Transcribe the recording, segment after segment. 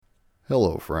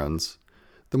Hello, friends.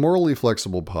 The Morally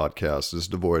Flexible podcast is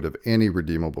devoid of any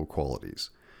redeemable qualities.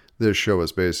 This show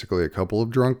is basically a couple of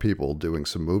drunk people doing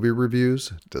some movie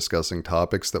reviews, discussing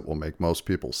topics that will make most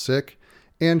people sick,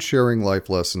 and sharing life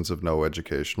lessons of no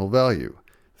educational value.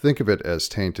 Think of it as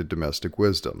tainted domestic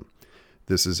wisdom.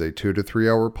 This is a 2 to 3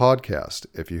 hour podcast.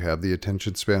 If you have the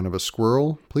attention span of a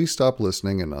squirrel, please stop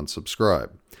listening and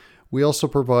unsubscribe. We also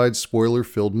provide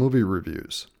spoiler-filled movie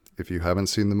reviews. If you haven't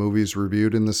seen the movies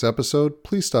reviewed in this episode,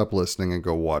 please stop listening and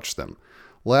go watch them.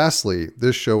 Lastly,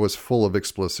 this show is full of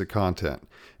explicit content.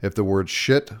 If the words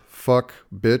shit, fuck,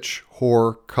 bitch,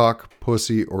 whore, cock,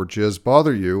 pussy, or jizz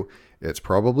bother you, it's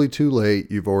probably too late.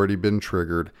 You've already been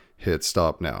triggered. Hit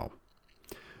stop now.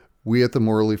 We at the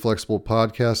Morally Flexible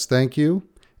Podcast thank you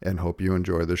and hope you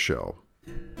enjoy the show.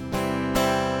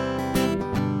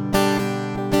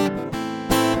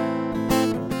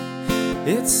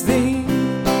 It's the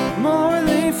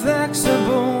Morally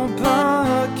Flexible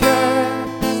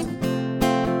Podcast.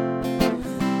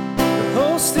 The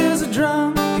host is a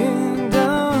drunken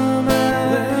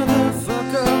dumbass. Where the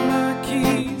fuck are my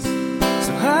keys?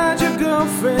 So hide your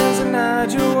girlfriends and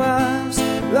hide your wives.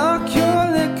 Lock your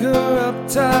liquor up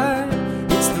tight.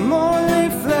 It's the Morally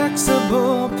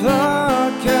Flexible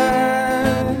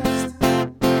Podcast.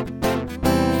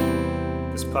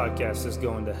 This podcast is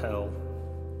going to hell.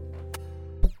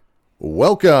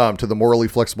 Welcome to the Morally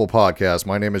Flexible Podcast.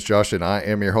 My name is Josh and I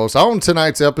am your host. On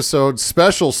tonight's episode,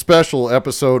 special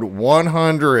episode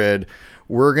 100,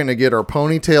 we're going to get our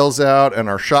ponytails out and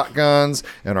our shotguns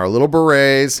and our little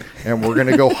berets, and we're going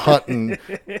to go hunting,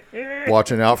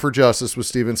 watching out for justice with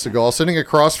Steven Seagal. Sitting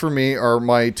across from me are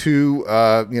my two,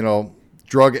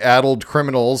 drug-addled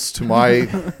criminals to my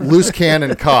loose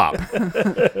cannon cop.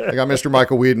 I got Mr.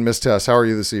 Michael Weed and Miss Tess. How are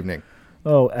you this evening?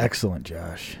 Oh, excellent,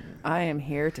 Josh. I am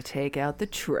here to take out the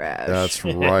trash. That's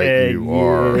right, you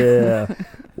are. Yeah.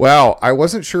 Wow, I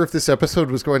wasn't sure if this episode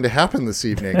was going to happen this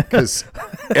evening because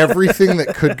everything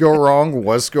that could go wrong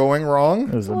was going wrong.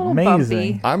 It was a little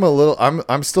amazing. bumpy.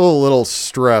 I'm still a little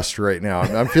stressed right now.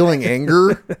 I'm feeling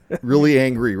anger, really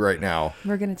angry right now.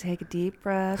 We're going to take a deep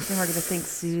breath and we're going to think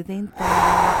soothing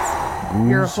thoughts.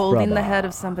 You're holding the head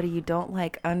of somebody you don't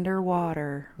like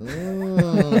underwater.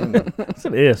 It's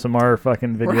an ASMR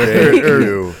fucking video Thank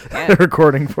you.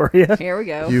 recording for you. Here we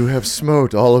go. You have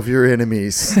smote all of your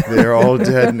enemies. They're all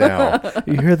dead now.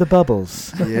 You hear the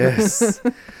bubbles. Yes.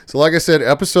 So like I said,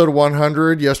 episode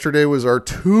 100. Yesterday was our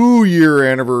 2-year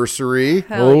anniversary.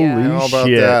 Hell Holy yeah. How about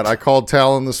shit. that? I called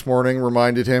Talon this morning,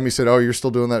 reminded him. He said, "Oh, you're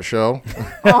still doing that show?"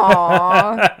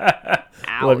 Aww.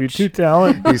 Ouch. Love you too,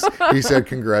 Talent. He said,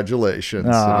 "Congratulations."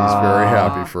 And he's very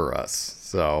happy for us.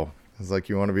 So I was like,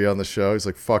 "You want to be on the show?" He's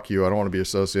like, "Fuck you. I don't want to be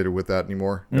associated with that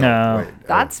anymore." No. Wait,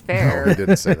 That's fair. No, he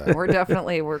didn't say that.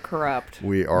 We're corrupt.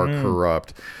 We are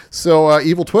corrupt. So,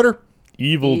 Evil Twitter.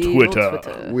 Evil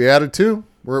Twitter. We added 2.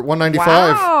 We're at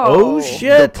 195. Wow. Oh, The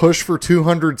shit. push for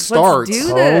 200 starts. Let's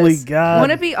do this. Holy God.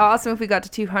 Wouldn't it be awesome if we got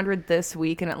to 200 this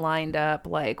week and it lined up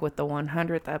like with the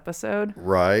 100th episode?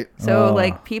 Right. So Oh.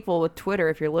 like people with Twitter,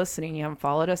 if you're listening, you haven't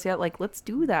followed us yet, like let's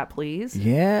do that, please.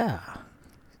 Yeah.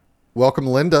 Welcome,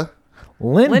 Linda.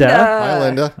 Linda. Hi,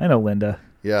 Linda. I know Linda.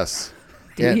 Yes.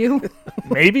 Do And you?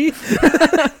 Maybe.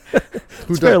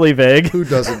 Who, It's fairly vague. who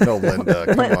doesn't know Linda?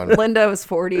 Come on. Linda is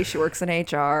 40. She works in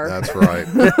HR. That's right.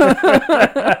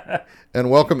 And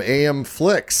welcome, AM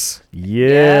Flicks.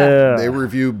 Yeah. They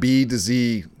review B to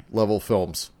Z level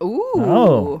films. Ooh.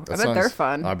 Oh. I bet they're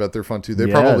fun. I bet they're fun too. They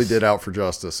Yes. probably did Out for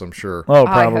Justice, I'm sure. Oh,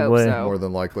 I hope probably. so. More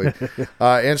than likely.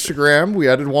 Instagram, we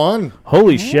added 1.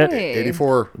 Holy shit. Hey.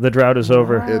 84. The drought is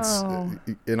over. Wow.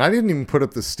 And I didn't even put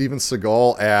up the Steven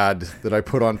Seagal ad that I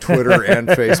put on Twitter and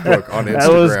Facebook on Instagram.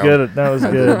 That was good. That was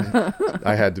good.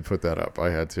 I had to put that up.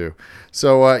 I had to.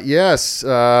 So, yes,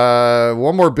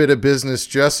 one more bit of business.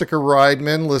 Jessica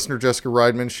Riedman, listener Jessica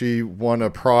Riedman, she won a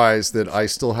prize that I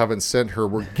still haven't sent her.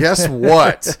 Well, guess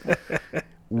what?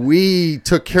 We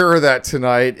took care of that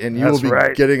tonight, and you That's will be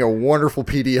right. getting a wonderful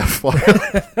PDF file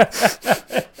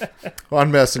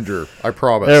on Messenger. I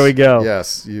promise. There we go.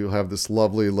 Yes, you'll have this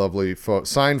lovely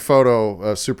signed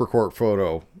photo, Super Court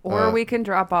photo. Or we can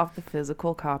drop off the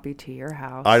physical copy to your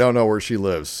house. I don't know where she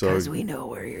lives, so Because we know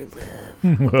where you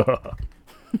live.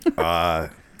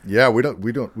 yeah, we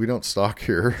don't stalk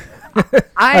here.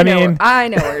 I know mean-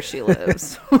 where she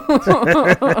lives.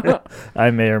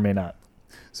 I may or may not.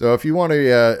 So if you want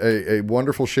a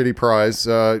wonderful shitty prize,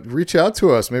 reach out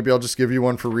to us. Maybe I'll just give you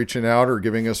one for reaching out or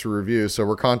giving us a review. So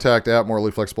we're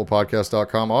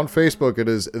contact@morallyflexiblepodcast.com. On Facebook, it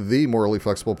is The Morally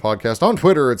Flexible Podcast. On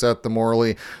Twitter, it's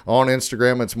 @TheMorally. On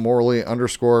Instagram, it's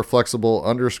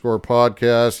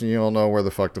morally_flexible_podcast. And you'll know where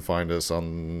the fuck to find us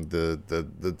on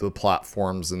the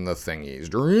platforms and the thingies.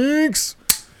 Drinks!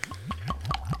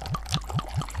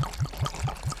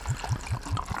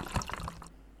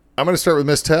 I'm going to start with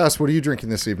Miss Tess. What are you drinking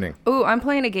this evening? Ooh, I'm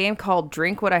playing a game called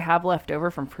Drink What I Have Left Over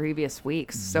from Previous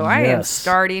Weeks. So I am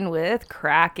starting with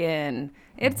Kraken.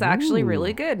 It's actually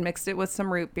really good. Mixed it with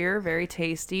some root beer. Very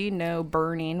tasty. No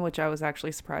burning, which I was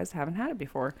actually surprised. I haven't had it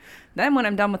before. Then when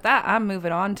I'm done with that, I'm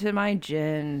moving on to my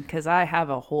gin because I have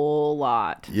a whole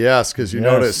lot. Yes, because you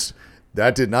notice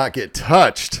that did not get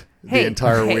touched the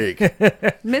entire week.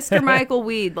 Mr. Michael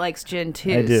Weed likes gin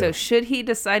too. I do. So should he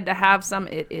decide to have some,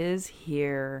 it is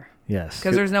here. Yes.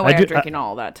 Because there's no way I'm drinking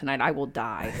all that tonight. I will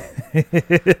die.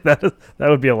 that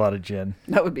would be a lot of gin.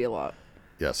 That would be a lot.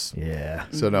 Yes. Yeah.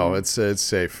 So no, it's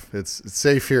safe. It's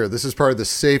safe here. This is probably the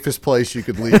safest place you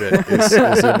could leave it. is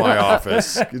in my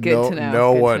office. Good to know.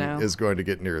 No Good one to know. is going to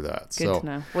get near that. Good to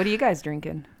know. What are you guys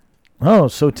drinking? Oh,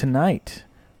 so tonight,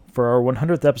 for our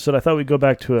 100th episode, I thought we'd go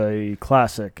back to a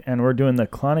classic, and we're doing the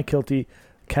Clonakilty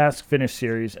Cask Finish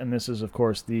series, and this is, of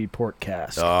course, the Port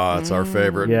Cask. It's our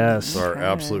favorite. Yes. It's our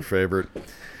absolute favorite.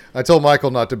 I told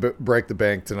Michael not to break the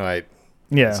bank tonight.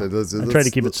 Yeah, So I try to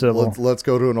keep it civil. Let's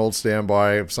go to an old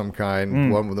standby of some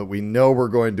kind, one that we know we're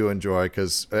going to enjoy,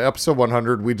 because episode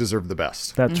 100, we deserve the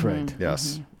best. That's right.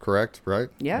 Yes, correct, right?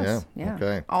 Yes. Yeah.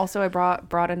 Okay. Also, I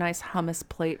brought a nice hummus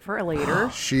plate for a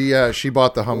later. She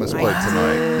bought the hummus plate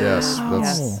tonight.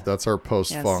 Yes, that's our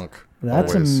post funk.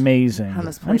 That's always. Amazing.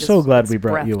 Hummus plate I'm so is- glad it's we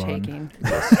brought you on. breathtaking.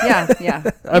 Yeah.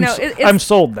 I'm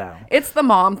sold now. It's the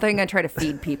mom thing. I try to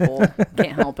feed people.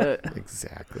 Can't help it.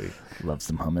 Exactly. Love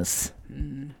some hummus.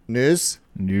 News.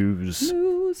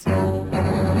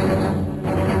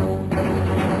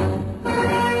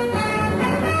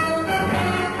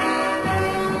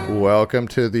 Welcome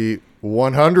to the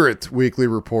 100th weekly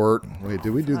report. Wait,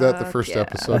 did we do that the first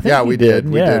episode? I think We did.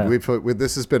 yeah.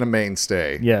 This has been a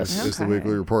mainstay. Yes. This is the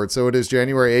weekly report. So it is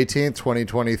January 18th,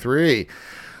 2023.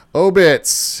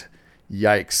 Obits.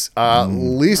 Yikes.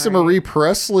 Lisa Marie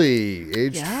Presley,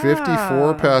 aged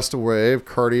 54, passed away of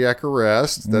cardiac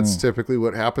arrest. That's typically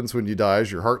what happens when you die, is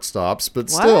your heart stops. But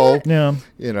still, Yeah.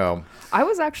 I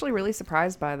was actually really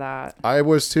surprised by that. I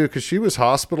was too, because she was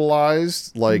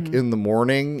hospitalized in the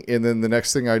morning, and then the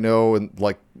next thing I know, in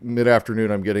like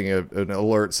mid-afternoon, I'm getting an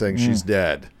alert saying she's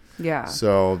dead. Yeah.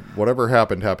 So whatever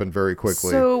happened very quickly.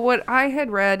 So what I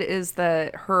had read is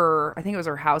that I think it was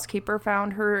her housekeeper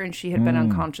found her, and she had been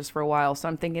unconscious for a while. So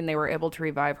I'm thinking they were able to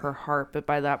revive her heart, but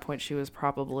by that point she was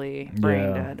probably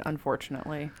brain dead,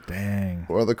 unfortunately. Dang.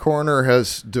 Well, the coroner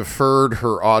has deferred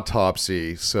her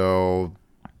autopsy, so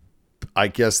I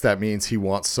guess that means he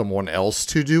wants someone else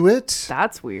to do it.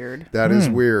 That's weird. That is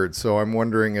weird. So I'm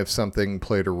wondering if something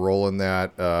played a role in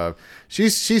that.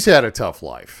 She's had a tough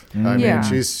life. I mean,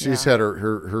 she's had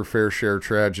her fair share of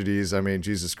tragedies. I mean,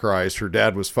 Jesus Christ, her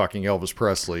dad was fucking Elvis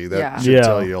Presley. That should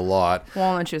tell you a lot.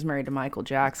 Well, and she was married to Michael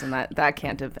Jackson. That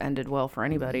can't have ended well for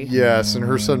anybody. Yes, and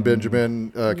her son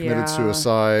Benjamin committed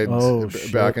suicide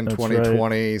back in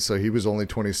 2020. Right. So he was only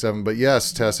 27. But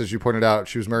yes, Tess, as you pointed out,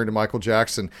 she was married to Michael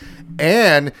Jackson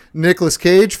and Nicolas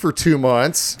Cage for 2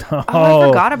 months. Oh, I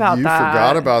forgot about you that. You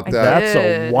forgot about that. That's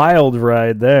a wild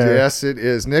ride there. Yes, it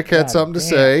is. Nick had something to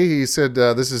say. He said,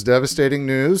 this is devastating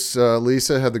news.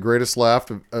 Lisa had the greatest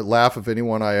laugh of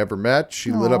anyone I ever met.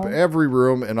 She lit up every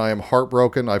room, and I am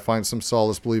heartbroken. I find some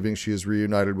solace believing she is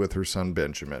reunited with her son,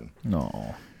 Benjamin.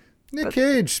 No. Nick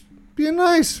Cage, being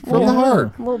nice from the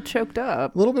heart. A little choked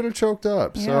up. A little bit of choked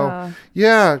up. Yeah.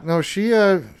 So, no, she...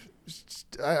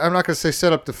 I'm not going to say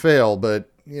set up to fail, but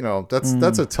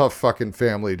that's a tough fucking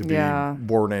family to be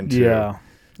born into. Yeah.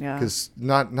 Because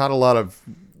not a lot of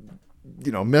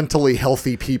mentally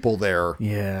healthy people there.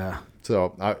 Yeah.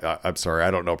 So I'm sorry, I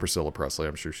don't know Priscilla Presley.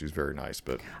 I'm sure she's very nice,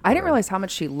 but I didn't realize how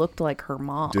much she looked like her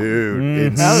mom.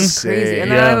 Dude, that was crazy. And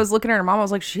then I was looking at her mom. I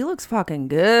was like, she looks fucking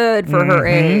good for her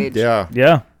age.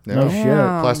 Yeah. No shit.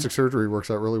 Plastic surgery works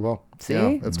out really well. See?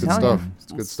 Yeah, that's good stuff.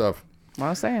 It's good stuff. What I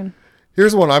was saying.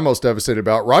 Here's the one I'm most devastated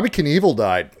about. Robbie Knievel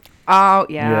died. Oh,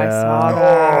 yeah. I saw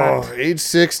that. Age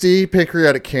 60,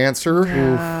 pancreatic cancer.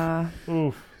 Yeah.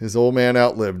 Oof. His old man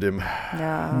outlived him.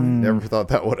 Yeah. Never thought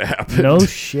that would happen. No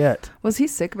shit. Was he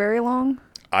sick very long?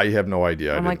 I have no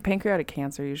idea. I'm like, pancreatic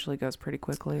cancer usually goes pretty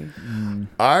quickly.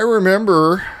 I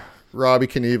remember Robbie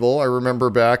Knievel. I remember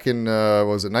back in,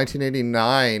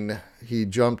 1989, he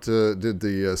did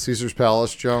the Caesar's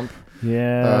Palace jump.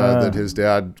 that his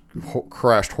dad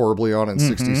crashed horribly on in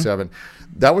 67.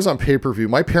 That was on pay-per-view.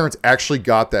 My parents actually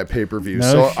got that pay-per-view.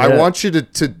 No shit. I want you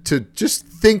to just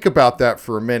think about that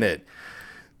for a minute.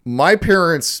 My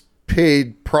parents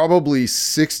paid probably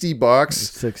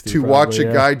 $60 to watch a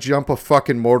guy jump a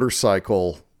fucking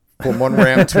motorcycle from one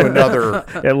ramp to another.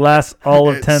 It lasts all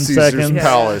of 10 Caesar's seconds.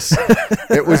 Palace.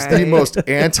 It was the most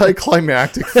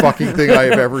anticlimactic fucking thing I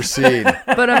have ever seen.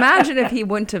 But imagine if he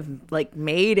wouldn't have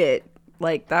made it.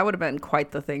 That would have been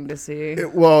quite the thing to see. If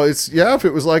it was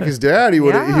like his dad, he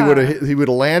would have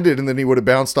landed and then he would have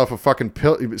bounced off a fucking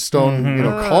stone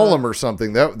column or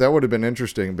something. That would have been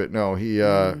interesting. But no,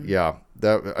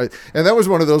 that was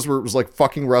one of those where it was like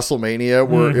fucking WrestleMania,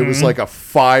 where it was like a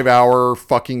 5-hour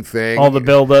fucking thing. All the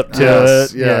build up to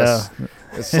it. Yes. Yeah.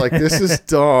 It's like, this is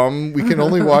dumb. We can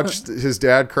only watch his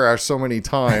dad crash so many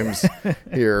times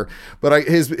here. But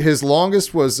his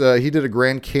longest was he did a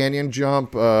Grand Canyon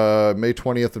jump May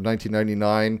 20th of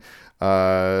 1999.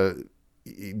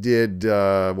 He did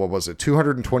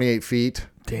 228 feet.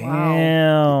 Damn.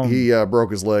 Wow. He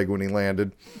broke his leg when he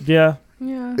landed. Yeah.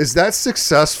 Yeah. Is that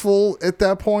successful at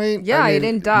that point? Yeah, he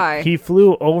didn't die. He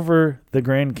flew over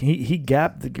the he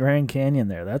gapped the Grand Canyon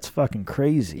there. That's fucking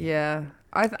crazy. Yeah.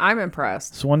 I'm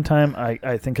impressed. So one time,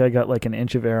 I think I got like an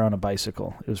inch of air on a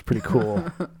bicycle. It was pretty cool.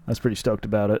 I was pretty stoked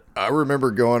about it. I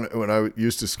remember when I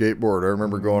used to skateboard, I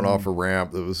remember going off a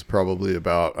ramp that was probably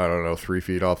about, 3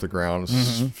 feet off the ground. It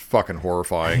was fucking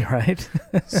horrifying. Right?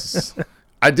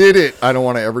 I did it. I don't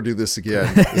want to ever do this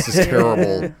again. This is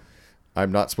terrible.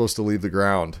 I'm not supposed to leave the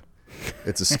ground.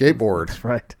 It's a skateboard. That's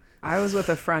right. I was with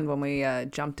a friend when we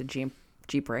jumped a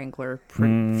Jeep Wrangler,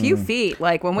 few feet.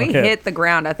 When we hit the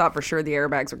ground, I thought for sure the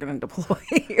airbags were going to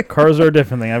deploy. Cars are a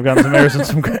different thing. I've gotten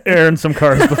some air in some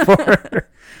cars before.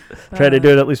 Try to do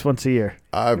it at least once a year.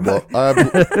 I've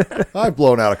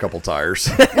blown out a couple tires.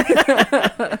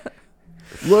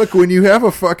 Look, when you have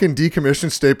a fucking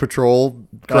decommissioned State Patrol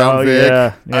Crown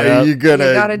Vic, you're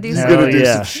gonna do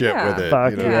some shit with it.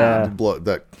 Fuck blow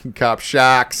the cop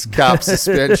shocks, cop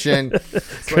suspension,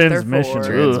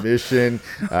 transmission.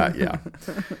 Yeah.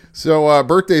 So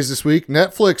birthdays this week.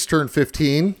 Netflix turned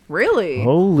 15. Really?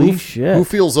 Holy shit! Who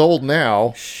feels old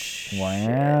now?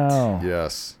 Wow.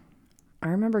 Yes. I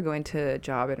remember going to a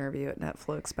job interview at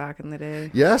Netflix back in the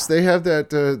day. Yes, they have that.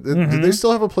 Do they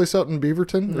still have a place out in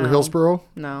Beaverton or Hillsborough?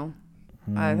 No.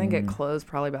 I think it closed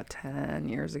probably about 10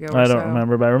 years ago I don't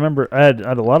remember, but I remember I had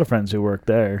a lot of friends who worked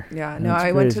there. Yeah, no,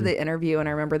 I went to the interview and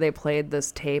I remember they played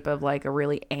this tape of a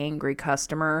really angry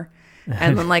customer.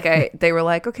 And then they were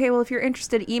like, okay, well, if you're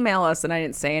interested, email us. And I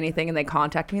didn't say anything. And they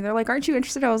contacted me. They're like, aren't you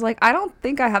interested? I was like, I don't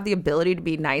think I have the ability to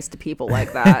be nice to people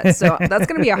like that. So that's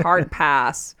going to be a hard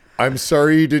pass. I'm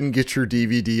sorry you didn't get your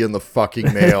DVD in the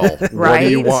fucking mail. Right? What do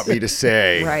you want me to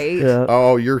say? Right? Yeah.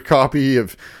 Oh, your copy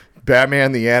of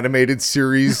Batman the Animated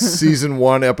Series Season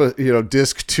 1,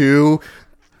 Disc 2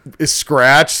 is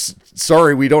scratched.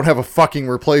 Sorry, we don't have a fucking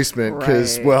replacement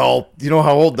because, well, you know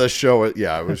how old this show is.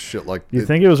 Yeah, it was shit like You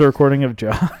think it was a recording of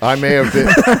Josh? I may have been.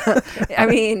 I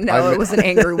mean, no, it was an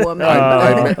angry woman.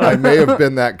 I may have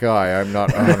been that guy. I'm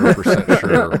not 100%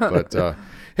 sure. But,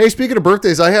 hey, speaking of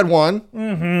birthdays, I had one.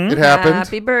 It happened.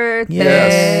 Happy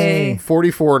birthday. Yes.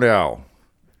 44 now.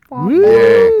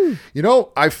 Woo! Yay.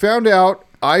 I found out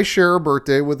I share a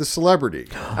birthday with a celebrity.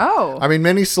 Oh. I mean,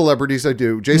 many celebrities I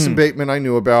do. Jason Bateman I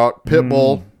knew about.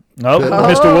 Pitbull.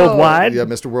 Mr. Worldwide? Yeah,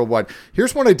 Mr. Worldwide.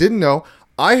 Here's one I didn't know.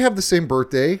 I have the same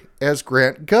birthday as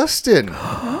Grant Gustin.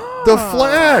 The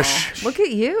Flash. Look at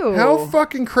you. How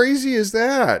fucking crazy is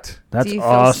that? That's Do you feel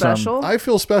awesome. special? I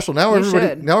feel special. Now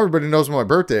everybody knows what my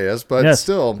birthday is, but Yes,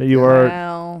 still. You are.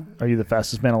 Well, Are you the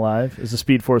fastest man alive? Is the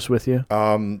Speed Force with you?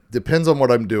 Depends on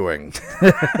what I'm doing.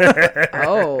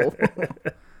 oh.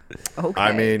 Okay.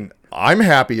 I mean, I'm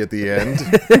happy at the end.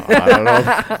 I don't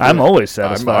know. I'm always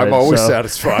satisfied. I'm always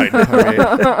satisfied. I mean,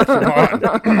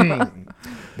 come on.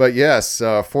 But yes,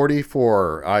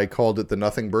 44. I called it the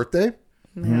nothing birthday.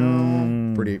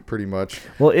 No. Pretty much.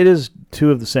 Well, it is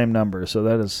two of the same number, so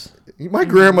that is. My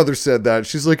grandmother said that.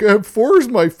 She's like, 4 is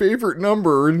my favorite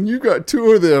number, and you got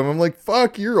 2 of them. I'm like,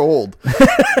 fuck, you're old.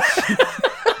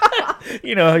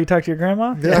 You know how you talk to your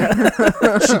grandma? Yeah.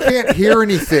 She can't hear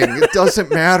anything. It doesn't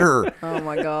matter. Oh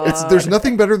my God. There's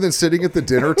nothing better than sitting at the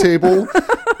dinner table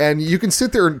and you can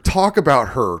sit there and talk about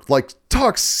her,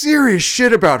 talk serious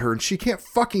shit about her, and she can't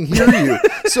fucking hear you.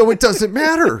 So it doesn't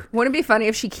matter. Wouldn't it be funny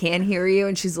if she can hear you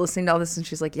and she's listening to all this and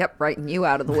she's like, yep, writing you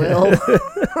out of the will.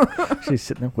 She's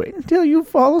sitting there waiting until you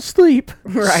fall asleep.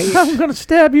 Right. I'm going to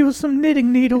stab you with some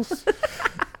knitting needles.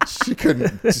 She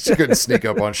couldn't sneak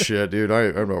up on shit, dude.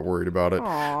 I'm not worried about it.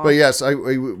 Aw. But yes, I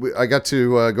got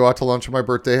to go out to lunch on my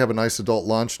birthday, have a nice adult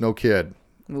lunch, no kid.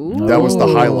 Ooh. That was the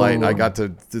highlight. I got to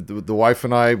the wife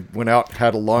and I went out,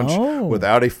 had a lunch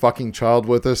without a fucking child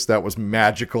with us. That was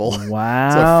magical. Wow.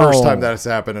 It's the first time that has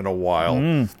happened in a while.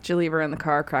 Did you leave her in the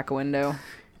car, crack a window?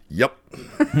 Yep.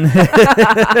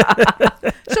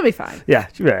 She'll be fine. Yeah,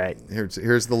 she'll be all right.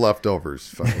 Here's the leftovers.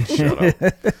 Fucking shut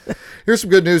up. Here's some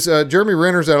good news. Jeremy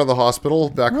Renner's out of the hospital,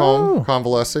 back home,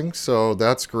 convalescing. So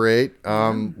that's great.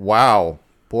 Wow.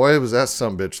 Boy, was that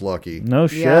sumbitch lucky. No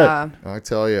shit. Yeah. I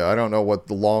tell you, I don't know what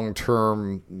the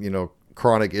long-term,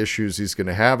 chronic issues he's going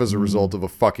to have as a result of a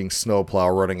fucking snowplow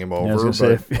running him I over. was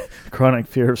gonna say, chronic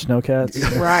fear of snowcats.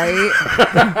 Right.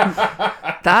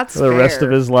 That's For the rest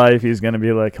of his life, he's going to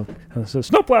be like,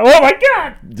 snowplow, oh my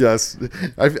God! Yes.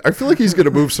 I feel like he's going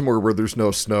to move somewhere where there's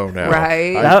no snow now.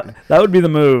 Right. That would be the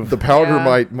move. The powder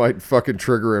Yeah. might fucking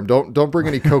trigger him. Don't bring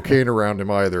any cocaine around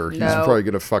him either. He's No. probably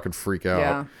going to fucking freak out.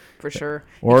 Yeah, for sure.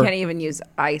 Or- He can't even use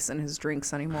ice in his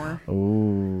drinks anymore.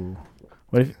 Ooh.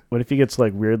 What if he gets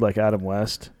like weird like Adam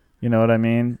West? You know what I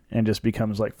mean? And just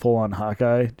becomes like full on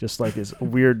Hawkeye, just like his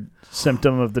weird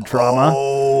symptom of the trauma.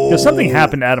 Because something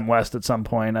happened to Adam West at some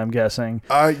point, I'm guessing.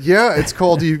 Yeah, it's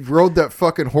called he rode that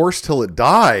fucking horse till it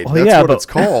died. Oh, That's yeah, what but it's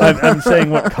called. I'm saying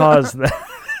what caused that.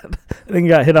 I think he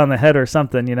got hit on the head or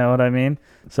something, you know what I mean?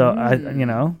 So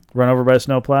run over by a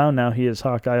snowplow. Now he is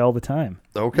Hawkeye all the time.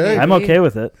 Okay. I'm okay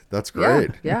with it. That's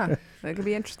great. Yeah. That could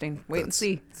be interesting. Wait and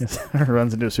see.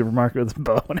 Runs into a supermarket with a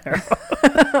bow and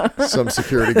arrow. Some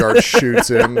security guard shoots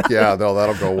him. Yeah,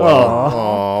 that'll go well.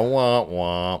 Oh, wah,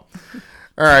 wah. All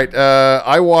right.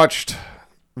 I watched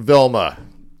Velma,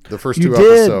 the first You two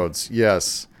did? episodes.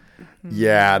 Yes.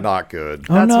 Yeah, not good.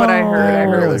 Oh, That's what I heard. I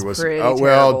no. heard it Really was pretty well,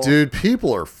 terrible. dude,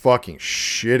 people are fucking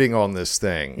shitting on this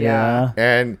thing. Yeah.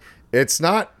 And it's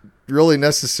not really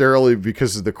necessarily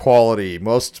because of the quality.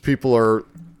 Most people are,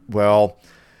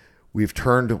 we've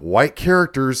turned white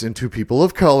characters into people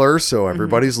of color, so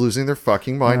everybody's losing their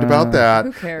fucking mind about that.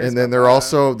 Who cares And then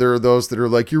about there are those that are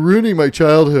like, you're ruining my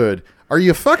childhood. Are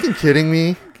you fucking kidding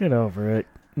me? Get over it.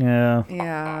 Yeah.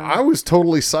 Yeah. I was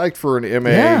totally psyched for an MA,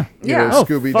 Yeah. Yeah.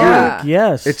 Scooby-Doo. Fuck,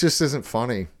 yes. It just isn't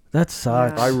funny. That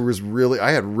sucks. I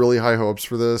had really high hopes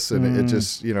for this, and it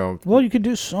just, Well, you could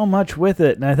do so much with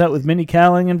it, and I thought with Minnie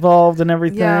Kaling involved and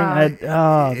everything, Yeah.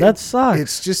 that sucks.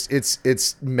 it's just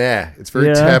it's meh. It's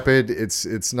very tepid.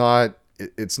 It's not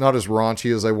as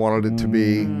raunchy as I wanted it to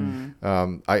be.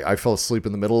 I fell asleep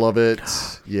in the middle of it.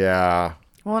 Yeah.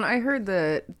 Well, and I heard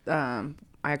that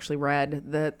I actually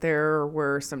read that there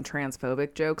were some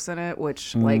transphobic jokes in it,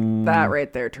 which like that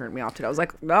right there turned me off to it. I was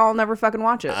like, no, I'll never fucking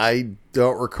watch it. I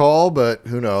don't recall, but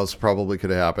who knows? Probably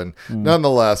could have happened.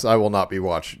 Nonetheless, I will not be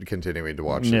continuing to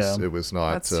watch this. Yeah. It was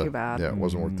not. That's too bad. Yeah, it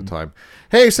wasn't worth the time.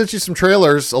 Hey, sent you some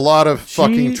trailers. A lot of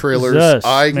fucking trailers. Jesus,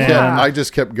 man. I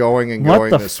just kept going and What going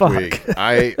the this fuck? week.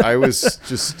 I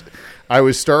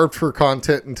was starved for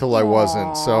content until I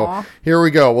wasn't. So here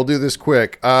we go. We'll do this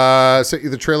quick. Sent you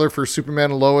the trailer for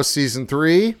Superman and Lois season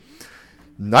 3.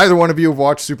 Neither one of you have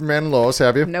watched Superman and Lois,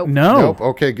 have you? Nope. No. Nope.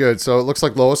 Okay, good. So it looks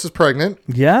like Lois is pregnant.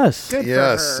 Yes. Good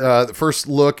Yes. for her. The first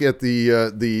look at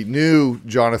the new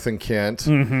Jonathan Kent,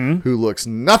 who looks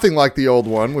nothing like the old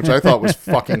one, which I thought was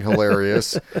fucking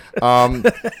hilarious.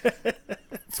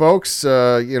 Folks,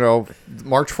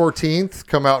 March 14th,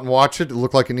 come out and watch it. It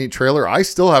looked like a neat trailer. I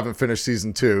still haven't finished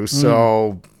season 2,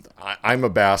 so I'm a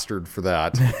bastard for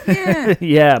that.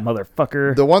 Yeah,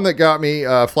 motherfucker. The one that got me,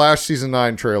 Flash season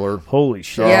 9 trailer. Holy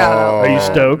shit. Yeah. Are you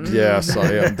stoked? Yes,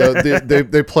 I am.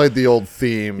 They played the old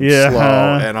theme Yeah.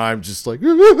 slow, and I'm just like,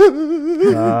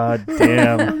 God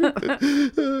damn.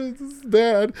 this is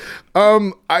bad.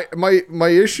 My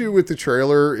issue with the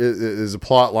trailer is a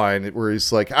plot line where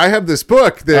he's like, I have this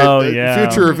book that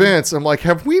future events. I'm like,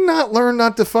 have we not learned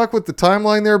not to fuck with the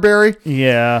timeline there, Barry?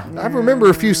 Yeah. I remember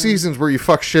a few seasons where you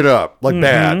fuck shit up, like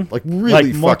bad, like really Like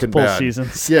fucking multiple bad.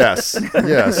 seasons. Yes,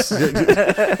 yes.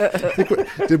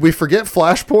 Did we forget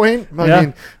Flashpoint? I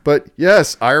mean, but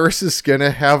yes, Iris is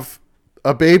gonna have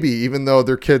a baby, even though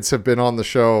their kids have been on the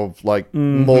show like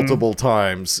multiple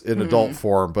times in adult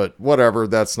form. But whatever,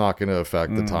 that's not going to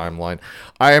affect the timeline.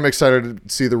 I am excited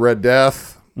to see the Red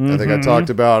Death. I think I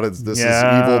talked about it. This is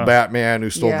evil Batman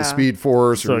who stole the Speed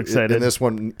Force. So or excited. in this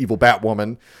one, evil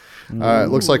Batwoman. It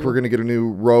looks like we're going to get a new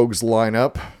Rogues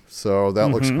lineup. So that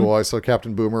looks cool. I saw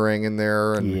Captain Boomerang in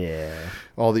there and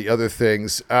all the other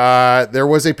things. There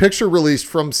was a picture released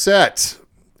from set,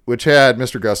 which had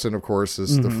Mr. Gustin, of course,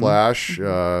 as the Flash.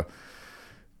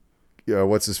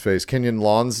 What's his face? Kenyon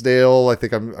Lonsdale, I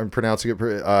think I'm pronouncing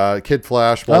it. Kid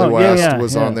Flash, Wally West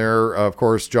was on there. Of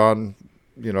course, John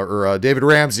or David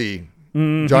Ramsey.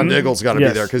 John Diggle's got to be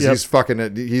there because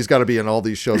he's got to be in all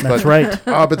these shows. That's right.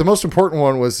 But the most important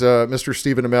one was Mr.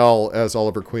 Stephen Amell as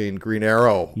Oliver Queen, Green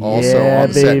Arrow, also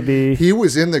on baby. set. He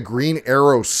was in the Green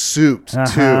Arrow suit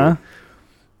too.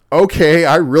 Okay,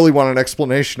 I really want an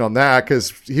explanation on that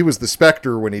because he was the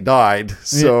Spectre when he died.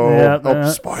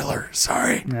 So, spoiler,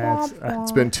 sorry.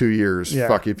 It's been 2 years. Yeah.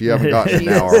 Fuck, if you haven't gotten it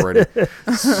now already.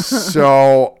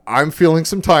 So, I'm feeling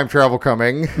some time travel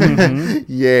coming.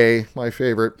 Yay, my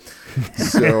favorite.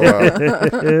 So,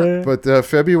 but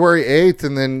February 8th,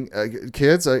 and then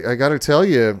kids, I got to tell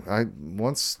you,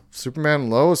 once Superman and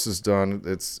Lois is done,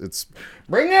 it's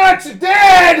bring out your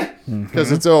dead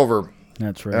because it's over.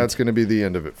 That's right. That's going to be the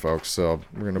end of it, folks. So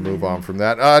we're going to move on from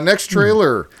that. Next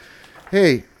trailer.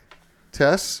 Hey,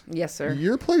 Tess. Yes, sir.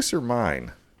 Your place or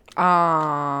mine?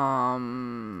 Yeah,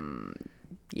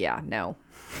 no.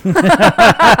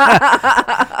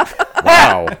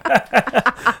 Wow.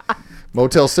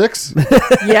 Motel 6?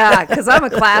 Yeah, because I'm a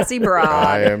classy broad.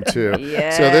 I am too.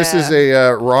 Yeah. So this is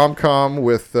a rom-com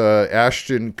with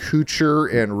Ashton Kutcher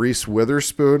and Reese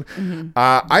Witherspoon.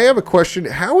 I have a question.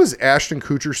 How is Ashton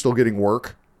Kutcher still getting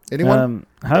work? Anyone?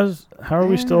 How are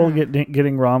we still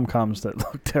getting rom-coms that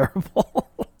look terrible?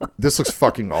 This looks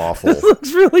fucking awful. This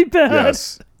looks really bad.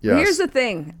 Yes. Here's the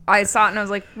thing. I saw it and I was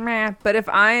like, meh. But if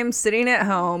I'm sitting at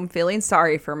home feeling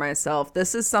sorry for myself,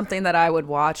 this is something that I would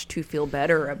watch to feel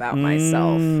better about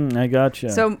myself. I gotcha.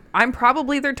 So I'm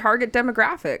probably their target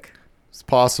demographic. It's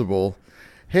possible.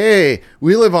 Hey,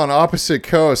 we live on opposite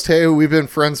coast. Hey, we've been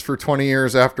friends for 20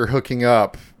 years after hooking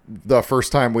up the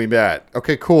first time we met.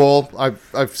 Okay, cool.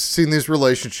 I've seen these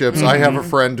relationships. I have a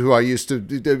friend who I used to,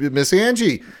 Miss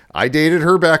Angie. I dated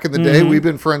her back in the day. We've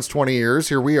been friends 20 years.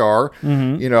 Here we are,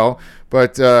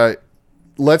 but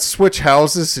let's switch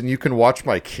houses and you can watch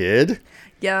my kid.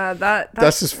 Yeah,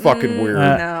 that's just fucking weird.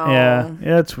 No.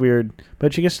 Yeah, it's weird.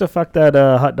 But she gets to fuck that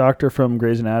hot doctor from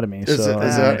Grey's Anatomy. Is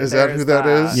that who that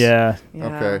is? Yeah.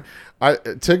 Okay.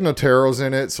 Tig Notaro's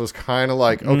in it, so it's kind of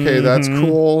like, okay, that's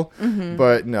cool.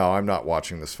 But no, I'm not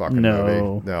watching this fucking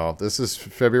movie. No, this is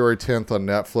February 10th on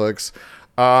Netflix.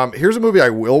 Here's a movie I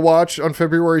will watch on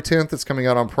February 10th. It's coming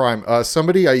out on Prime.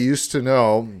 Somebody I used to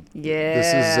know. Yeah. This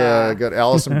is got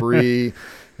Alison Brie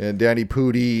and Danny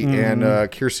Pudi and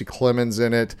Kiersey Clemens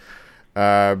in it.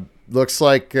 Looks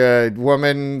like a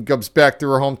woman comes back to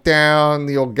her hometown.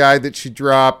 The old guy that she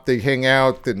dropped, they hang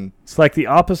out, and it's like the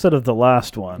opposite of the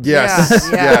last one. Yes,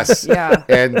 yes. Yeah.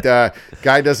 And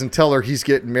guy doesn't tell her he's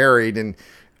getting married, and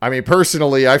I mean,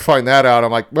 personally, I find that out.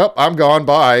 I'm like, well, I'm gone.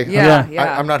 Bye. Yeah.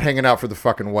 I'm not hanging out for the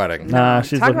fucking wedding. Nah,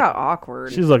 Talk about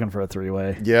awkward. She's looking for a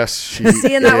three-way. Yes, she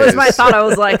See, and that was my thought. I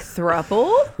was like,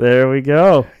 thruple? There we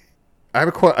go.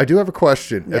 I do have a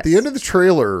question. Yes. At the end of the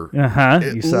trailer,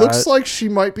 it looks like she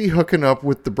might be hooking up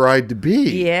with the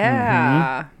bride-to-be.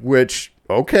 Yeah. Which,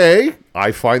 okay,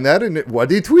 I find that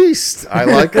what a twist. I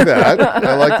like that.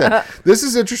 I like that. This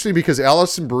is interesting because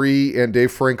Alison Brie and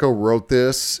Dave Franco wrote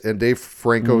this, and Dave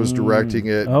Franco is directing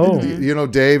it. Oh.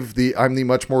 Dave, I'm the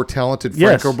much more talented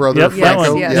Franco brother. Yep,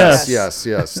 Franco. yes.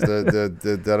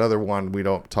 That other one we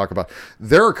don't talk about.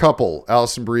 They're a couple,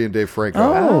 Alison Brie and Dave Franco.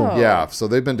 Oh. Yeah, so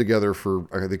they've been together for,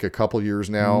 I think, a couple years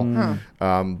now.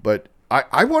 But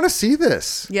I want to see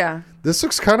this. Yeah. This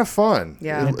looks kind of fun.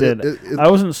 Yeah. It did. I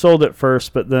wasn't sold at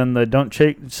first, but then the don't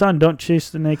chase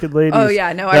the naked ladies. Oh,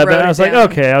 yeah. No, I wrote I was it like,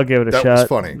 down. okay, I'll give it a That shot. was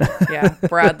funny. Yeah.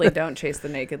 Bradley, don't chase the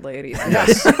naked ladies.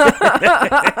 Yes.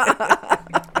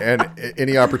 And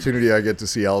any opportunity I get to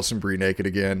see Alison Brie naked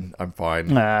again, I'm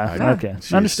fine. Okay.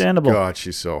 Understandable. God,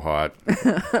 she's so hot.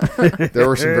 There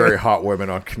were some very hot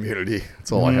women on Community.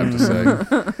 That's all I have to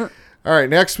say. All right,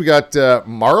 next we got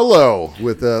Marlowe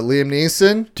with Liam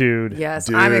Neeson. Dude.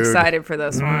 Yes, I'm excited for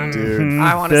this one. Dude.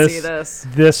 I want to see this.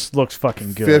 This looks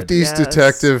fucking good. 50s Yes.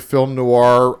 detective film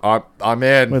noir. I'm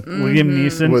in. With Liam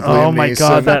Neeson. With Oh Liam my Neeson.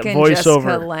 God, that Fucking voiceover.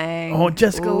 Jessica Lange. Oh,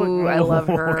 Jessica. Ooh, I love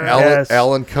her. Yes.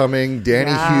 Alan Cumming,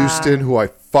 Danny Yeah. Houston, who I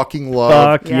fucking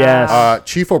love. Fuck Yeah. yes.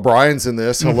 Chief O'Brien's in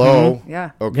this. Hello.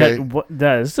 Yeah. Okay.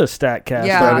 That is a stat cast.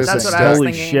 Yeah, That is that's a what I was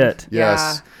Holy thinking. shit.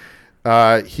 Yes.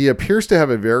 He appears to have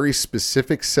a very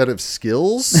specific set of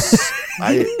skills.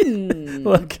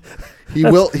 Look. He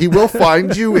will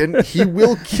find you and he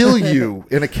will kill you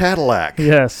in a Cadillac.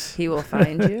 Yes. He will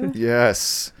find you.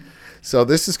 Yes. So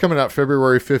this is coming out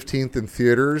February 15th in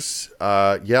theaters.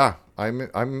 Yeah,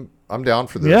 I'm down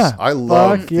for this. Yeah. I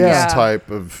love Fuck these yeah.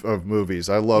 type of movies.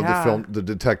 I love Yeah. the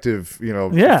detective,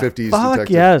 Yeah. 50s Fuck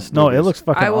detective yes. No, movies. it looks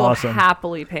fucking I will awesome.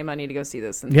 happily pay money to go see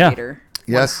this in Yeah. theater.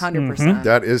 Yes. 100%.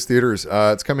 That is theaters.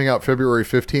 It's coming out February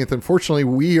 15th. Unfortunately,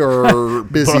 we are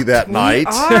busy that night.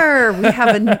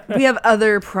 We have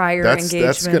other prior engagements.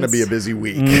 That's going to be a busy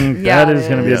week. That is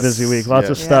going to be a busy week. Lots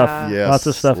of stuff. Yes. Lots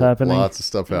of stuff happening. Lots of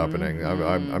stuff happening.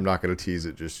 I'm not going to tease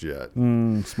it just yet.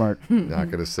 Smart. Not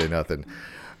going to say nothing.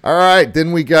 All right,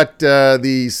 then we got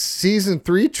the season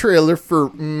 3 trailer for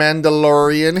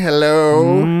Mandalorian.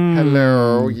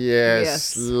 Hello,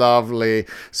 yes, lovely.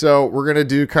 So we're gonna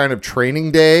do kind of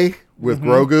training day with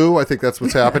Grogu. I think that's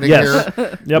what's happening here.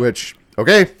 Yep. Which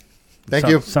thank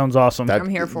you. Sounds awesome. I'm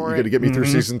here for You're it. gonna get me through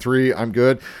season 3. I'm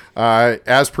good.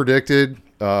 As predicted,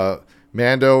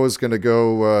 Mando is gonna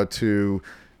go to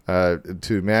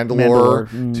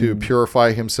Mandalore to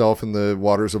purify himself in the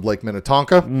waters of Lake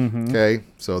Minnetonka, okay,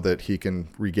 so that he can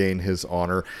regain his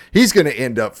honor. He's going to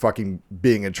end up fucking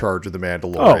being in charge of the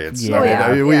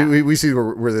Mandalorians. We see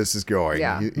where this is going.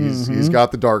 Yeah. He's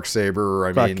got the Darksaber.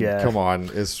 I mean, yeah. come on,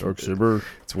 it's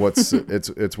what's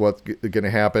going to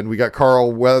happen. We got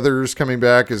Carl Weathers coming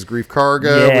back as Grief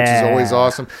Karga, which is always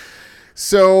awesome.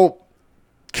 So,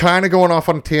 kind of going off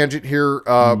on a tangent here.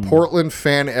 Portland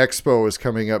Fan Expo is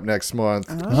coming up next month.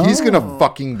 He's gonna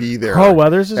fucking be there. Carl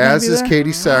Weathers is as gonna be is there?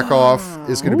 Katie Sackhoff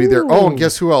is gonna be there. Oh, and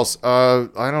guess who else? I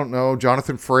don't know.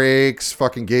 Jonathan Frakes,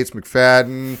 fucking Gates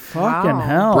McFadden, Fucking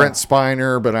hell. Brent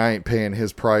Spiner, but I ain't paying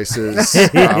his prices.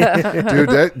 Dude,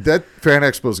 that Fan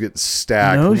Expo's getting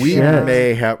stacked. No we shit.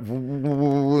 may have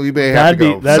to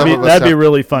go. That'd be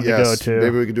really fun to go to.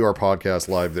 Maybe we can do our podcast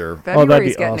live there.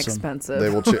 February's be getting awesome. expensive. They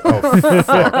will.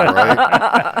 Fuck,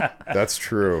 right? That's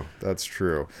true.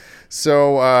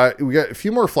 So we got a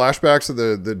few more flashbacks of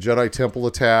the Jedi Temple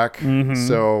attack.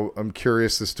 So I'm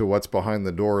curious as to what's behind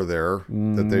the door there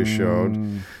that they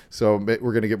showed. So we're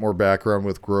going to get more background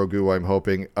with Grogu, I'm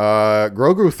hoping.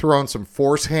 Grogu throwing some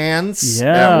force hands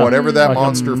at whatever that Like a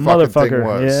monster fucking thing motherfucker.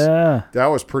 was. Yeah. That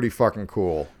was pretty fucking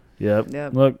cool. Yep.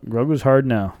 Look, Grogu's hard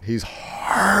now. He's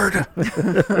hard.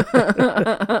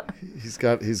 he's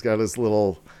got his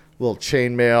little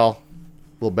chainmail,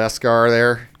 little Beskar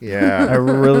there. Yeah. I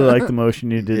really like the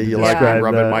motion you did. Yeah, to you like me describe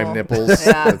rubbing that. my nipples.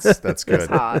 Yeah. That's good. It's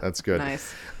hot. That's good.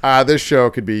 Nice. This show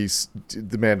could be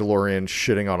the Mandalorian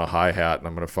shitting on a hi-hat, and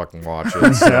I'm gonna fucking watch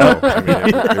it. So I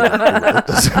mean, it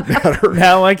doesn't matter.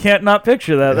 Now I can't not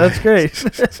picture that. That's great.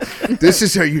 This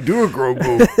is how you do a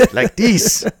Grogu, like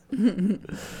this.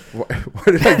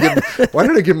 Why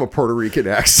did I give him a Puerto Rican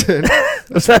accent?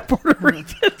 Was that Puerto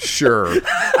Rican? Sure.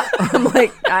 I'm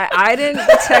like, I didn't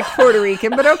detect Puerto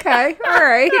Rican, but okay. All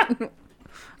right.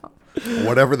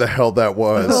 Whatever the hell that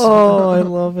was. Oh, I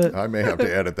love it. I may have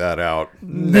to edit that out.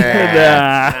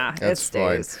 Nah. That's it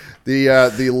stays. fine.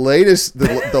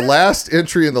 The last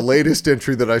entry and the latest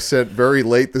entry that I sent very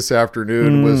late this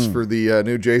afternoon was for the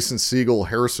new Jason Segel,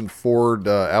 Harrison Ford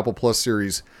Apple Plus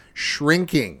series,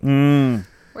 Shrinking.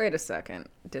 Wait a second.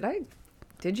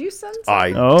 Did you send something?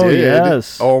 I Oh, did.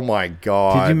 yes. Oh my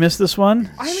God. Did you miss this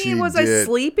one? I mean, She was I did.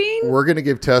 sleeping? We're going to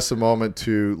give Tess a moment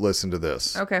to listen to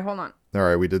this. Okay, hold on. All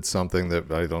right, we did something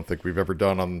that I don't think we've ever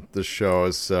done on this show.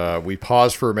 Is we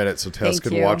paused for a minute so Tess Thank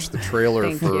could you. watch the trailer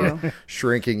Thank for you.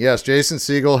 Shrinking. Yes, Jason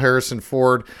Segel, Harrison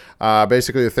Ford,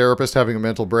 basically a therapist having a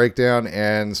mental breakdown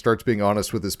and starts being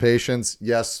honest with his patients.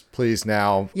 Yes, please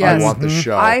now. Yes. I want the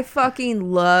show. I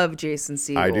fucking love Jason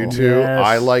Segel. I do too. Yes.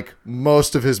 I like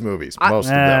most of his movies. Most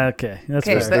of them. Okay, that's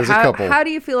Okay, fair. but There's a couple. how do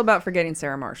you feel about Forgetting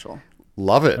Sarah Marshall?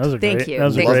 Love it. That was a Thank great, you. That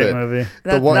was a Thank Love great it. movie.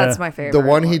 That's my favorite. The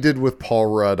one he did with Paul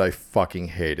Rudd, I fucking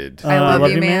hated. I love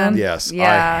you, man. Yes,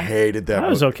 Yeah. I hated that. I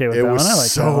was movie. okay with it that was one. I liked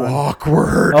so that one.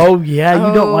 awkward. Oh yeah,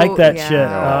 you don't like that yeah. shit. No,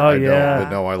 Oh I yeah, don't, but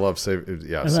no, I love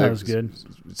that was good.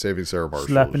 Saving Sarah Marshall.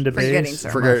 Slapping the Forgetting bass.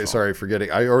 Sarah Marshall.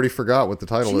 Forgetting. I already forgot what the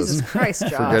title Jesus is. Christ,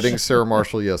 Josh. Forgetting Sarah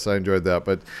Marshall. Yes, I enjoyed that.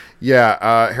 But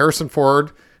yeah, Harrison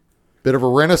Ford, bit of a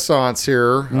renaissance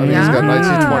here. I mean, he's got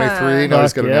 1923. Now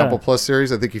he's got an yeah. Apple Plus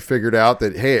series. I think he figured out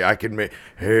that I can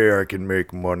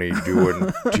make money doing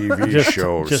TV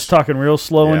shows. Just talking real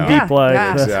slow and Yeah. deep like.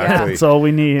 Yeah, exactly. That's all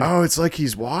we need. Oh, it's like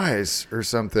he's wise or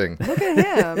something. Look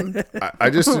at him.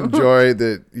 I just enjoy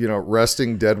the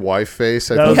resting dead wife face.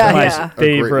 I That was thought my that was a great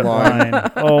favorite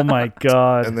line. Oh my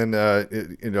god. And then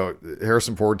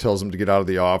Harrison Ford tells him to get out of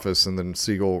the office, and then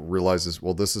Segel realizes,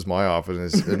 well, this is my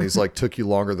office, and he's like, took you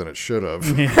longer than it should have.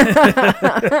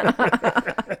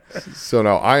 So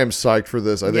no, I am psyched for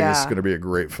this. I think this is Yeah. going to be a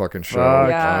great fucking show. Fuck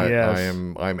Yeah. yes.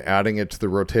 I'm adding it to the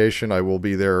rotation. I will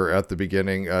be there at the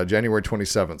beginning, January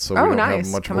 27th. So we Oh, don't nice.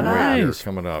 have much Coming more up. wait here Nice.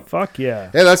 coming up. Fuck yeah.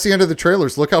 Hey, that's the end of the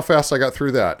trailers. Look how fast I got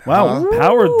through that. Wow, Huh?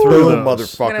 powered through Boom, those. I'm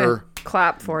motherfucker. gonna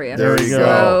clap for you. There you So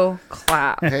go.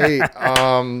 clap. Hey,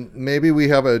 maybe we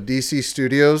have a DC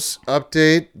Studios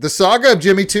update. The saga of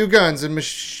Jimmy Two Guns and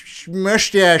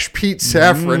mustache Pete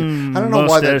Safran. I don't know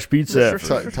why that Pete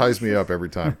Safran. ties me up every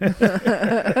time.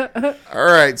 All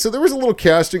right, so there was a little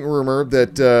casting rumor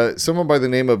that someone by the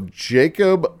name of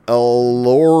Jacob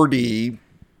Elordi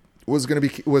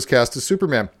was cast as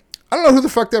Superman. I don't know who the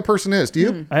fuck that person is. Do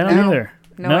you? I don't either.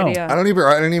 No idea. I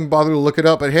didn't even bother to look it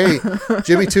up. But hey,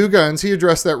 Jimmy Two Guns, he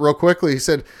addressed that real quickly. He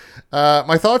said,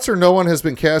 my thoughts are no one has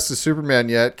been cast as Superman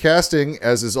yet. Casting,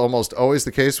 as is almost always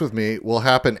the case with me, will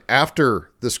happen after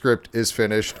the script is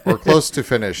finished or close to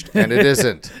finished, and it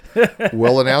isn't.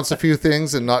 We'll announce a few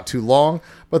things and not too long,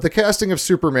 but the casting of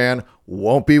Superman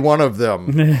won't be one of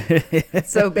them.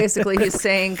 So basically he's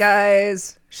saying,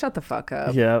 guys, shut the fuck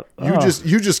up. Yeah.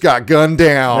 You just got gunned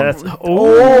down. That's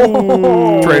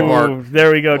Trademark.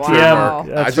 There we go. Wow. TM.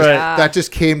 That's right. right. That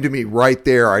just came to me right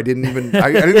there. I didn't even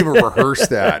rehearse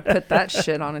that. Put that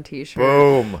shit on a t-shirt.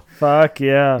 Boom. Fuck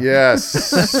yeah. Yes.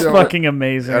 So, Fucking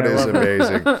amazing. that I is love it.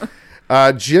 amazing.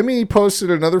 Jimmy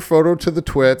posted another photo to the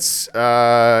twits.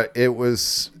 It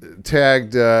was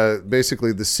tagged,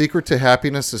 basically, the secret to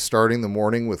happiness is starting the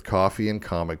morning with coffee and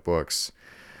comic books.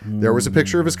 There was a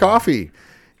picture of his coffee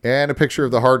and a picture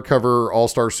of the hardcover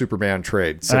All-Star Superman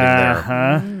trade sitting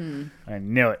there. I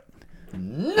knew it.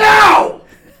 No!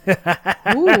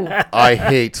 Ooh. I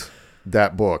hate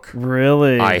that book.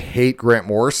 Really? I hate Grant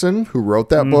Morrison, who wrote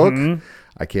that book.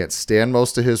 I can't stand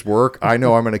most of his work. I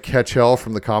know I'm going to catch hell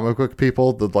from the comic book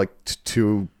people, the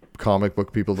two comic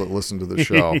book people that listen to the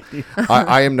show.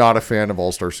 I am not a fan of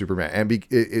All-Star Superman. And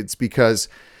it's because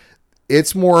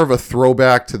it's more of a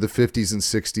throwback to the 50s and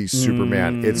 60s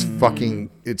Superman.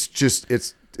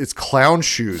 It's clown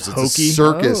shoes. It's Hokey. a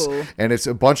circus. Oh. And it's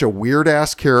a bunch of weird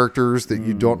ass characters that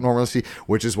you don't normally see,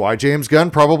 which is why James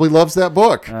Gunn probably loves that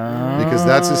book because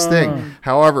that's his thing.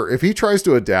 However, if he tries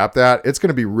to adapt that, it's going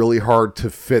to be really hard to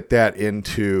fit that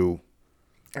into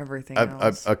Everything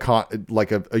else. a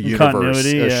universe,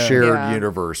 Continuity, a yeah. shared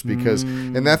universe, because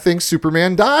in that thing,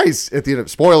 Superman dies at the end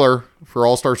of, spoiler for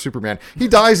All-Star Superman, he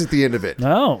dies at the end of it.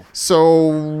 No. So,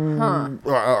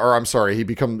 or I'm sorry, he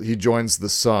joins the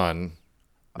sun.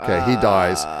 Okay, he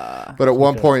dies. But at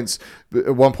one point,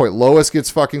 Lois gets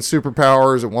fucking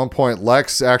superpowers. At one point,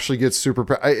 Lex actually gets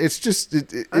superpowers. It's just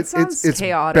it's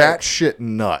chaotic. batshit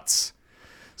nuts.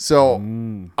 So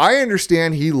I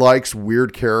understand he likes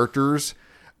weird characters.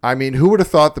 I mean, who would have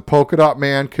thought the Polka Dot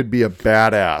Man could be a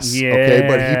badass? Yeah. Okay,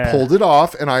 but he pulled it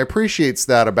off, and I appreciates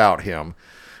that about him.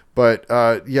 But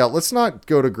yeah, let's not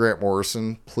go to Grant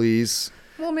Morrison, please.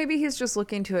 Well, maybe he's just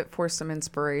looking to it for some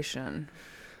inspiration.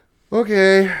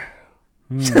 Okay.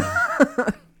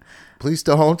 Please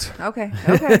don't. Okay.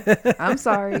 I'm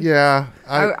sorry. Yeah.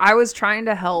 I was trying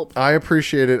to help. I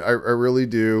appreciate it. I really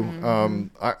do.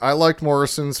 I liked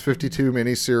Morrison's 52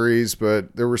 miniseries,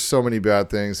 but there were so many bad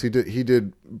things. He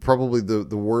did probably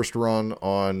the worst run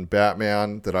on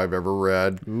Batman that I've ever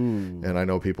read. And I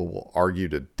know people will argue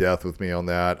to death with me on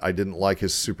that. I didn't like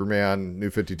his Superman, New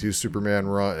 52 Superman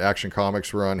run, Action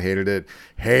Comics run. Hated it.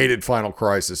 Hated Final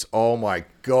Crisis. Oh my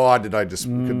God, did I just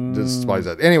despise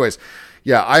that. Anyways,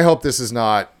 yeah, I hope this is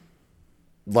not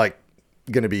like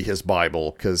going to be his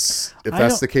Bible, because if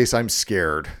that's the case, I'm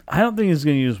scared. I don't think he's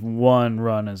going to use one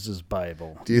run as his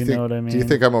Bible. Do you think, know what I mean? Do you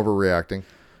think I'm overreacting?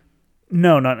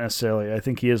 No, not necessarily. I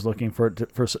think he is looking for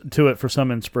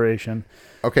some inspiration.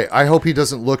 Okay, I hope he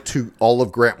doesn't look to all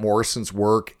of Grant Morrison's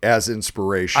work as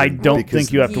inspiration. I don't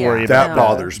think you have to worry about that.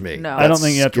 Bothers me. No. I don't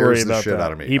think you have to worry scares the about shit that.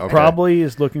 out of me. He probably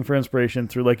is looking for inspiration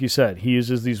through, like you said, he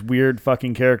uses these weird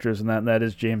fucking characters, and that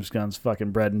is James Gunn's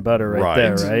fucking bread and butter right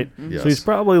there, right? Yes. So he's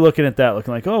probably looking at that,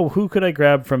 looking like, oh, who could I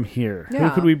grab from here? Yeah.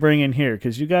 Who could we bring in here?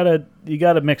 Because you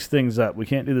gotta mix things up. We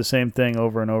can't do the same thing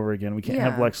over and over again. We can't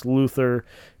have Lex Luthor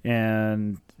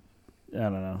and I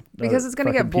don't know. Because it's going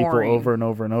to get people boring. over and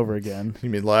over and over again. You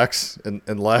mean Lex and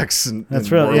Lex and That's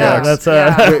and really, more yeah. Lex? That's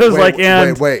I was like,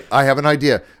 and wait. I have an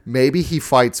idea. Maybe he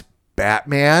fights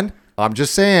Batman. I'm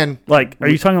just saying. Like, are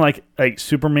you talking like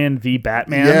Superman v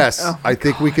Batman? Yes, Oh I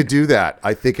think we could do that.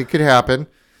 I think it could happen.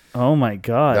 Oh my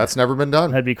God, That's never been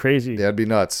done. that'd be crazy. That'd be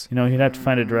nuts. You know, you'd have to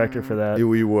find a director for that. You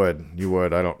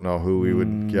would. I don't know who we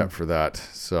would get for that.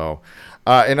 So,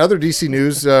 in other DC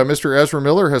news, Mr. Ezra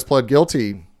Miller has pled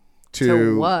guilty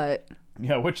To what?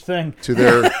 Yeah, which thing? to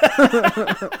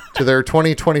their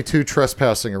 2022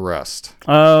 trespassing arrest.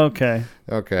 Oh, okay.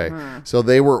 Okay. So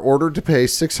they were ordered to pay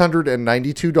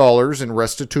 $692 in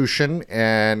restitution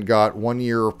and got 1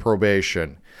 year of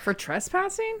probation. For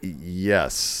trespassing?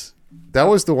 Yes. That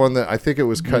was the one that I think it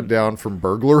was cut down from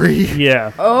burglary.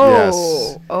 Yeah.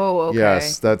 Okay.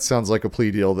 Yes, that sounds like a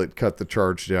plea deal that cut the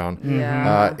charge down.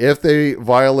 Yeah. If they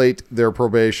violate their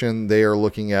probation, they are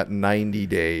looking at 90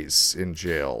 days in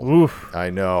jail. Oof. I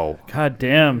know. God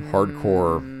damn.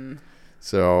 Hardcore.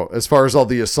 So, as far as all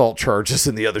the assault charges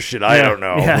and the other shit, I don't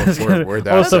know Yeah, where all the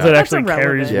that's stuff at. that actually That's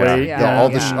carries irrelevant. weight. Yeah.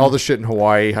 All the shit in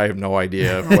Hawaii, I have no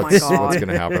idea my what's God. going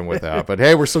to happen with that. But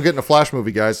hey, we're still getting a Flash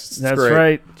movie, guys. It's That's great.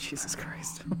 right. Jesus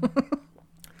Christ.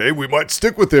 Hey, we might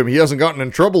stick with him. He hasn't gotten in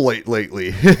trouble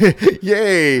lately.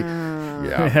 Yay!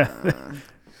 Yeah.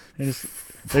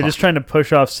 They're just trying to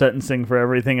push off sentencing for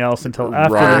everything else until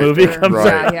after Right. the movie comes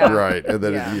Right, out. Yeah. right. And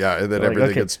then, Yeah. and then Like,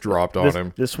 everything okay, gets dropped on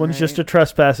him. This one's just a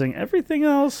trespassing. Everything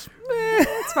else,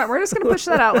 It's fine. We're just going to push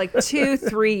that out like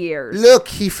 2-3 years. Look,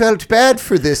 he felt bad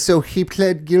for this, so he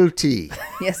pled guilty.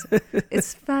 Yes.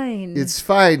 It's fine. It's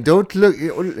fine. Don't look.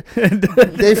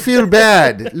 They feel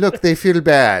bad. Look, they feel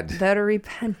bad. They're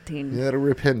repenting. They're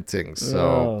repenting. So,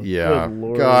 Oh, yeah. good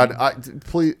Lord. God,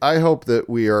 please, I hope that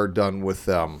we are done with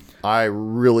them. I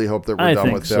really hope that we're I done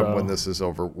think with them so. when this is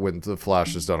over, when the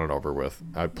Flash is done and over with.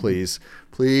 Please,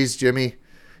 Jimmy.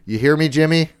 You hear me,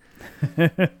 Jimmy?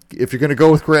 If you're going to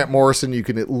go with Grant Morrison, you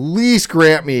can at least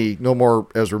grant me no more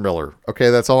Ezra Miller. Okay,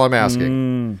 that's all I'm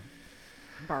asking.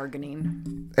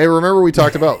 Bargaining. Hey, remember we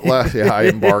talked about last? Yeah, I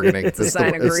am bargaining. It's a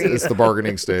sign of greed. It's the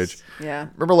bargaining stage. Yeah.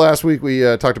 Remember last week we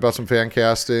talked about some fan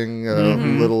casting,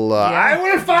 little. I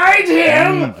will find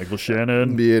him. Michael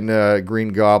Shannon. Being Green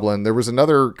Goblin. There was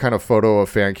another kind of photo of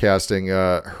fan casting.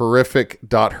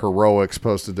 Horrific.heroics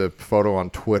posted a photo on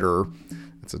Twitter.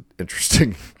 It's an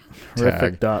interesting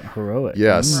tag. Horrific.heroic.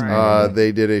 Yes,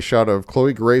 they did a shot of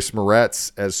Chloe Grace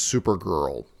Moretz as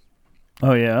Supergirl.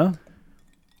 Oh yeah.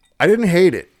 I didn't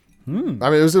hate it. I mean,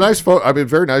 it was a nice photo. I mean,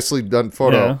 very nicely done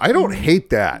photo. Yeah. I don't hate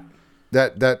that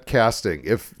casting.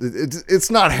 If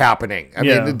it's not happening. I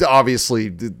Yeah. mean,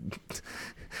 obviously,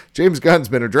 James Gunn's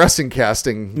been addressing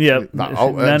casting. Yep. None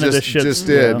of this shit.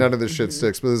 None of this shit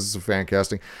sticks. But this is a fan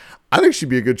casting. I think she'd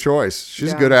be a good choice.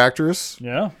 She's a Yeah. good actress.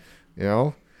 Yeah. You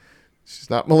know, she's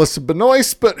not Melissa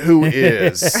Benoist, but who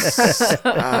is?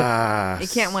 You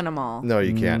can't win them all. No,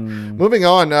 you can't. Moving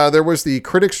on, there was the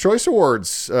Critics' Choice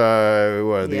Awards the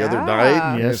other Yeah.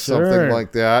 night, Yes, something sir.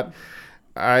 like that.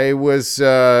 I was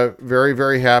very,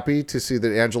 very happy to see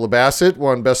that Angela Bassett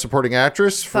won Best Supporting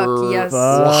Actress for Fuck yes.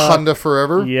 Wakanda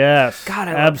Forever. Yes. God,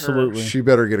 I love absolutely. She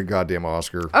better get a goddamn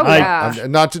Oscar. Oh, yeah.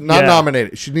 Not Yeah.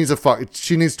 nominated. She needs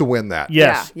She needs to win that.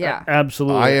 Yes. Yeah.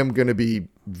 Absolutely. I am going to be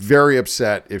very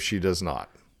upset if she does not.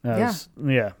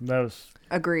 That was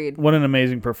Agreed. what an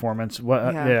amazing performance.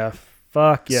 What? Yeah. Yeah.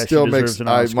 Fuck yeah. Still she deserves makes an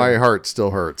Oscar. my heart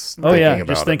still hurts. Oh yeah. thinking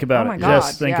Just about think it. about Oh, my it. God,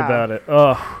 Just think yeah. about it.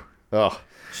 Oh. Oh.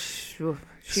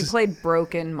 She played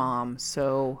broken mom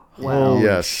so well. Holy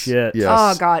Yes. shit. Yes.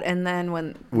 Oh God! And then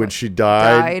when When she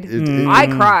died, I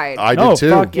cried. I did Oh, too.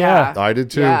 fuck yeah. I did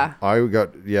too. Yeah.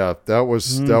 That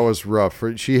was rough.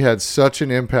 She had such an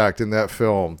impact in that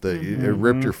film that it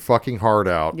ripped your fucking heart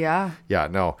out. Yeah. Yeah,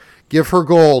 no. Give her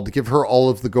gold. Give her all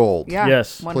of the gold. Yeah.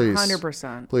 Yes. Please.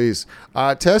 100%. Please.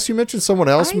 Tess, you mentioned someone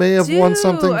else may have won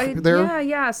something there.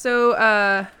 Yeah. So,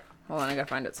 hold on, I gotta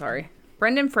find it. Sorry.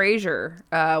 Brendan Fraser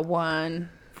won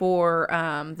for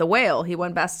The Whale. He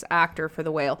won Best Actor for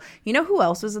The Whale. You know who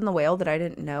else was in The Whale that I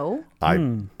didn't know?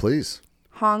 Please.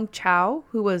 Hong Chow,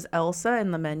 who was Elsa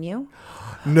in The Menu.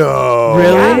 No.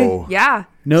 Really? Yeah.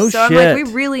 No so shit. I'm like,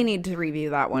 we really need to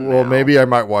review that one. Well, now. maybe I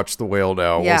might watch The Whale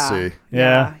now. Yeah. We'll see.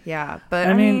 Yeah. But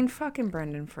I I mean- mean, fucking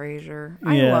Brendan Fraser.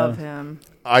 I Yeah. love him.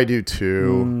 I do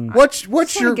too. Mm. What's Just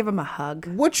want your to give him a hug.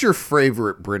 What's your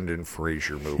favorite Brendan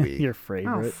Fraser movie? Your Oh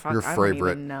favorite. fuck! Your I don't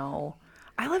favorite. even know.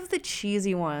 I love the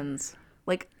cheesy ones.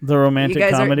 Like The romantic you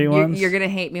guys comedy are, ones. You're gonna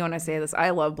hate me when I say this. I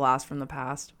love Blast from the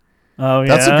Past. Oh yeah.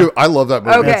 That's a good. I love that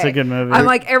movie. Okay, That's a good movie. I'm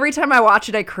like every time I watch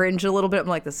it, I cringe a little bit. I'm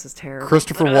like, this is terrible.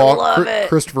 Christopher But I love it.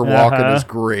 Christopher Walken Uh-huh. is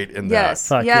great in that. Yes,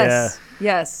 Fuck yes,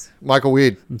 yes. Michael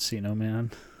Weed. Encino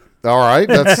Man. All right,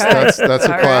 that's a All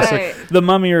classic. right. The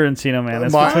Mummy or Encino Man.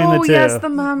 It's My- between Oh the two. yes, the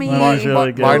Mummy. Mummy's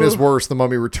really good. Mine is worse. The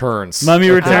Mummy Returns.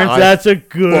 Mummy Returns. I That's a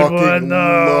good fucking one. though.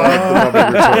 love The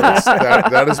Mummy Returns.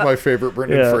 That is my favorite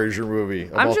Brendan Yeah. Fraser movie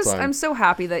of all time. I'm so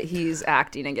happy that he's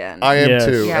acting again. I am Yes.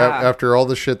 too. Yeah. After all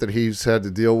the shit that he's had to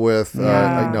deal with,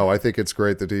 Yeah. I think it's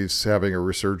great that he's having a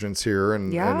resurgence here,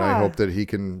 and I Yeah. hope that he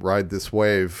can ride this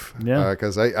wave. Yeah.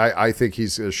 Because I think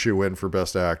he's a shoe-in for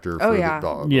Best Actor Oh, for yeah.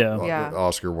 the Yeah. Yeah.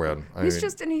 Oscar win.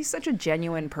 He's such a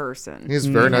genuine person. He's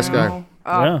a very nice guy. know?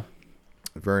 Yeah.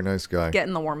 Very nice guy.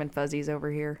 Getting the warm and fuzzies over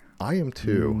here. I am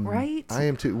too. Right? I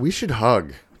am too. We should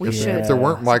hug. We should. If there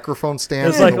weren't microphone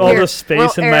stands, There's like all Air- the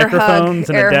space and air microphones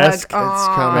hug, and a air desk. hug. It's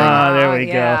Aw, coming. Ah, there we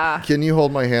go. yeah. Can you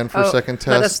hold my hand for a second,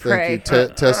 let us Tess? Thank pray. you.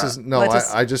 Tess is no. Let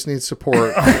us- I just need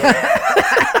support.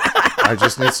 I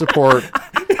just need support.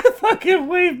 Fucking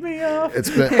wave me off. It's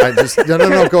been.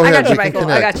 No. Go I ahead. got you, We can Michael. I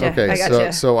connect. got you. Okay. I got so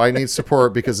you. so I need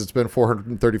support because it's been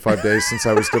 435 days since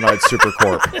I was denied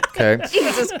Supercorp. Okay.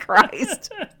 Jesus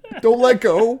Christ. Don't let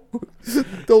go.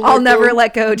 Don't. I'll never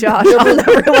let go, Josh. I'll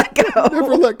never let go.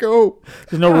 Never let go.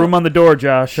 There's no room on the door,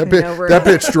 Josh. That Never.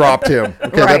 bitch dropped him.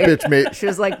 Okay. Right. That bitch made. She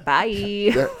was like, bye.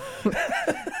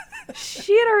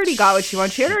 She had already got what she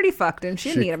wanted. She had already fucked him. She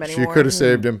didn't need him anymore. She could have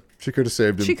saved him. She could have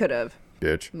saved him. She could have.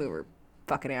 Bitch. Move her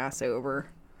fucking ass over.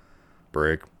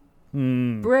 Break.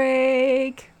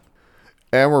 Break.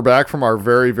 And we're back from our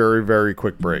very, very, very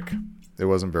quick break. It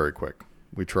wasn't very quick.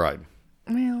 We tried.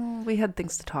 Well, we had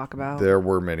things to talk about. There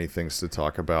were many things to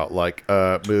talk about, like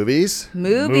movies.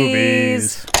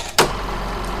 Movies.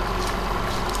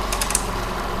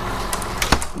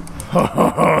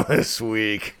 This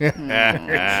week.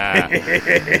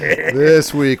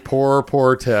 This week,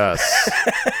 poor Tess.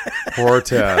 Poor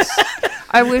Tess.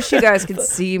 I wish you guys could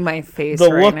see my face The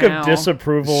right look now. of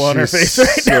disapproval on her She's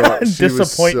face right now. And she was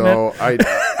disappointment.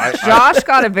 Josh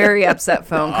got a very upset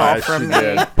phone call she from me.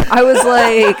 did. I was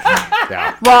like,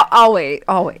 Yeah. well, I'll wait.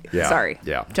 Yeah, Sorry.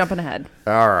 yeah. Jumping ahead.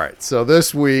 All right. So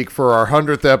this week, for our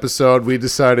 100th episode, we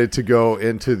decided to go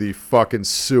into the fucking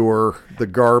sewer, the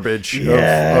garbage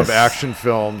of action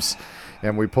films.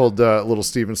 And we pulled little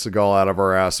Steven Seagal out of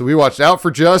our ass. So we watched Out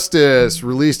for Justice,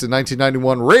 released in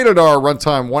 1991, rated R,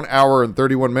 runtime 1 hour and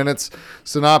 31 minutes.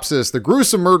 Synopsis: the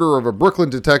gruesome murder of a Brooklyn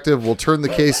detective will turn the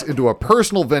case into a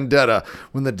personal vendetta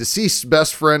when the deceased's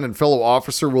best friend and fellow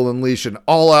officer will unleash an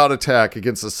all-out attack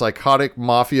against a psychotic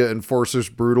mafia enforcer's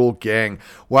brutal gang.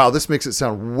 Wow, this makes it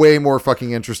sound way more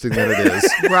fucking interesting than it is.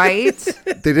 Right?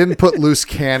 They didn't put loose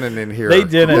cannon in here. They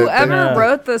didn't. Whoever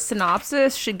wrote the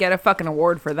synopsis should get a fucking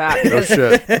award for that. Oh, Because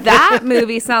shit. that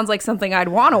movie sounds like something I'd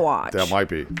want to watch. That might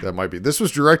be. This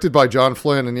was directed by John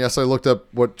Flynn, and yes, I looked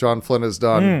up what John Flynn has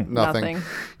done. Nothing.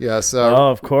 Yes. Oh,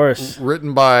 of course.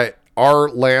 Written by R.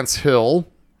 Lance Hill.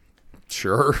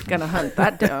 Sure. Gonna hunt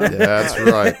that down. Yeah, that's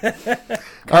right.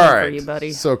 All for right. you,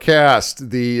 buddy. So cast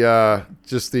the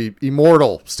just the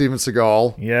immortal Steven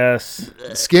Seagal, Yes.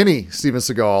 skinny Steven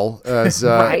Seagal as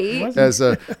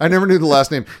Right? I never knew the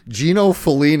last name, Gino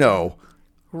Felino.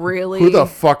 Really? Who the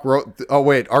fuck wrote? Oh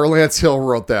wait, R. Lance Hill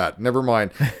wrote that. Never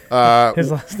mind.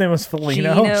 His last name was Felino.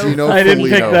 Gino. Gino I didn't Felino.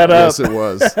 pick that up. Yes, it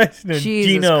was. Jesus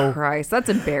Gino. Christ, that's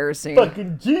embarrassing.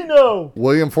 Fucking Gino.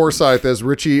 William Forsythe as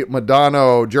Richie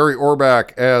Madano, Jerry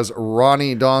Orbach as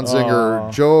Ronnie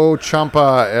Donziger, Joe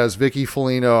Ciampa as Vicky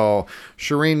Felino,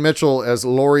 Shireen Mitchell as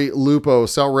Lori Lupo,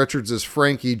 Sal Richards as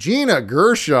Frankie, Gina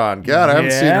Gershon. God, I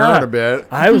haven't seen her in a bit.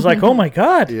 I was like, oh my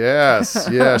God. Yes,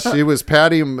 she was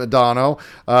Patty Madano.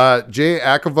 Jay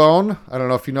Acavone, I don't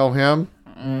know if you know him.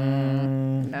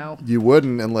 No. You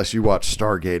wouldn't unless you watched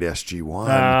Stargate SG-1.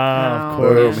 Of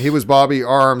Boom. course. He was Bobby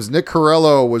Arms. Nick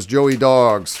Corello was Joey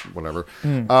Dogs. Whatever.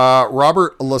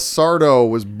 Robert Lasardo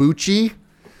was Bucci,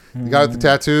 the guy with the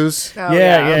tattoos. Oh,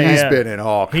 Yeah. He's been in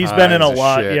all kinds He's been in a of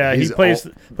lot. shit. Yeah, he plays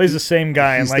the same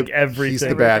guy in like everything. He's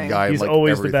the bad guy. in He's like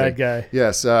always everything. the bad guy.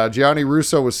 Yes. Gianni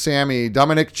Russo was Sammy.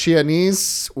 Dominic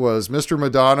Chianese was Mr.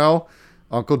 Madano.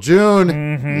 Uncle June.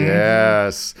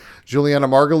 Yes. Juliana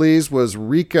Margulies was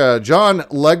Rika. John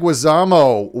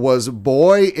Leguizamo was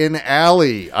Boy in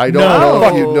Alley. I don't know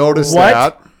if you noticed What?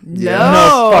 that.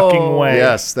 No fucking way.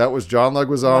 Yes, that was John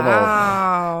Leguizamo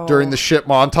Wow. during the shit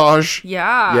montage.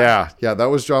 Yeah. Yeah, that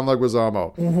was John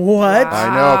Leguizamo. What?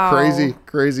 I know,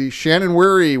 crazy. Shannon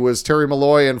Weary was Terry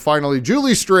Malloy, and finally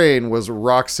Julie Strain was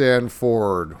Roxanne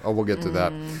Ford. Oh, we'll get to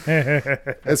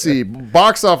that. Let's see,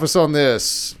 box office on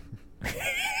this.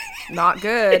 Not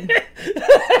good.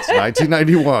 It's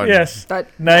 1991. Yes.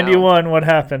 91. What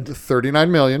happened?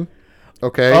 39 million.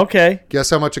 Okay. Okay. Guess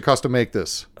how much it cost to make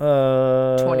this?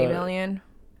 20 million.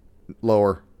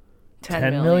 Lower.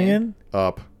 10 million?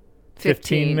 Up.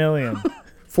 15 million.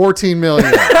 14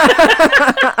 million.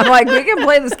 I'm like, we can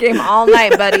play this game all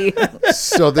night, buddy.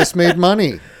 So this made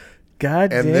money.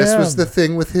 God And damn. this was the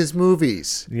thing with his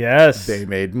movies. Yes. They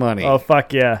made money. Oh,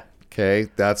 fuck yeah. Okay,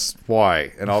 that's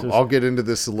why. And I'll get into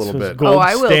this a little This was bit. gold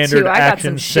I will standard too. I got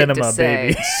action some shit to cinema, say.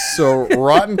 baby. So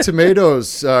Rotten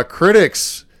Tomatoes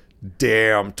critics,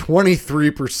 damn,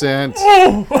 23%.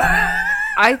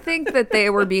 I think that they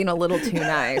were being a little too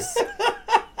nice.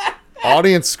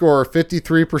 Audience score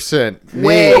 53%.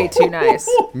 Way too nice.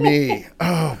 Me.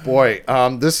 Oh boy.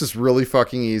 This is really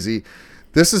fucking easy.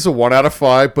 This is a 1 out of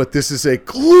 5, but this is a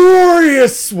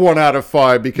glorious 1 out of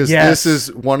 5 because this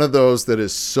is one of those that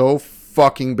is so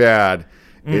fucking bad.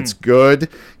 It's good.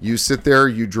 You sit there,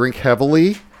 you drink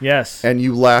heavily. Yes. And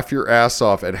you laugh your ass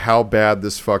off at how bad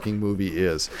this fucking movie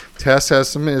is. Tess has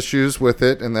some issues with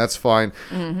it, and that's fine.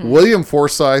 William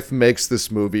Forsythe makes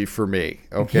this movie for me.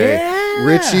 Okay. Yeah.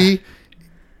 Richie,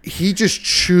 he just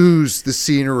chews the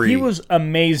scenery. He was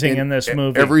amazing in this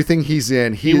movie. Everything he's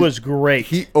in. He was great.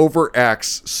 He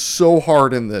overacts so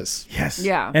hard in this. Yes.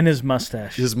 Yeah. And his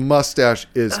mustache. His mustache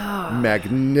is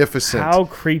magnificent. How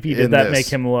creepy did that make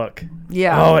him look?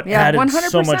 Yeah. Oh, it added 100%.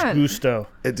 so much gusto.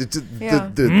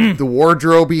 The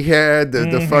wardrobe he had,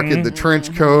 the fucking the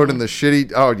trench coat and the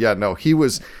shitty. Oh yeah, no, he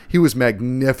was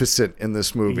magnificent in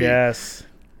this movie. Yes.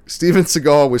 Steven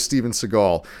Seagal was Steven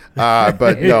Seagal.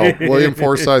 But no, William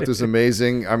Forsythe was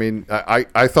amazing. I mean,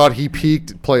 I thought he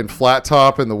peaked playing Flat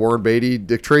Top in the Warren Beatty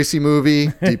Dick Tracy movie.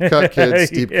 Deep cut, kids,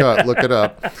 deep cut. Look it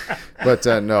up. But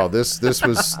no, this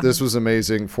was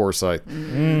amazing, Forsythe.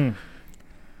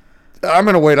 I'm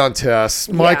gonna wait on Tess.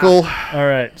 Michael. All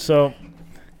right, so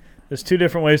there's two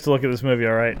different ways to look at this movie.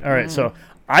 All right. So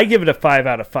I give it a 5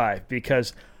 out of 5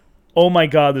 because, oh my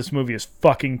god, this movie is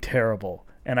fucking terrible.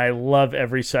 And I love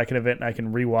every second of it, and I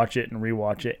can rewatch it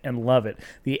and love it.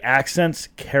 The accents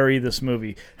carry this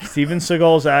movie. Steven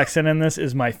Seagal's accent in this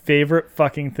is my favorite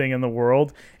fucking thing in the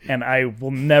world, and I will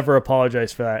never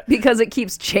apologize for that. Because it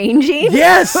keeps changing?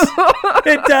 Yes!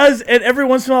 It does, and every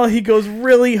once in a while he goes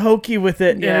really hokey with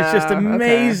it, and it's just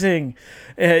amazing.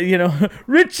 Okay.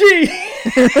 Richie!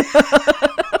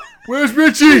 Where's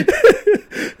Richie?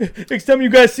 Next time you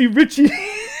guys see Richie...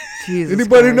 Jesus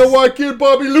Anybody Christ. know why Kid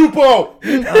Bobby Lupo?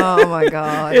 Oh my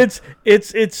god.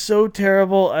 It's so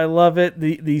terrible. I love it.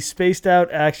 The spaced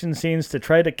out action scenes to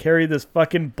try to carry this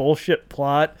fucking bullshit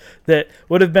plot that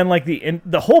would have been like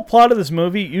the whole plot of this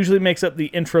movie usually makes up the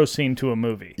intro scene to a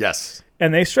movie. Yes.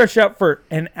 And they stretched out for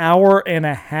an hour and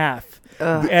a half.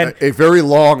 And a very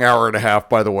long hour and a half,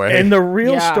 by the way. And the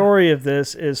real story of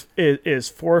this is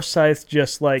Forsythe's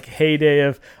just like heyday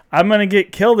of, I'm going to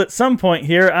get killed at some point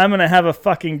here. I'm going to have a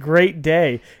fucking great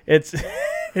day. It's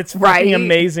fucking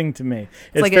amazing to me.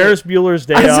 It's like Ferris Bueller's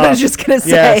Day Off. I was just going to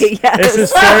say, yes. This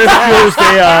is Ferris Bueller's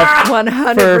Day Off.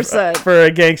 100%. For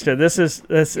a gangster. This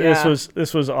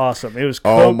was awesome. It was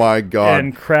coke my God.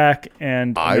 And crack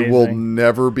and amazing. I will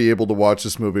never be able to watch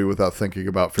this movie without thinking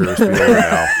about Ferris Bueller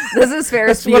now. This is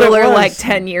Ferris Bueller like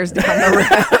 10 years down the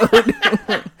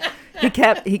road. He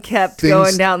kept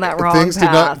going down that wrong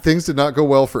path. Things did not go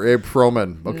well for Abe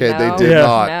Froman. Okay, No. they did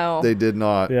not. No. They did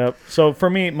not. Yep. So for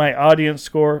me, my audience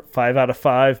score 5 out of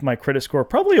 5. My critic score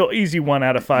probably an easy 1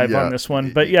 out of 5 on this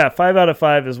one. But yeah, 5 out of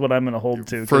 5 is what I'm going to hold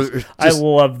to. I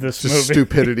love this movie.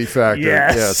 Stupidity factor.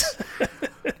 Yes.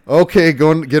 Okay,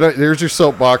 get out. There's your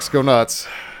soapbox. Go nuts.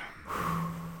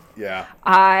 Yeah.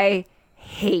 I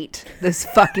hate this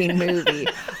fucking movie.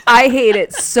 I hate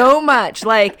it so much.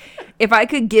 Like, if I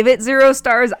could give it 0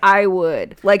 stars, I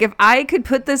would. Like, if I could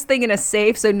put this thing in a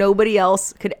safe so nobody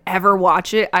else could ever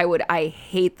watch it, I would. I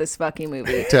hate this fucking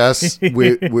movie. Tess,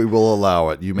 we will allow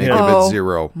it. You may give it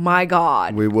 0. My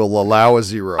God. We will allow a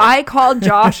 0. I called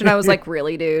Josh and I was like,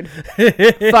 really, dude?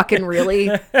 Fucking really?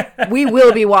 We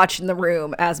will be watching The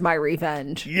Room as my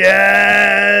revenge.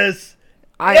 Yes!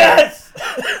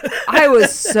 I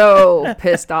was so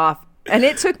pissed off. And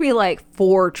it took me like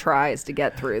 4 tries to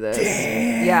get through this.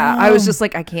 Damn. Yeah, I was just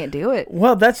like, I can't do it.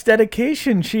 Well, that's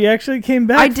dedication. She actually came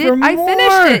back. I did. For more. I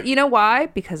finished it. You know why?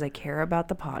 Because I care about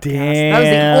the podcast. Damn. That was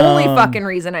the only fucking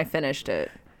reason I finished it.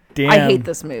 Damn. I hate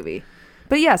this movie.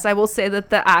 But yes, I will say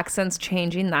that the accents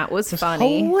changing, that was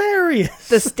funny. Hilarious.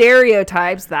 The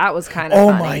stereotypes, that was kind of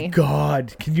funny. Oh my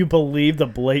God. Can you believe the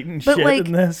blatant shit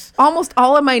in this? Almost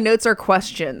all of my notes are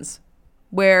questions.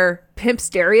 Where pimp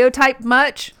stereotype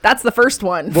much? That's the first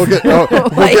one. We'll get there.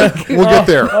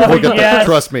 We'll get there.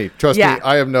 Trust me.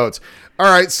 I have notes.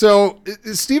 All right. So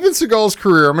Steven Seagal's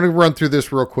career, I'm going to run through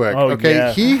this real quick. Okay.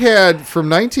 Yeah. He had from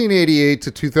 1988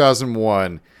 to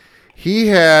 2001, he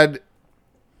had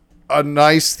a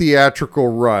nice theatrical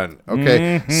run.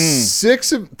 Okay.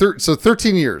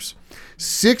 13 years.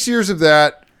 6 years of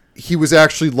that, he was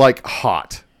actually like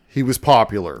hot. He was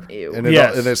popular. And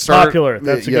it started, popular.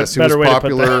 That's a better way to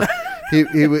put that.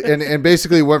 he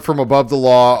basically went from Above the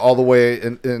Law all the way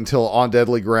until On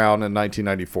Deadly Ground in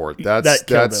 1994.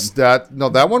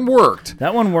 That one worked.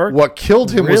 That one worked. What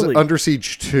killed him was Under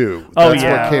Siege 2. That's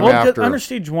what came after. Under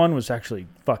Siege 1 was actually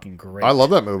fucking great. I love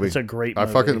that movie. It's a great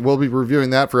movie. We'll be reviewing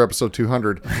that for episode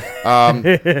 200.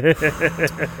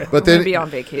 But then Maybe on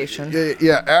vacation.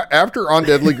 After on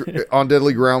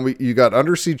Deadly Ground, you got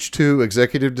Under Siege 2,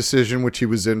 Executive Decision, which he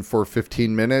was in for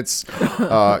 15 minutes.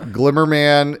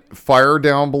 Glimmerman, Fire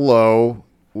Down Below,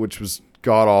 which was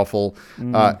god awful.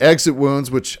 Exit Wounds,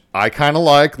 which I kind of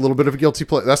like. A little bit of a guilty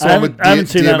pleasure. That's the one with I haven't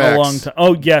seen DMX. that in a long time.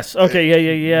 Oh yes, okay,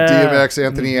 yeah. DMX,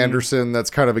 Anthony Anderson. That's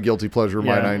kind of a guilty pleasure of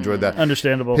mine. I enjoyed that.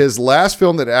 Understandable. His last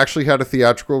film that actually had a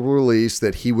theatrical release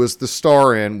that he was the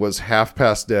star in was Half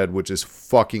Past Dead, which is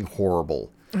fucking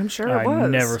horrible. I'm sure it I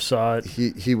was. never saw it.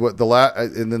 He was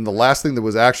and then the last thing that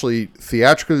was actually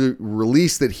theatrically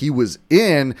released that he was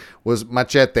in was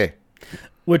Machete.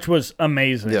 Which was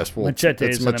amazing. Yes, well, Machete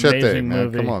it's is Machete, an amazing man.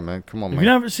 movie. Come on, man. Have you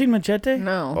never seen Machete?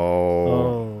 No.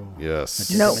 Oh, yes.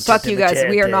 No, fuck you guys.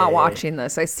 We are not watching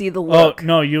this. I see the look. Oh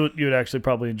no, you'd actually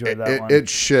probably enjoy that one. It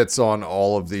shits on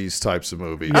all of these types of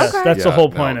movies. Yes, Okay. that's the whole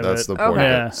point of that's it. the point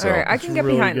Okay. of it. So. All right. I can get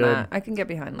really behind good. that. I can get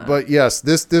behind that. But yes,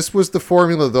 this was the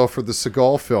formula though for the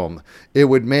Seagal film. It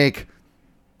would make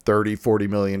 $30-40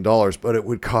 million, but it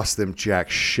would cost them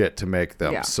jack shit to make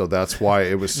them. Yeah. So that's why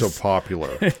it was so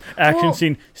popular. Action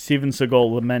scene: Steven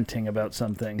Seagal lamenting about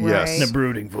something. Yes. in a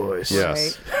brooding voice.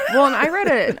 Yes. Well, and I read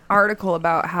an article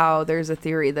about how there's a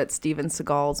theory that Steven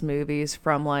Seagal's movies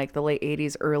from like the late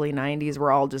 80s, early 90s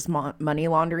were all just money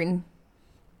laundering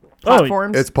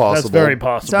platforms. It's possible. That's very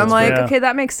possible. So I'm like, Yeah. okay,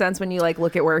 that makes sense when you like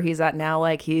look at where he's at now.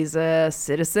 Like he's a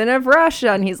citizen of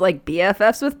Russia and he's like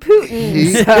BFFs with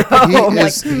Putin.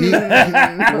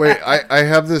 Wait, I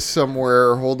have this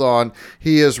somewhere. Hold on.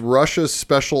 He is Russia's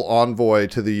special envoy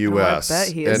to the U.S. bet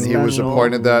he is and he was special.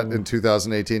 appointed that in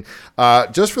 2018.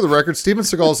 Just for the record, Steven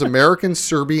Seagal is American,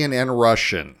 Serbian, and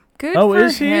Russian. Good Oh, for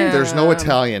is he? him. There's no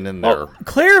Italian in there.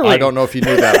 Clearly, I don't know if you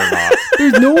knew that or not.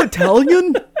 There's no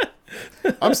Italian.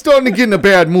 I'm starting to get in a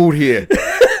bad mood here.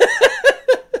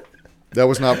 That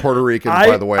was not Puerto Rican,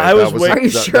 by the way. I was that wait- Are you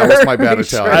that, sure? that was my bad Are you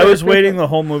Italian. sure? I was waiting the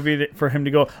whole movie for him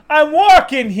to go, "I'm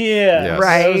walking here." Yes.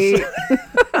 Right.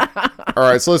 All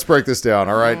right, so let's break this down.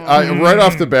 All right, right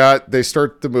off the bat, they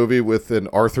start the movie with an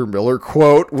Arthur Miller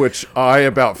quote, which I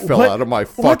about fell out of my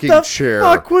fucking what the chair.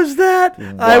 fuck was that?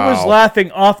 I was Wow.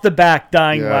 laughing off the back,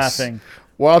 dying Yes. laughing.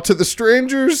 While to the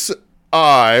strangers'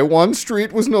 eye, one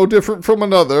street was no different from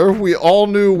another. We all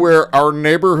knew where our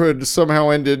neighborhood somehow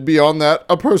ended. Beyond that,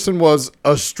 a person was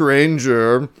a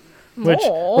stranger. Which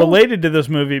related to this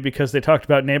movie because they talked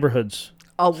about neighborhoods.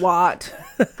 A lot.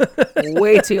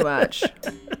 Way too much.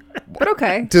 But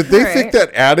okay. Did they All think right.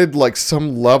 that added like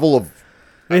some level of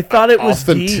They thought it was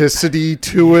deep. authenticity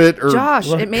to it? Or Josh,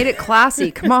 it made it classy.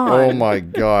 Come on. oh my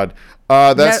god,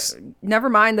 that's. Never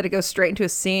mind that it goes straight into a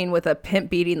scene with a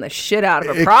pimp beating the shit out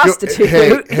of a It prostitute.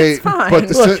 Hey, It's fine. but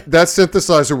that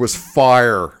synthesizer was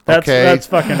fire. That's- okay, that's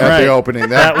fucking at right. the opening.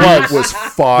 That, That beat was. was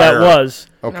fire. That was.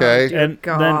 Okay. Dear And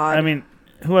God. then, I mean,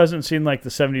 who hasn't seen like the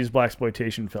 70s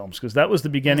blaxploitation films? Because that was the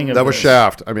beginning of that was this.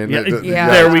 Shaft. I mean, Yeah, yeah.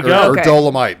 there we go. Or Okay.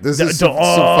 Dolomite. This is some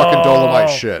fucking Dolomite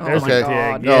shit. Oh my okay.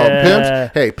 God. No, Yeah.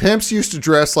 pimps. Hey, pimps used to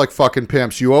dress like fucking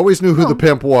pimps. You always knew who the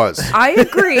pimp was. I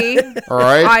agree. All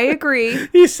right. I agree.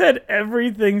 He said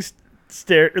everything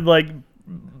like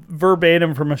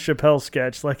verbatim from a Chappelle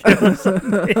sketch. Like it was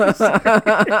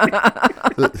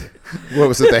What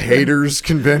was it? The haters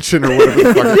convention or whatever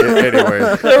the fuck.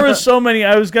 Anyway. there were so many.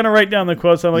 I was gonna write down the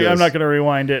quotes. I'm like, Yes. I'm not gonna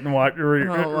rewind it and my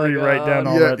rewrite down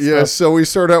all Yeah, that yeah. stuff. So we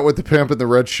start out with the pimp in the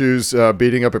red shoes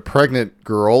beating up a pregnant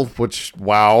girl, which,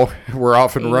 wow, we're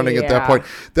off and running at that Yeah. point.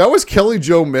 That was Kelly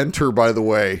Jo Minter, by the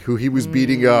way, who he was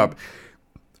beating up.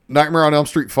 Nightmare on Elm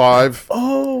Street 5.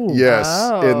 Oh, Yes.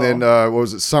 wow. And then, what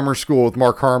was it? Summer School with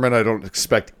Mark Harmon. I don't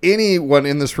expect anyone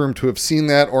in this room to have seen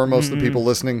that, or most of the people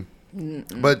listening.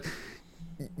 But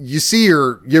you see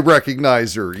her, you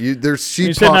recognize her. She You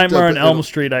said popped Nightmare up on in- Elm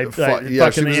Street. I Yeah, fucking she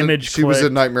the was in- image. She was in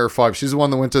clicked. Nightmare 5. She's the one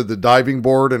that went to the diving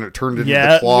board and it turned into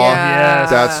Yeah, the claw.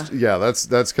 yeah.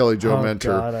 That's Kelly Jo Oh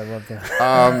Minter. God, I love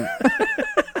that.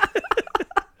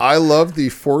 I love the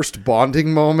forced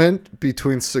bonding moment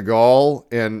between Seagal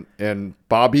and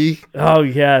Bobby Oh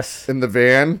yes. in the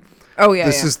van. Oh, yeah.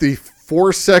 This yeah. is the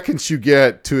 4 seconds you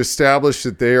get to establish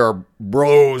that they are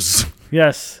bros.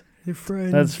 Yes.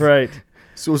 That's right.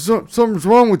 So something's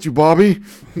wrong with you, Bobby.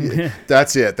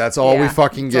 That's it. That's all we Yeah,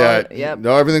 fucking that's all- get. yep.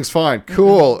 No, everything's fine.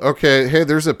 Cool. Okay. Hey,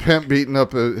 there's a pimp beating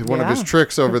up one of his Yeah.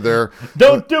 tricks over there.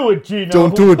 Don't do it, Gino.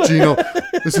 Don't do it, Gino.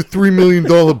 There's a $3 million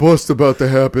bust about to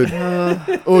happen.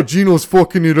 Oh, Gino's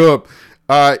fucking it up.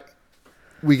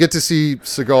 we get to see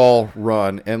Seagal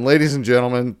run, and ladies and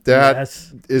gentlemen, that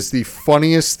is the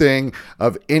funniest thing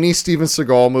of any Steven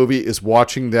Seagal movie is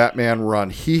watching that man run.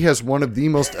 He has one of the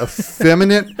most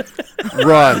effeminate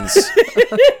runs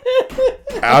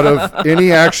out of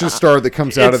any action star that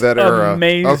comes out of that era.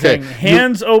 Amazing. Okay,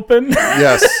 Hands open.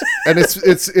 Yes, and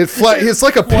it's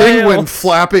like a penguin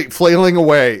flailing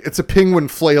away. It's a penguin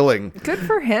flailing. Good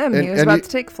for him. He was about to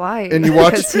take flight. And you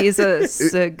watch because he's a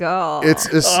Seagal.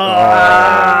 Jesus.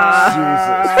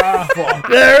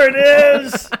 There it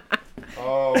is.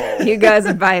 You guys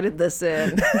invited this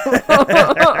in.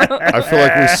 I feel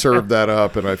like we served that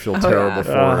up, and I feel terrible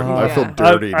for him. I feel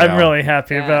dirty now. I'm really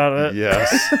happy about it.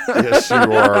 Yes, you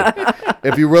are.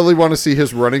 If you really want to see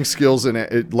his running skills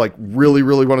and like really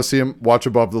want to see him, watch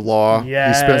Above the Law.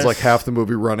 Yes. He spends like half the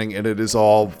movie running, and it is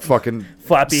all fucking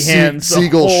floppy hands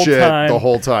seagull shit the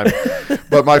whole time.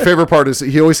 But my favorite part is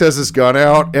he always has his gun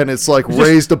out, and it's like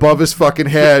raised above his fucking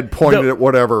head, pointed at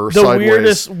whatever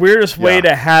sideways. The weirdest way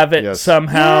to have it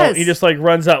somehow. Yes. He just like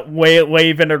runs out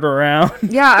waving it around.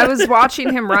 Yeah, I was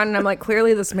watching him run, and I'm like,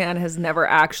 clearly this man has never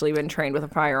actually been trained with a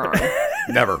firearm.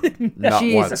 Never. Not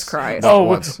Jesus once. Christ. Not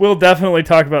once. We'll definitely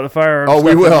talk about the firearms. Oh,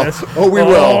 we will. We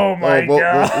will. Oh, my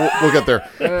God. We'll get there.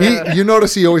 You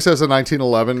notice he always has a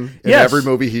 1911 in every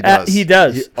movie he does. He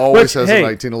does. He always has a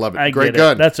 1911. Great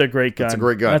gun. That's a great gun. That's a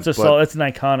great gun. That's it's an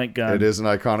iconic gun. It is an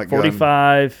iconic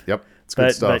 45. gun. Yep. It's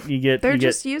good stuff. But they're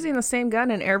just using the same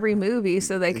gun in every movie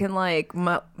so they can like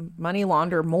money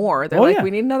launder more. They're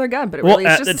we need another gun, but really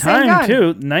it's just the same gun. At the time too,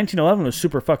 1911 was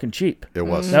super fucking cheap. It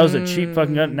was. That was a cheap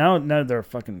fucking gun. Now they're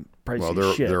fucking pricey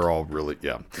as shit. They're all really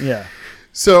Yeah.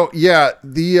 So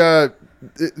the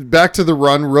back to the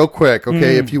run real quick.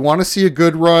 Okay, if you want to see a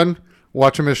good run,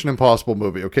 watch a Mission Impossible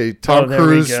movie. Okay, Tom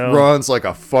Cruise runs like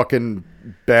a fucking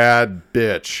bad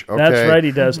bitch. Okay? That's right,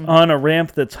 he does. On a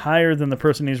ramp that's higher than the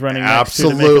person he's running next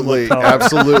to make him look taller.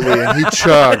 Absolutely. And he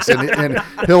chugs, and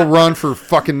he'll run for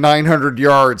fucking 900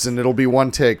 yards, and it'll be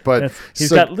one take. But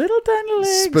he's got little tiny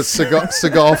legs. But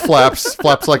Seagal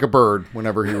flaps like a bird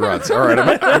whenever he runs. All right,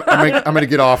 I'm going to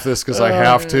get off this because I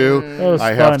have to.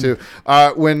 I have to.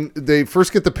 When they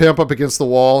first get the pimp up against the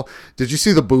wall, did you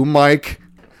see the boom mic?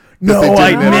 No,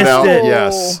 I missed it.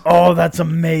 Yes. Oh, that's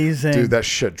amazing. Dude, that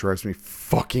shit drives me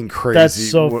fucking crazy. That's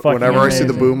so fucking Whenever amazing. I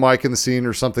see the boom mic in the scene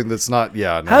or something that's not,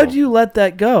 no. How do you let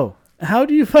that go? How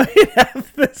do you fucking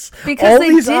have this? Because they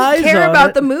didn't care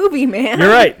about the movie, man. You're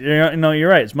right. You're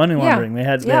right. It's money laundering. They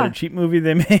had a cheap movie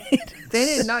they made. They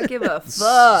did not give a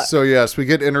fuck. So yes, we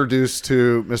get introduced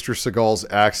to Mr. Seagal's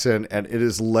accent, and it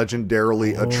is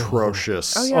legendarily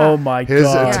atrocious. Oh, yeah. Oh my god. His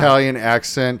Italian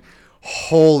accent.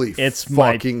 Holy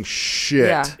fucking shit.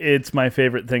 Yeah. It's my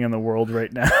favorite thing in the world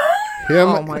right now.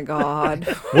 Oh my god.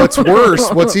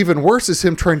 What's even worse is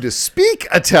him trying to speak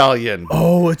Italian.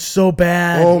 Oh, it's so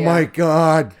bad. Oh my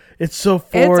god. It's so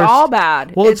forced. It's all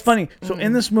bad. Well, it's funny. So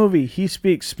in this movie, he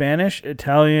speaks Spanish,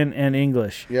 Italian, and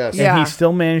English. Yes. And he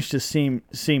still managed to seem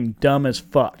managed as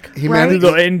fuck. He managed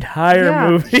the entire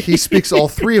movie. He speaks all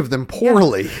three of them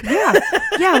poorly.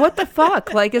 Yeah, what the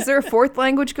fuck? Like, is there a fourth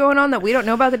language going on that we don't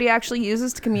know about that he actually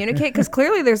uses to communicate? Because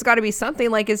clearly there's got to be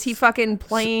something. Like, is he fucking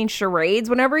playing charades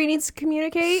whenever he needs to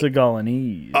communicate?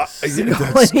 Seagalese.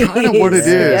 That's kind of what it is.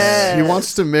 Yes. He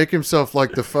wants to make himself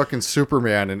like the fucking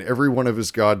Superman in every one of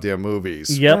his goddamn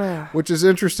movies. Yep. Which is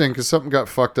interesting because something got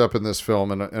fucked up in this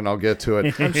film, and I'll get to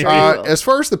it. I'm sure as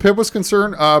far as the pimp was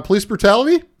concerned, police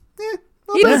brutality?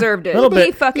 He deserved it.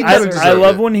 He fucking deserved it. I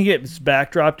love when he gets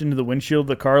backdropped into the windshield of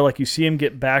the car. Like you see him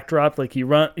get backdropped, like he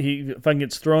fucking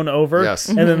gets thrown over. Yes.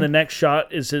 And then the next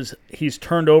shot is he's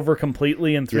turned over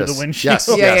completely and through the windshield.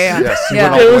 Yes.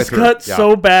 It was cut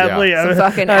so badly. Some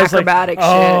fucking acrobatic shit.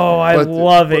 Oh, I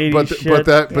love 80s shit. But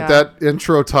that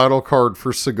intro title card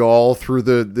for Seagal through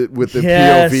with the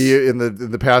POV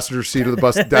in the passenger seat of the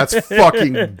bus, that's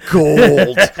fucking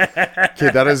gold.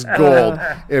 Okay, that is gold.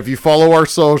 If you follow our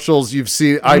socials, you've seen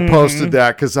I posted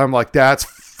that because I'm like, that's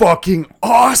fucking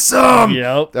awesome.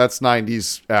 Yep. That's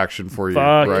 90s action for you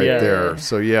there.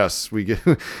 So yes, we get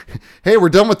hey, we're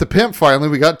done with the pimp finally.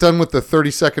 We got done with the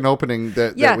 30-second opening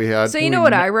that we had. So you know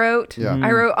what I wrote? Yeah.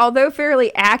 I wrote, although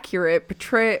fairly accurate,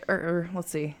 portrayal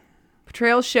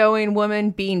showing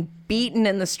woman being beaten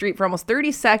in the street for almost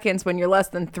 30 seconds when you're less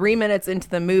than 3 minutes into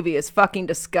the movie is fucking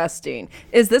disgusting.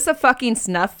 Is this a fucking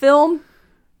snuff film?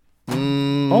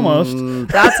 Almost.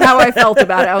 That's how I felt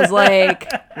about it. I was like,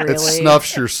 really? It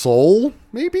snuffs your soul,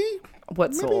 maybe?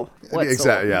 What soul? What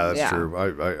exactly. soul? Yeah, that's true.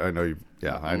 I know you.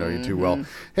 Yeah, I know you too well.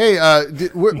 Hey,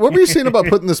 what were you saying about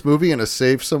putting this movie in a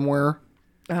safe somewhere?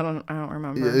 I don't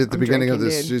remember. At the beginning of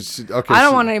drinking, this, dude. okay. I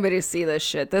don't want anybody to see this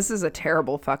shit. This is a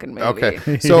terrible fucking movie.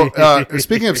 Okay, so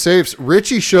speaking of safes,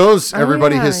 Richie shows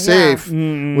everybody his safe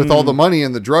with all the money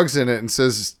and the drugs in it, and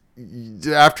says,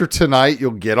 "After tonight,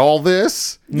 you'll get all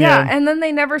this." Yeah, and then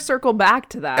they never circle back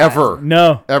to that. Ever.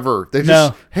 They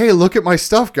just, hey, look at my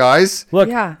stuff, guys. Look,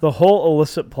 Yeah. the whole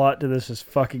illicit plot to this is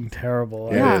fucking terrible.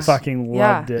 Yeah. I fucking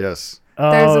loved it. Yes.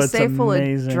 There's a it's safe full of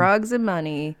amazing. drugs and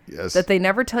money that they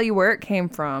never tell you where it came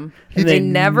from. And They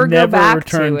never go back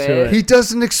return to it. He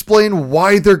doesn't explain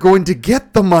why they're going to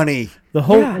get the money. The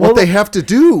whole What they have to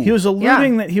do. He was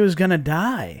alluding that he was going to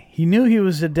die. He knew he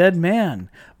was a dead man.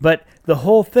 But the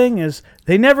whole thing is,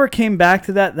 they never came back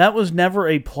to that. That was never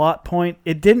a plot point.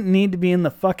 It didn't need to be in the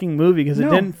fucking movie because it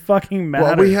didn't fucking matter.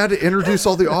 Well, we had to introduce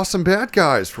all the awesome bad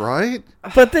guys, right?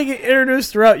 But they get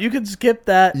introduced throughout. You could skip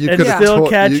that and could have still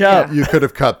catch up. You could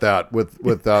have cut that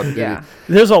without. Yeah.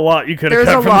 There's a lot you could have There's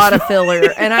cut a from lot this of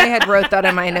filler, and I had wrote that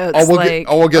in my notes.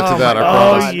 We'll get to that. I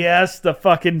Oh, promise. yes, the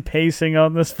fucking pacing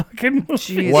on this fucking movie.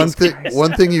 Jesus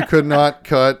One thing you could not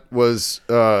cut was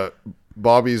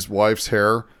Bobby's wife's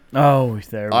hair. Oh,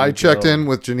 there we I checked go. in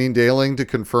with Janine Daling to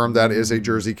confirm that is a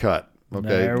Jersey cut. Okay,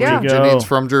 There we Yeah. go. Janine's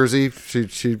from Jersey. She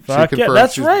Fuck confirmed. yeah,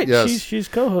 that's right. Yes. She's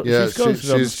co-host. Yeah, she's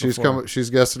co-hosted on this she's before. she's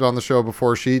guested on the show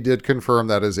before. She did confirm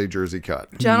that is a Jersey cut.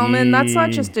 Gentlemen, that's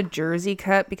not just a Jersey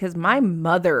cut because my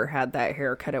mother had that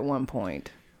haircut at one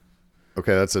point.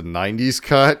 Okay, that's a '90s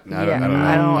cut. I don't know.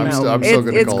 I don't I'm know. I'm still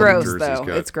going to It's call gross, it a Jersey's though.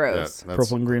 cut. It's gross. Yeah,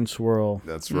 Purple and green swirl.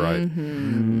 that's right.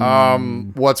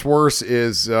 Mm-hmm. What's worse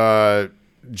is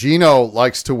Gino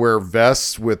likes to wear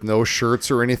vests with no shirts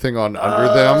or anything on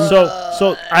under them.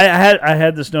 So I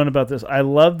had this note about this. I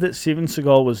love that Steven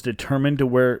Seagal was determined to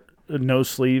wear no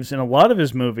sleeves in a lot of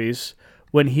his movies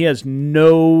when he has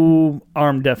no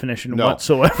arm definition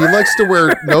whatsoever. He likes to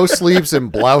wear no sleeves and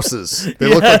blouses. They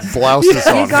look like blouses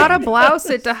on You gotta him. blouse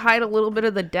it to hide a little bit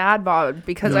of the dad bod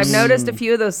because I've noticed a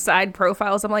few of those side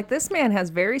profiles. I'm like, this man has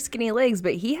very skinny legs,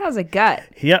 but he has a gut.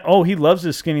 He loves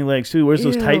his skinny legs too. He wears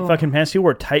those tight Ew. fucking pants. He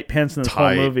wore tight pants in this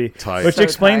whole movie, tight. which So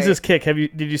explains tight. his kick.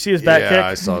 Did you see his back kick? Yeah,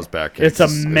 I saw his back kick. It's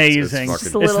amazing. It's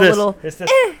Just fucking- a little. It's this.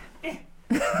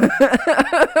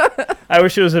 I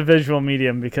wish it was a visual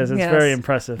medium because it's Yes. very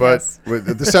impressive. but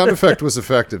the sound effect was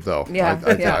effective, though. Yeah,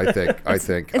 I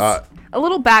think. It's a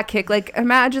little back kick. Like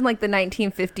imagine like the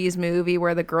 1950s movie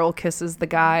where the girl kisses the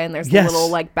guy and there's Yes. the little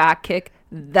like back kick.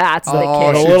 That's the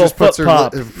Oh, kick. she little just puts foot her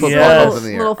pop. foot Yes. up in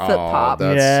the air. Little foot pop.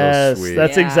 That's yes, so sweet.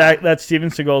 Yeah. That's Steven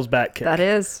Seagal's back kick. That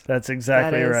is. That's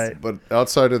exactly That is. right. But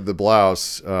outside of the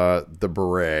blouse, the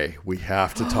beret. We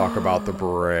have to talk about the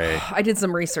beret. I did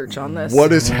some research on this.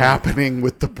 What is happening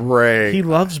with the beret? He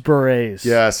loves berets.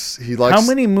 Yes, he likes. How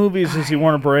many movies has he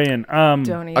worn a beret in? Don't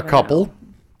even A couple. know.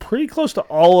 Pretty close to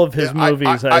all of his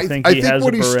movies. I think he has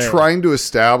what a he's beret. trying to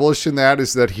establish in that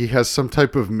is that he has some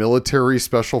type of military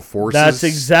special forces. That's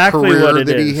exactly career what it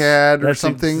that is. he had, or That's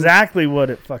something. exactly what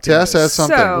it fucking Tess is. has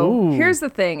something. So Ooh. here's the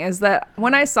thing: is that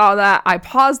when I saw that, I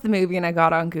paused the movie and I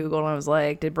got on Google and I was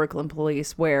like, "Did Brooklyn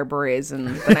police wear berets in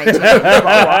the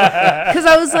 1980s?" Because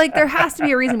I was like, there has to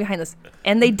be a reason behind this,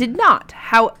 and they did not.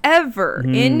 However,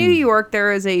 in New York,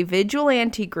 there is a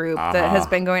vigilante group that has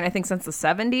been going, I think, since the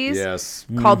 70s. Yes.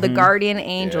 Called the Guardian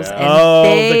Angels, Yeah. and Oh,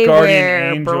 they the Guardian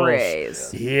wear Angels.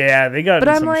 berets. Yeah, they got But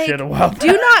into I'm some like, shit a while back. do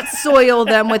not soil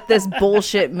them with this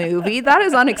bullshit movie. That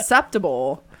is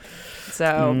unacceptable.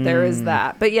 So there is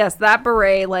that. But yes, that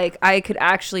beret, like I could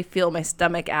actually feel my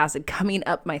stomach acid coming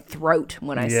up my throat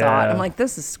when I saw it. Yeah. I'm like,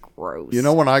 this is gross. You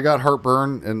know when I got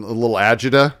heartburn and a little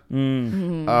agita?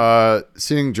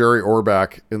 Seeing Jerry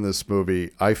Orbach in this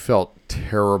movie, I felt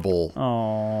terrible.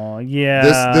 Oh,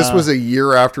 yeah. This was a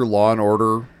year after Law and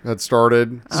Order had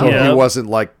started, so Yeah. he wasn't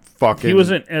like fucking. He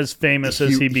wasn't as famous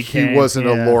as he became. He wasn't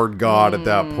yeah. a Lord God at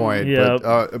that point. Yep.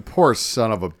 But poor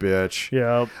son of a bitch.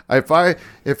 Yep. If I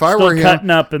Still were him, cutting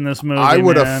up in this movie, I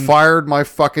would have man. fired my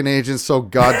fucking agent so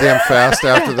goddamn fast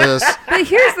after this. But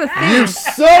here's the thing. You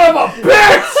son of a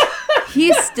bitch!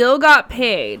 He still got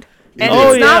paid. And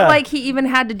Oh, it's yeah. not like he even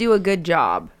had to do a good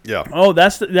job. Yeah. Oh,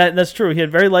 that's true. He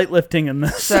had very light lifting in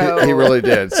this. So He really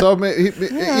did. So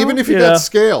even if he Yeah. got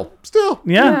scale, still.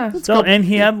 yeah. Yeah. So, and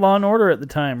he had Law and Order at the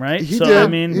time, right? He so, did. I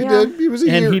mean, he Yeah. did. He was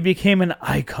a and year. he became an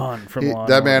icon from Law and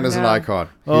That man Order. is an Yeah. icon.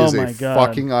 He Oh is my a God.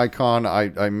 fucking icon.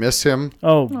 I miss him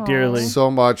Oh, dearly. so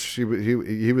much. He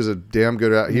was a damn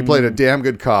good. He played a damn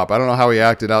good cop. I don't know how he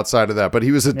acted outside of that, but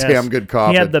he was a Yes. damn good cop.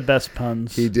 He had And the best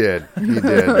puns. He did. He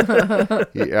did.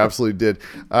 He absolutely did.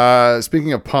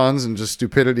 Speaking of puns and just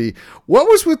stupidity, what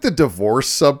was with the divorce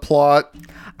subplot?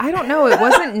 I don't know. It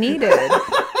wasn't needed.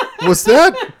 Was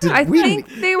that? I think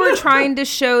they were trying to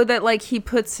show that like he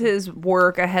puts his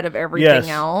work ahead of everything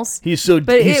else. He's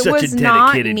but he's it such was a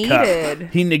not dedicated needed. cop.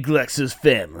 He neglects his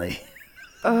family.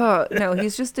 No,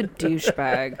 he's just a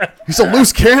douchebag. He's a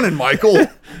loose cannon, Michael.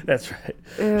 That's right.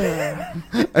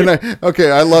 And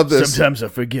I love this. Sometimes I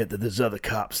forget that there's other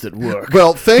cops that work.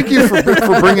 Well, thank you for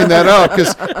bringing that up.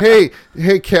 Because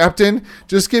hey, Captain,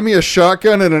 just give me a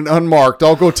shotgun and an unmarked.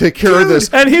 I'll go take care of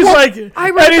this. And he's like,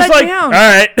 I wrote that down. All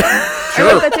right. I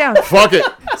wrote that down. Fuck it.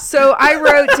 So I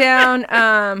wrote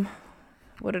down.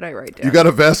 What did I write down? You got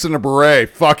a vest and a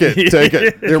beret. Fuck it. Take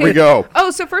it. There we go.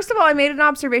 Oh, so first of all, I made an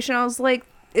observation. I was like,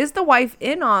 is the wife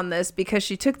in on this? Because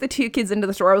she took the 2 kids into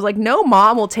the store. I was like, no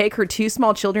mom will take her 2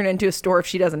 small children into a store if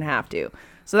she doesn't have to.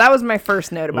 So that was my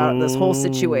first note about this whole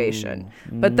situation.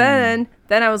 But then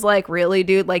I was like, really,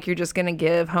 dude? Like, you're just going to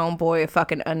give homeboy a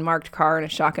fucking unmarked car and a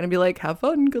shotgun and be like, have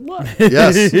fun, good luck.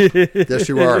 Yes. Yes,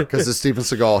 you are. Because it's Steven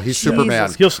Seagal. He's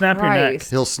Superman. He'll snap your neck.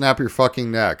 He'll snap your fucking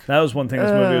neck. That was one thing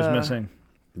this movie was missing.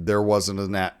 There wasn't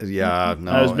a yeah, no.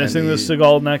 I was missing the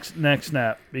Seagal neck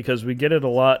snap because we get it a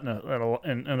lot in other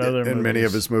movies. In many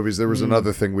of his movies. There was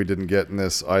another thing we didn't get in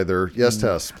this either. Yes,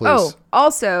 Tess, please.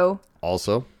 Oh,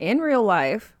 Also? in real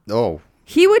life,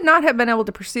 he would not have been able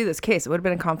to pursue this case. It would have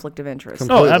been a conflict of interest.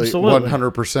 Completely, absolutely.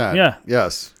 100%. Yeah.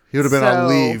 Yes. He would have been on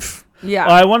leave. Yeah.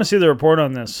 I want to see the report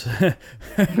on this.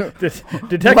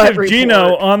 Detective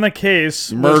Gino on the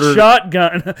case Murdered.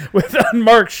 with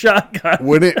unmarked shotgun.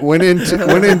 Went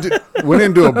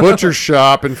into a butcher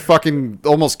shop and fucking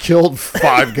almost killed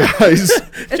 5 guys.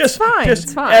 It's fine.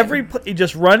 It's fine.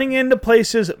 Just running into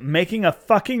places, making a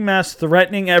fucking mess,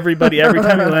 threatening everybody every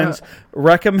time he lands.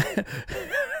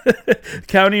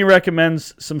 County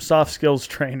recommends some soft skills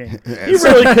training. He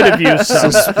really could have used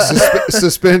some.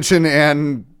 Suspension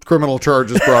and criminal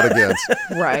charges brought against.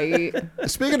 Right.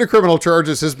 Speaking of criminal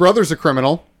charges, his brother's a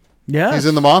criminal. Yeah, he's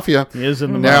in the mafia. He is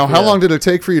in the mafia. Now, how yeah. long did it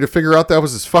take for you to figure out that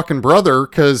was his fucking brother?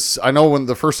 Because I know when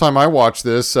the first time I watched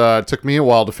this, it took me a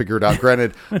while to figure it out.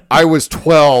 Granted, I was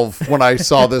 12 when I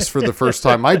saw this for the first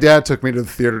time. My dad took me to the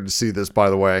theater to see this,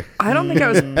 by the way. I don't think I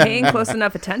was paying close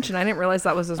enough attention. I didn't realize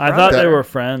that was his brother. I thought they were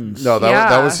friends. No,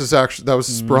 that was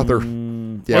his brother.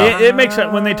 Yeah, it makes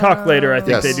sense when they talk later. I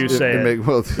think they do say it.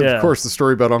 Of course, the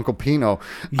story about Uncle Pino.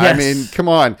 Yes. I mean, come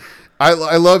on.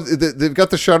 I love they've got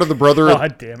the shot of the brother.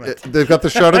 God damn it! They've got the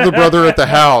shot of the brother at the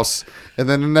house, and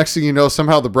then the next thing you know,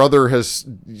 somehow the brother has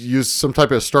used some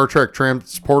type of Star Trek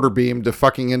transporter beam to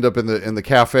fucking end up in the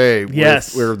cafe.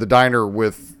 Yes, or the diner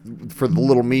for the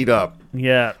little meetup.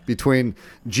 Yeah, between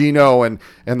Gino and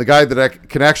the guy that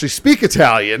can actually speak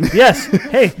Italian. Yes.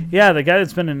 Hey, yeah, the guy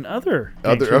that's been in a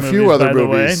few other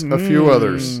movies, a few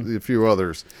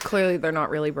others. Clearly, they're not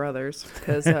really brothers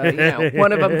because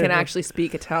one of them can actually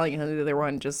speak Italian, and the other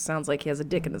one just sounds like he has a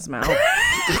dick in his mouth.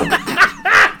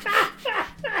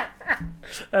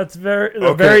 That's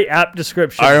very apt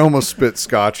description. I almost spit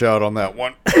scotch out on that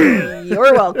one.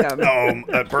 You're welcome.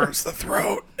 It burns the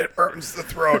throat. It burns the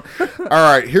throat. All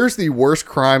right, here's the worst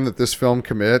crime that this film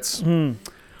commits.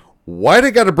 Why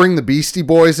they got to bring the Beastie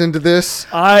Boys into this?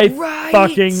 I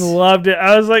fucking loved it.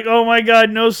 I was like, oh my God,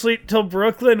 No Sleep Till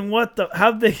Brooklyn. What the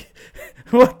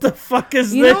fuck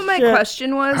is this? You know what my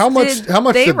question was? How much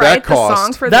did that cost? The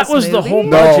song for that this was movie? the whole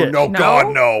budget.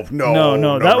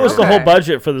 No. That was the whole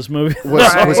budget for this movie.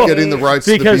 Was getting the rights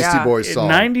to the Beastie Boys song.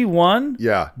 91?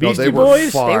 Yeah. Beastie they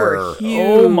Boys? Were they were huge.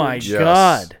 Oh my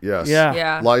God. Yes.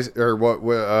 Yeah. What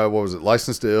was it?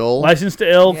 License to Ill? License to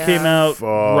Ill came out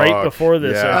right before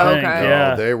this, I think. Okay. Yeah.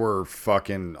 No, they were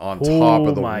fucking on top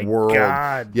of the world.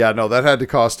 God. Yeah, no, that had to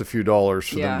cost a few dollars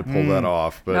for them to pull that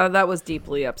off. But no, that was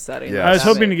deeply upsetting. Yes. I was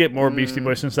hoping to get more Beastie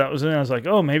Boys since that was in. I was like,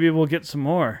 oh, maybe we'll get some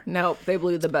more. Nope, they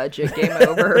blew the budget. Game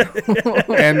over.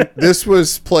 And this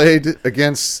was played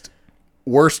against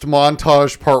Worst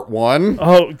Montage Part 1.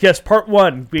 Oh, yes, Part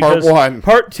 1. Part 1.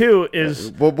 Part 2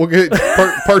 is... We'll get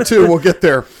part 2. We'll get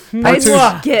there. I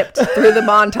skipped through the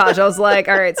montage. I was like,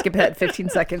 all right, skip ahead. 15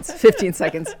 seconds. 15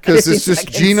 seconds. Because it's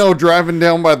just Gino driving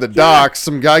down by the docks,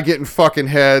 some guy getting fucking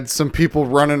head, some people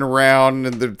running around,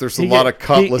 and there's a lot of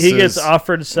cutlasses. He gets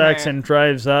offered sex and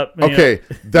drives up. Okay,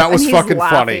 that was fucking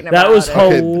funny. That was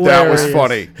hilarious. That was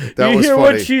funny. You hear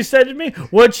what she said to me?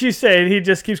 What'd she say? And he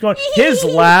just keeps going. His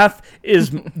laugh is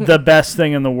the best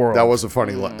thing in the world. That was a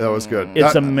funny that was good.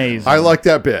 It's amazing. I like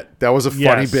that bit. That was a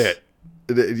funny bit.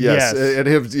 Yes. And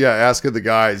him, asking the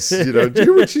guys, do you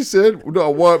hear what she said? No,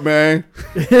 what, man?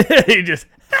 He just,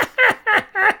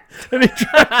 and he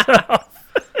drives off.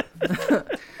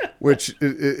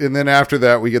 And then after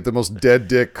that, we get the most dead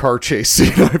dick car chase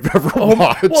scene I've ever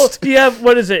watched. Well,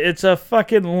 what is it? It's a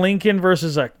fucking Lincoln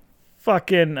versus a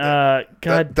fucking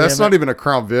God. That's not even a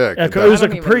Crown Vic. It was a I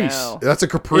don't even Caprice. know. That's a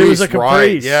Caprice. It was a Caprice.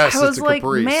 Right? Yes, I was it's a like,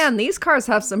 Caprice. man, these cars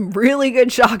have some really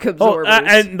good shock absorbers.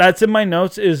 And that's in my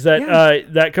notes. Is that Yeah.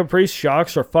 that Caprice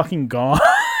shocks are fucking gone.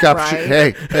 Cop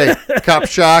Right. hey, cop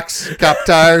shocks, cop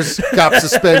tires, cop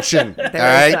suspension. All There's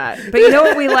right. that. But you know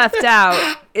what we left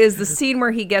out is the scene where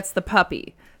he gets the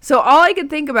puppy. So all I could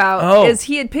think about is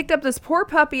he had picked up this poor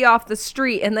puppy off the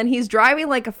street, and then he's driving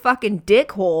like a fucking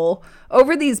dickhole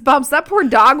over these bumps. That poor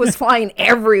dog was flying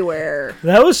everywhere.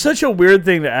 That was such a weird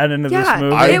thing to add into this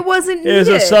movie. It wasn't It was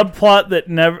a needed. subplot that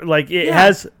never, like, it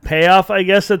has payoff, I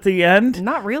guess, at the end.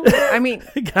 Not really. I mean,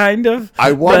 Kind of. I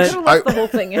I want could have left the whole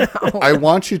thing out. I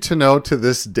want you to know to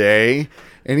this day,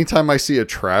 anytime I see a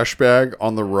trash bag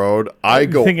on the road, I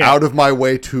go Thinking- out of my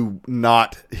way to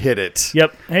not hit it.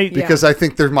 Yep. Hey, Because I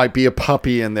think there might be a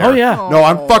puppy in there. Oh, yeah. No,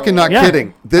 I'm fucking not Yeah.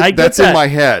 kidding. I get That's in that. my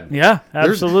head. yeah,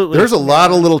 absolutely. There's a lot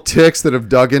of little ticks that have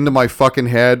dug into my fucking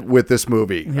head with this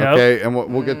movie. Yep. Okay, and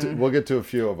we'll get to a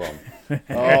few of them.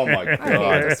 Oh my I hate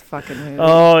god. this fucking movie.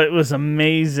 Oh, it was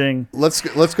amazing. Let's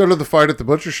go to the fight at the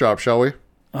butcher shop, shall we?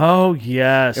 Oh,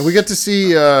 yes. And we get to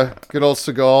see good old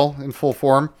Seagal in full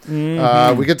form.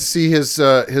 We get to see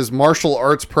his martial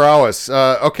arts prowess.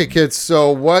 Okay, kids.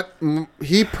 So what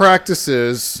he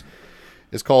practices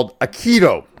is called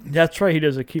Aikido. That's right. He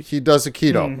does a cute. He does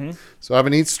Aikido. So I have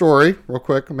a neat story, real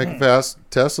quick. I'll make it fast.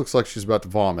 Tess looks like she's about to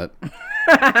vomit.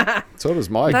 So does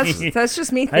Mike. That's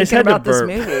just me I just thinking had to about this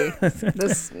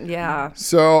burp. movie. Yeah.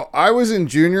 So I was in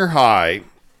junior high,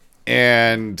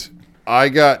 and I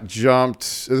got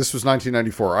jumped. This was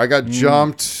 1994. I got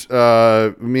jumped.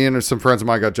 Me and some friends of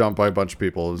mine got jumped by a bunch of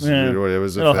people. It was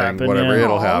a It'll thing. happen, Whatever. yeah.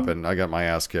 It'll happen. I got my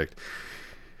ass kicked.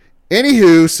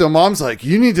 Anywho, so mom's like,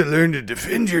 you need to learn to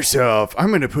defend yourself. I'm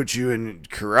going to put you in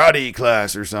karate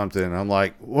class or something. I'm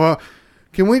like, well,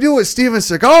 can we do what Steven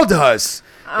Seagal does?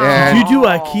 Did you do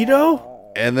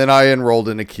Aikido? And then I enrolled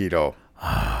in Aikido.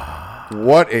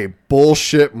 What a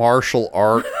bullshit martial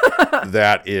art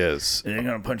that is. They're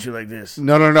going to punch you like this.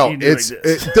 No. You do like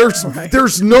this.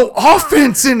 There's no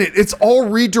offense in it. It's all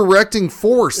redirecting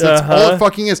force. That's all it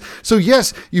fucking is. So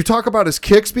yes, you talk about his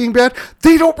kicks being bad.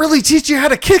 They don't really teach you how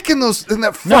to kick in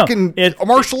that fucking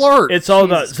martial art. It's all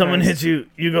about Jesus someone Christ. hits you,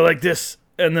 you go like this,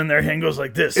 and then their hand goes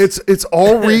like this. It's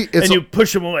all and you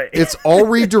push them away. It's all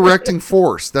redirecting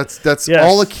force. That's Yes.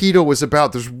 all Aikido is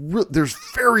about. There's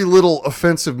very little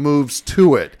offensive moves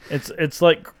to it. It's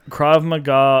like Krav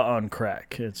Maga on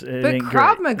crack. It But ain't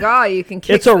Krav great. Maga, you can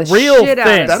kick It's a the real shit out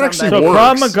thing. of That actually So somebody. Krav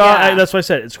works. Maga, Yeah. that's what I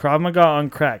said. It's Krav Maga on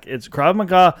crack. It's Krav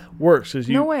Maga works.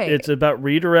 No way. It's about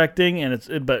redirecting, and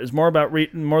it's more about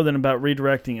more than about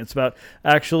redirecting. It's about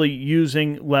actually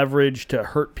using leverage to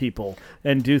hurt people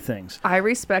and do things. I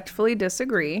respectfully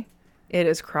disagree. It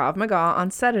is Krav Maga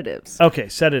on sedatives. Okay,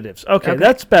 sedatives. Okay,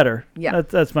 that's better. Yeah.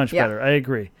 That's much Yeah. better. I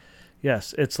agree.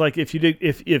 Yes, it's like if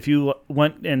you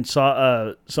went and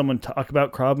saw someone talk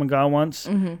about Krav Maga once,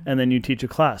 and then you teach a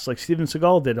class like Steven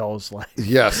Seagal did all his life.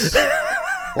 Yes.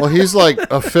 Well, he's like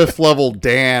a fifth level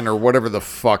Dan or whatever the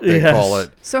fuck they Yes. call it.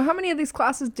 So how many of these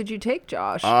classes did you take,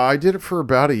 Josh? I did it for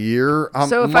about a year.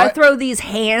 So if I throw these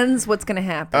hands, what's going to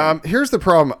happen? Here's the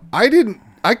problem.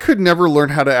 I could never learn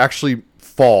how to actually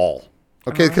fall.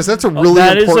 Okay, because that's a really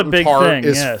that is a important big part thing,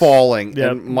 is yes. falling.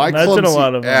 Yep. And my That's in a lot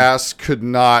clumsy of them. ass could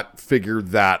not figure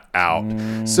that out.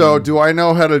 So do I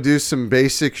know how to do some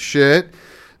basic shit?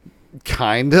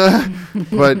 Kinda.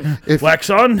 But if Wax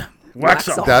on, wax Wax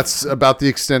off. off. that's about the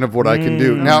extent of what I can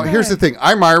do. Now, here's the thing.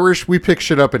 I'm Irish. We pick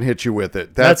shit up and hit you with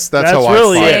it. That's how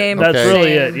really I fight. it. Same. That's okay?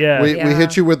 really it. Yeah. We Yeah.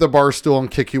 hit you with a bar stool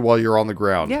and kick you while you're on the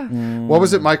ground. yeah. What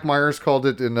was it Mike Myers called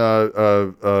it in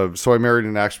So I Married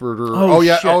an Axe Murderer? Oh,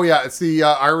 shit. It's the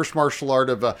Irish martial art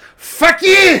of fuck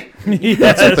you.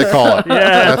 That's what they call it.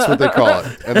 That's what they call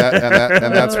it. And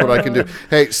that's what I can do.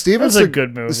 Hey, That's a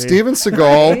good movie. Steven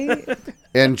Seagal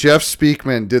and Jeff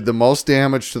Speakman did the most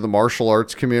damage to the martial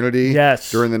arts community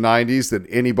during the 90s than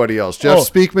anybody else. Jeff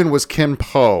Speakman was Ken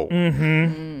Po. I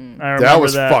remember That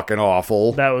was fucking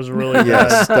awful. That was really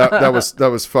yes, bad. that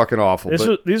was fucking awful.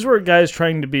 These were guys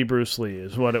trying to be Bruce Lee,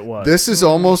 is what it was. This is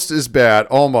almost as bad.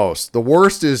 Almost. The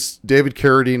worst is David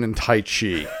Carradine and Tai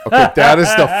Chi. Okay, that is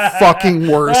the fucking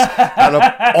worst out of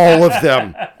all of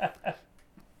them.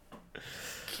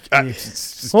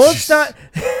 Well, it's not.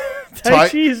 Tai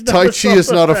Chi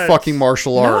is not a fucking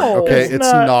martial art. No, okay, it's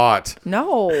it's not. not.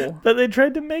 No. But they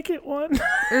tried to make it one.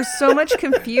 There's so much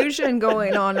confusion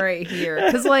going on right here.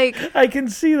 Because, like, I can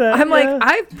see that. I'm like, yeah.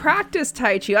 I've practiced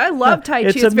Tai Chi. I love Tai Chi.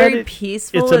 It's It's a very medi-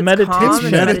 peaceful. it's a meditation. Calm, It's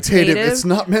it's meditative. meditative. It's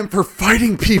not meant for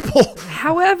fighting people.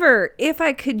 However, if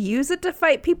I could use it to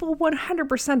fight people,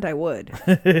 100% I would.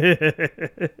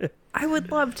 I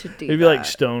would love to do It'd be that. like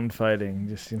stone fighting.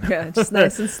 Just, Yeah, just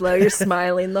nice and slow. You're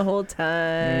smiling the whole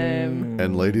time.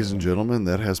 And ladies and gentlemen,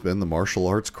 that has been the Martial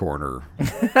Arts Corner.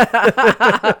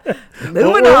 What Moving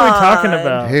were we on. talking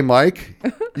about? Hey, Mike,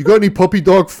 you got any puppy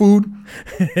dog food?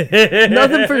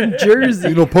 Nothing from Jersey.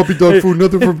 You know, puppy dog food,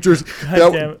 nothing from Jersey.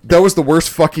 damn it. That was the worst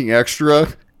fucking extra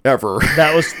ever.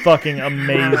 That was fucking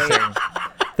amazing.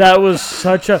 That was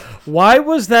such a... Why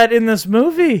was that in this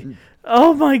movie?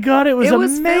 Oh my god, it was It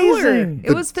was filler. amazing.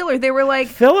 It was filler. They were like,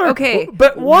 Filler? okay,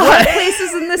 But what why?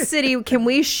 places in the city can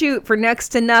we shoot for next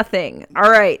to nothing? All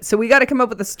right, so we got to come up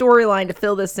with a storyline to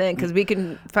fill this in because we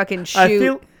can fucking shoot.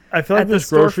 I feel like at the this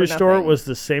store grocery for store nothing. was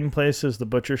the same place as the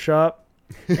butcher shop.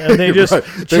 And they just Right.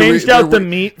 changed out the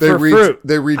meat for fruit.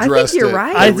 They redressed you're it.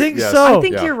 right. I think Yes. so. I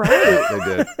think Yeah. you're right.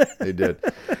 They did. They did.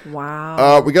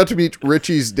 Wow. We got to meet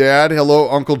Richie's dad. Hello,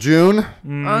 Uncle June.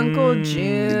 Uncle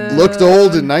June. Looked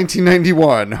old in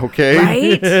 1991. Okay.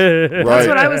 Right? That's Right.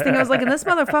 what I was thinking. I was like, and this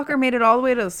motherfucker made it all the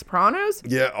way to The Sopranos?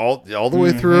 Yeah, all the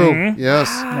way through. Yes.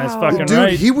 That's fucking Dude,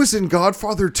 right. he was in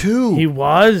Godfather too. He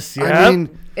was, yeah. I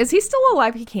mean, Is he still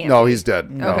alive? He can't. no, be. he's dead.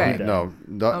 No, Okay. no,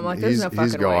 I'm like, there's no fucking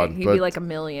he's gone. way. He'd but, be like a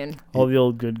million. All the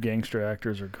old good gangster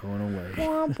actors are going away.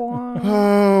 Womp womp.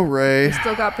 oh, Ray.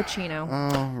 Still got Pacino.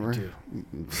 Oh, Ray.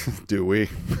 Do we?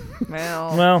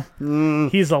 Well, Well,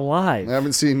 he's alive. I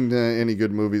haven't seen any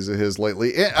good movies of his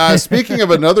lately. Speaking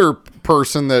of another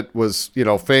person that was,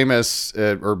 famous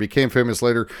or became famous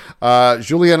later,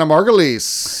 Juliana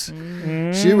Margulies.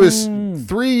 She was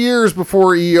 3 years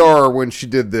before ER when she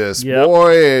did this. Yep.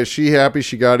 Boy, is she happy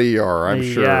she got ER, I'm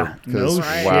sure. Yeah, 'Cause, no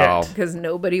shit. wow. because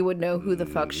nobody would know who the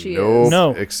fuck she Nope, is.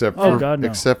 No. except Oh, for God, no.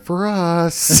 except for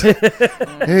us.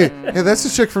 hey, that's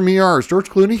the chick from ER. Is George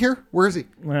Clooney here? Where is he?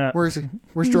 Yeah. Where is he?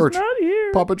 Where's George? Not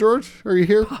here. Papa George, are you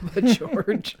here? But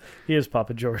George. He is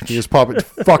Papa George. He is Papa.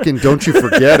 Fucking don't you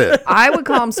forget it. I would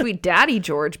call him Sweet Daddy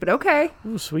George, but okay.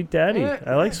 Ooh, Sweet Daddy.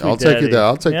 I like Sweet I'll Daddy. take you that.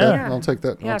 I'll take Yeah. that. I'll take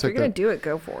that. Yeah, I'll if you're take gonna that. do it,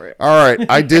 go for it. All right,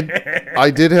 I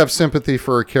did have sympathy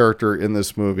for a character in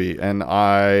this movie, and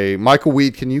Michael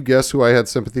Wheat. Can you guess who I had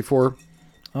sympathy for?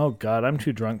 Oh, God. I'm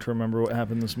too drunk to remember what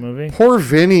happened in this movie. Poor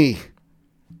Vinny,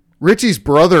 Richie's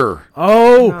brother.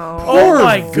 Oh, No. oh Poor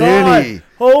my God. Vinny.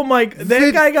 Oh, my.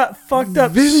 That guy got fucked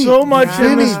up so much in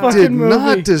Vinny this fucking did movie.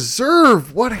 not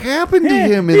deserve what happened to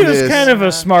him in he was this. kind of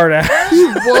a smart ass. He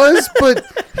was, but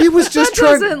he was just That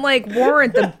trying. doesn't like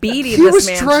warrant the beating He this was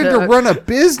man trying to took. run a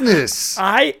business.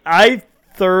 I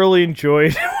thoroughly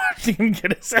enjoyed watching him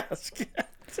get his ass kicked.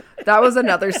 That was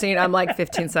another scene. I'm like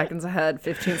 15 seconds ahead.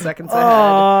 15 seconds ahead.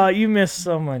 Oh, you missed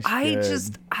so much. I good.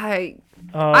 just I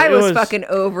It was fucking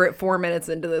over it 4 minutes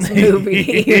into this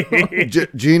movie.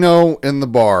 Gino in the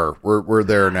bar. We're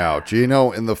there now.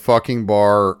 Gino in the fucking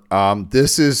bar.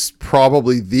 This is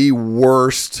probably the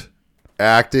worst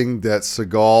acting that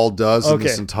Seagal does in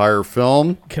this Okay. entire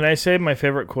film. Can I say my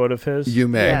favorite quote of his? You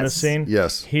may. In this scene?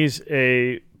 Yes. He's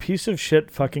a piece of shit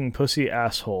fucking pussy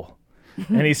asshole.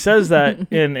 And he says that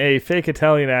in a fake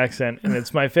Italian accent, and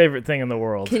it's my favorite thing in the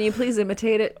world. Can you please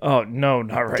imitate it? Oh, no,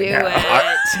 not right Do now.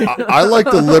 it. I like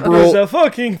the He's liberal. a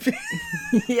fucking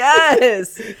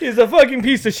Yes. he's a fucking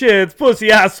piece of shit,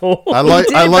 pussy asshole. I like.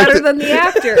 Did I like better the, than the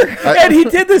actor. And he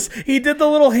did this. He did the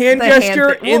little hand The hand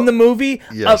gesture thing. in the movie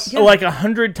Yes. like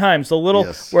 100 times. The little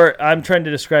Yes. where I'm trying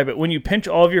to describe it. When you pinch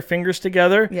all of your fingers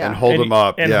together Yeah. and hold and them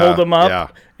up. and yeah, hold them up, Yeah.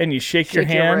 and you shake your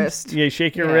Shake your hand. wrist. Yeah, you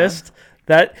shake your Yeah. wrist.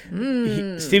 That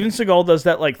Steven Seagal does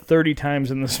that like 30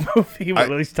 times in this movie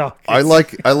while he's talking. I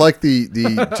like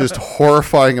the just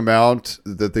horrifying amount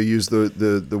that they use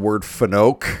the word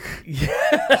fanoke.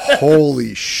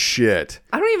 Holy shit.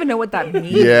 I don't even know what that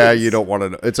means. Yeah, you don't want to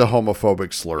know. It's a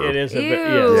homophobic slur. It is a bit.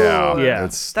 Ew. Yes. Yeah, Yeah.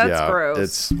 it's That's gross.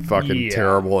 It's fucking Yeah.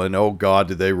 terrible, and oh god,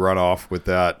 did they run off with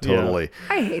that? Yeah. Totally.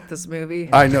 I hate this movie.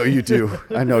 I know you do.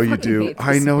 I know you fucking do. hate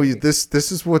I this know you. movie.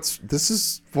 This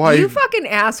is why. You fucking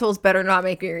assholes better not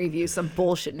make me review some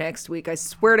bullshit next week. I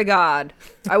swear to God,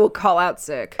 I will call out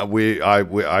sick.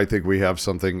 I think we have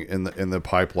something in the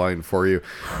pipeline for you.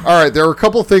 All right, there are a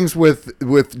couple things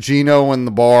with Gino in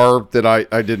the bar that I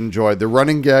did enjoy. The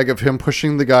running gag of him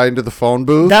pushing the guy into the phone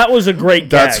booth. That was a great gag.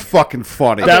 That's fucking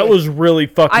funny. That was really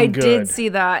fucking I good. did see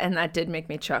that, and that did make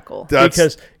me chuckle. That's-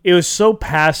 because it was so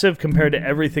passive compared to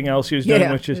everything else he was doing,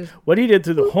 Yeah. which is what he did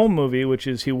through the whole movie, which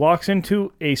is he walks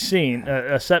into a scene,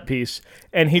 a set piece,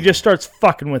 and he just starts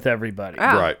fucking with everybody.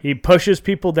 Wow. Right. He pushes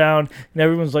people down, and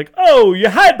everyone's like, "Oh, you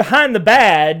hide behind the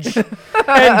badge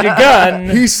and your gun."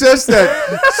 He says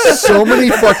that so many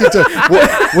fucking times.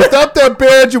 Without that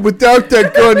badge and without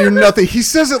that gun, you're nothing. He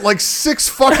says it like 6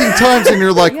 fucking times, and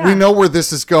you're like, we know where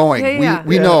this is going. Yeah.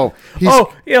 We know.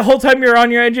 The whole time you're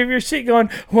on your edge of your seat going,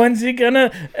 when's he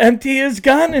gonna empty his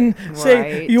gun and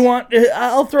say, Right.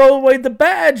 I'll throw away the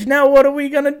badge. Now what are we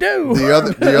gonna do?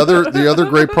 The other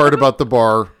great part about the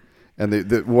bar, and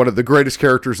the one of the greatest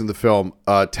characters in the film,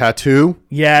 Tattoo.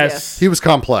 Yes. He was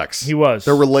complex. He was.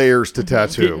 There were layers to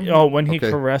Tattoo. When he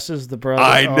caresses the brother.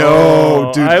 I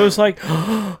know, dude. I was like,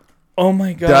 oh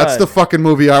my God. That's the fucking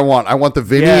movie I want. I want the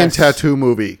Vinny and Tattoo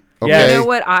movie. Okay. Yeah. You know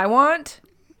what I want?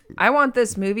 I want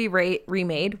this movie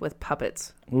remade with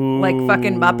puppets. Like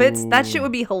fucking Muppets. That shit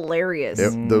would be hilarious.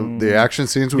 The action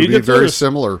scenes would You be could throw very this-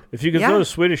 similar. If you could Yeah. throw a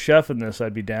Swedish Chef in this,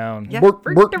 I'd be down. Yeah.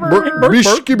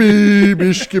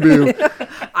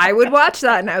 Bishkibee. I would watch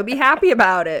that and I would be happy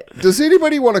about it. Does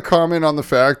anybody want to comment on the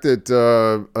fact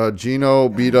that Gino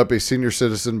beat up a senior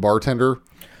citizen bartender?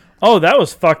 Oh, that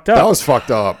was fucked up. That was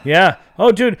fucked up. Yeah.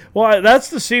 Oh, dude. Well, that's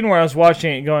the scene where I was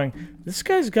watching it going, this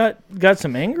guy's got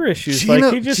some anger issues.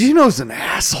 Gino's an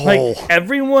asshole. Like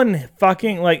everyone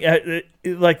fucking like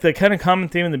the kind of common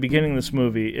theme in the beginning of this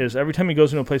movie is every time he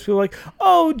goes into a place, people are like,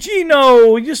 "Oh,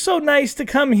 Gino, you're so nice to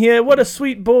come here. What a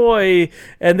sweet boy."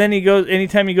 And then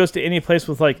anytime he goes to any place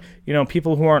with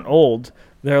people who aren't old,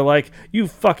 they're like, "You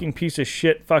fucking piece of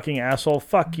shit, fucking asshole,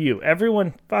 fuck you."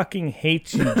 Everyone fucking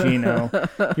hates you, Gino.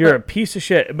 You're a piece of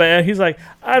shit. But he's like,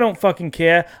 "I don't fucking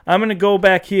care. I'm gonna go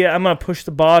back here. I'm gonna push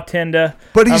the bartender."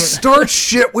 But he starts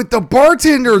shit with the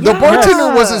bartender. The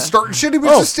bartender wasn't starting shit. He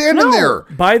was just standing there.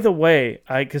 By the way,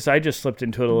 because I just slipped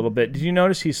into it a little bit. Did you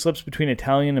notice he slips between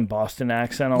Italian and Boston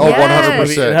accent? A lot?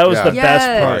 100%. That was the Yeah. best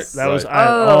part. Yes. That was Right.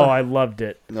 I loved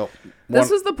it. No. This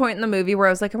was the point in the movie where I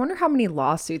was like, I wonder how many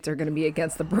lawsuits are going to be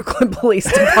against the Brooklyn Police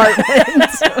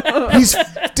Department. He's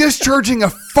discharging a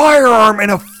firearm in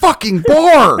a fucking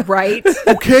bar. Right?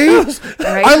 Okay?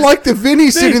 Right? I like the Vinny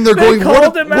sitting there they going,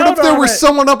 called what him if out there on was it.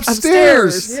 someone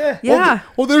upstairs? Yeah. Yeah.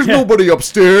 Well, there's nobody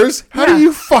upstairs. How do Yeah.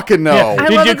 you fucking know? I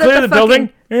Did love you it that clear the the building?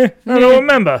 I don't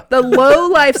remember. The low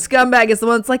life scumbag is the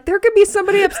one that's like, there could be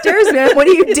somebody upstairs, man. What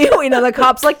are you doing? And the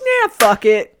cop's like, nah, fuck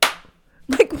it.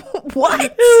 Like, what?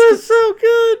 It was so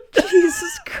good.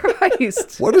 Jesus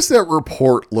Christ. What does that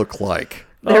report look like?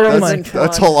 There Oh isn't my-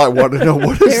 That's one. all I want to know.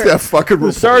 What is that fucking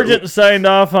report? The sergeant signed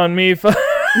off on me.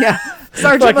 Yeah.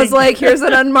 Sergeant was like, here's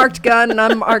an unmarked gun, an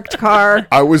unmarked car.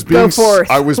 I was Go being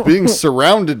forth. I was being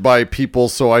surrounded by people,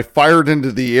 so I fired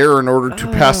into the air in order to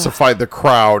pacify the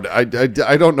crowd. I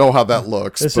don't know how that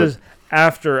looks. This but- is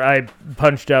after I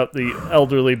punched out the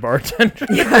elderly bartender.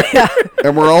 Yeah.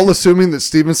 and we're all assuming that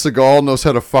Steven Seagal knows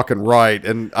how to fucking write,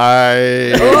 and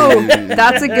I. Oh,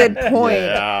 that's a good point.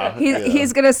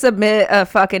 He's going to submit a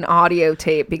fucking audio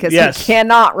tape because Yes. he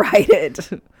cannot write it.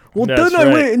 Well, That's then I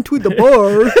right. went into the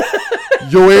bar.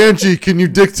 Yo, Angie, can you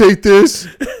dictate this?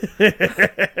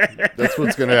 That's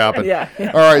what's going to happen. Yeah.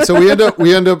 All right. So we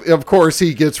end up, of course,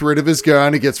 he gets rid of his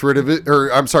gun. He gets rid of it,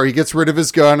 he gets rid of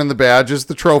his gun, and the badge is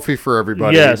the trophy for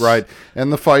everybody. Yes. Right.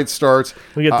 And the fight starts.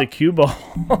 We get the cue ball.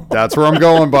 That's where I'm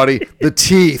going, buddy. The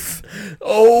teeth.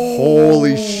 Oh,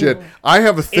 holy shit. I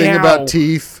have a thing Ow. about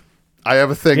teeth. I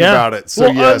have a thing about it. So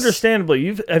well, yes.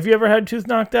 Understandably, have you ever had tooth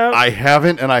knocked out? I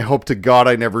haven't, and I hope to God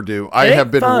I never do. I ain't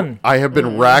have been fun. I have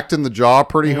been racked in the jaw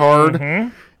pretty hard,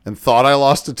 and thought I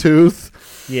lost a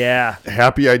tooth. yeah.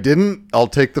 Happy I didn't. I'll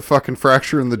take the fucking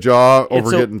fracture in the jaw over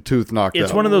getting tooth knocked out.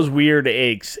 It's one of those weird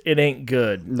aches. It ain't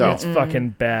good. No. It's fucking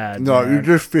bad. No, man. you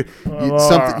just feel,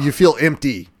 you feel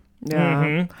empty.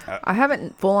 Yeah. I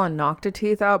haven't full on knocked a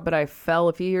tooth out, but I fell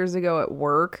a few years ago at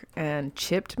work and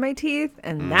chipped my teeth,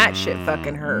 and that shit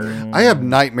fucking hurt. I have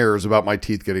nightmares about my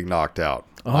teeth getting knocked out.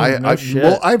 no shit.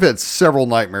 Well, I've had several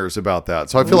nightmares about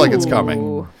that, so I feel like it's coming.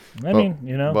 Ooh. I mean,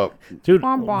 dude,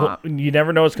 Womp womp. you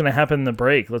never know what's going to happen in the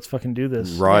break. Let's fucking do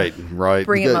this. Right.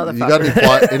 Bring you it, got, you got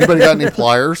motherfucker. anybody got any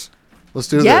pliers? Let's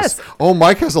do Yes. this. Oh,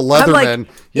 Mike has a I'm Leatherman.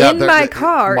 like, in my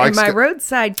car, in Mike's my got-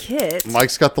 rodside kit.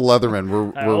 Mike's got the Leatherman.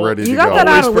 We're ready to You go. got that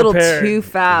out a Always little prepared. too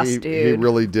fast, He dude.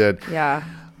 really did. Yeah.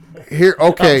 Here,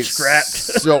 okay. I'm scrapped.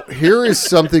 So here is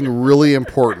something really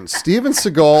important. Steven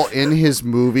Seagal in his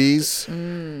movies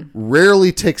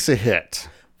rarely takes a hit.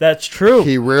 That's true.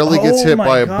 He rarely gets Oh hit my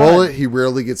by a God. bullet. He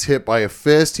rarely gets hit by a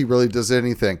fist. He rarely does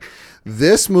anything.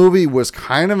 This movie was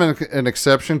kind of an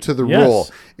exception to the Yes. rule.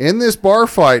 In this bar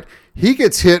fight, he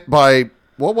gets hit by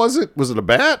What was it? Was it a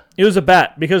bat? It was a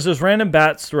bat because there's random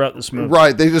bats throughout this movie.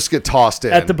 Right, they just get tossed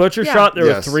in. At the butcher shop, there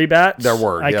were 3 bats. There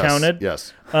were. I counted.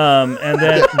 Yes. And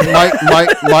then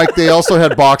Mike, they also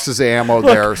had boxes of ammo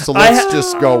there, so let's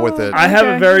just go with it. I have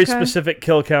a very specific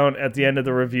kill count at the end of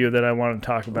the review that I want to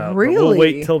talk about. Really? We'll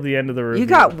wait till the end of the review. You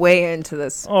got way into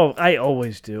this. Oh, I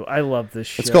always do. I love this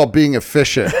shit. It's called being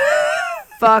efficient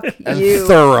Fuck and you.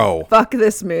 thorough. Fuck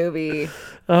this movie.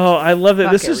 Oh, I love it.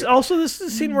 Fuck This is the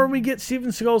scene where we get Steven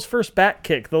Seagal's first bat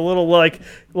kick. The little like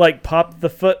pop the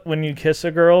foot when you kiss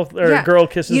a girl or a girl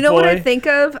kisses. You know boy. what I think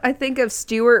of? I think of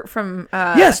Stewart from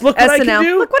yes. Look SNL. what I can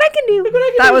do. Look what I can do.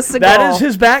 That was Seagal. That is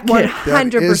his bat kick. 100%.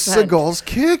 That is Seagal's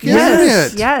kick, Yes.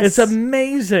 isn't it? Yes. It's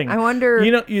amazing. I wonder.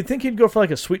 You know, you'd think he'd go for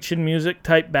like a Sweet Chin Music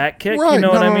type back kick. Right. You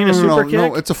know what I mean? A super kick.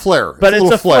 No, it's a flare. But it's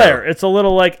little a flare. It's a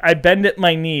little like I bend at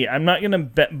my knee. I'm not gonna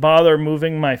bother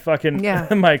moving my fucking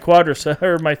my quadricep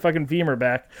or my fucking femur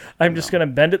back. I'm just gonna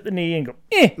bend at the knee and go.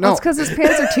 No, it's because his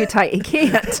pants are too tight. He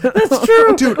can't. That's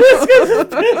true, dude.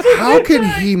 How can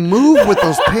he move with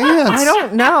those pants? I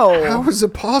don't know. How is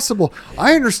it possible?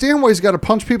 I understand why he's got to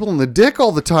punch people in the dick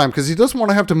all the time because he doesn't want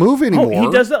to have to move anymore. Oh,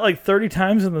 he does that like 30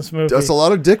 times in this movie. Does a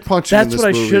lot of dick punching. That's in this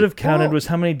what movie. I should have counted was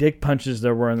how many dick punches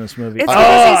there were in this movie. It's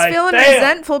because he's feeling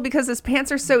resentful because his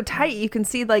pants are so tight. You can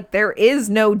see like there is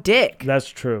no dick. That's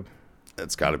true.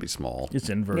 It's got to be small. It's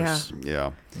inverse.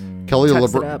 Yeah. Kelly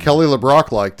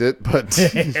LeBrock liked it, but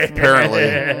apparently,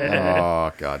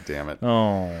 oh god damn it!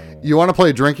 Oh, you want to play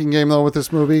a drinking game though with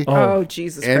this movie? Oh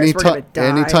Jesus Christ, we're gonna die.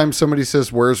 Anytime somebody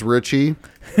says, "Where's Richie?"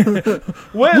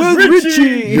 Where's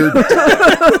Richie?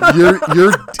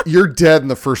 You're dead in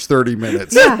the first 30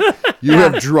 minutes. You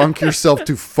have drunk yourself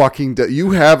to fucking death.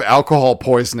 You have alcohol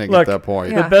poisoning at that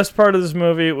point. The best part of this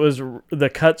movie was the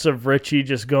cuts of Richie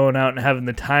just going out and having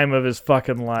the time of his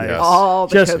fucking life. Yes. All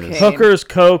the just cocaine. hookers,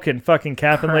 coke, and fucking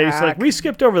capping ladies. Crack. Like we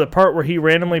skipped over the part where he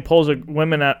randomly pulls a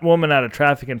woman out of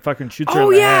traffic and fucking shoots her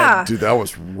in the head. Dude, that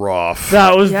was rough.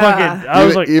 That was fucking. I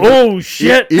was like, oh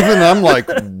shit. Even I'm like,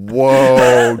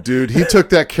 whoa, dude. He took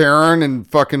that Karen and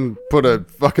fucking put a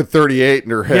fucking 38 in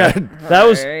her head. Yeah,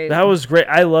 that was great.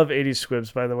 I love 80s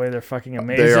squibs, by the way. They're fucking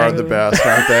amazing. They are the best,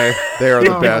 aren't they? They are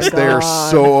the best. They are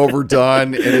so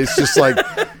overdone, and it's just like,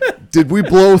 did we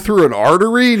blow through an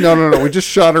artery? No. We just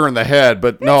shot her in the head,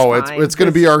 but no, it's going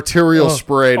to be arterial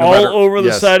spray all over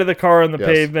the side of the car on the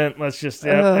pavement. Let's just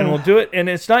and we'll do it. And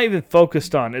it's not even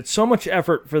focused on. It's so much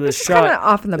effort for this shot. Kind of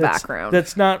off in the background.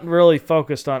 That's not really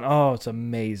focused on. Oh, it's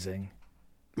amazing.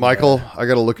 Michael, I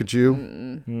got to look at you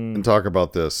and talk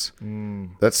about this.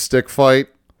 That stick fight.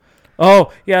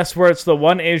 Oh, yes, where it's the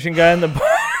one Asian guy in the bar.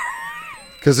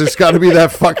 Because there's got to be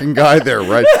that fucking guy there,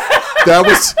 right? That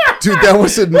was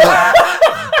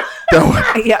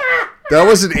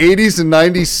an 80s and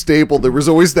 90s staple. There was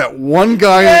always that one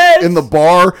guy in the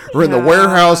bar or in the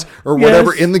warehouse or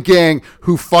whatever in the gang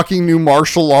who fucking knew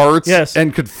martial arts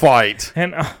and could fight.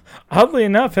 And oddly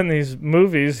enough, in these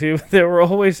movies, they were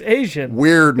always Asian.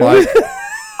 Weird, Mike.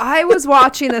 I was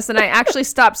watching this and I actually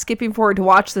stopped skipping forward to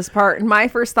watch this part. And my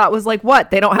first thought was like,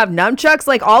 what? They don't have nunchucks?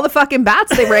 Like all the fucking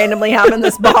bats they randomly have in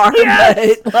this bar. But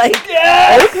like,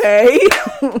 okay.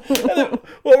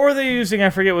 What were they using?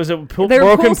 I forget. Was it pool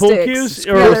broken pool sticks. cues?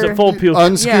 Or was it full pool?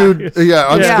 Unscrewed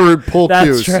pool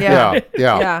cues. Right.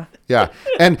 Yeah.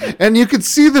 And you could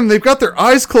see them. They've got their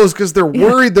eyes closed because they're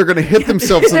worried they're going to hit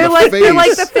themselves in the face. They're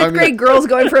like the fifth grade girls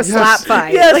going for a slap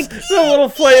fight. Yes, like the little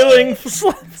flailing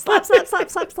slap. Like,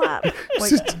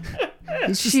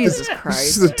 Jesus Christ.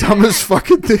 This is the dumbest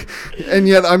fucking thing. And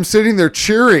yet I'm sitting there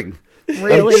cheering.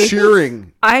 Really? I'm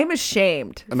cheering. I'm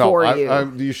ashamed for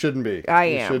you. You shouldn't be. I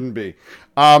am. You shouldn't be.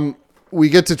 We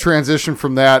get to transition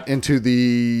from that into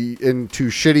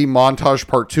shitty montage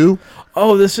part 2.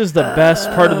 Oh, this is the best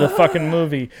part of the fucking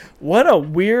movie. What a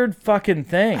weird fucking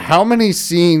thing. How many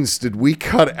scenes did we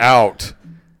cut out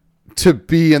to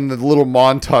be in the little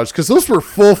montage? Because those were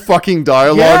full fucking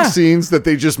dialogue scenes that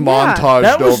they just montaged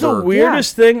that was over. The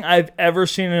weirdest thing I've ever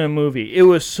seen in a movie. It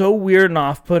was so weird and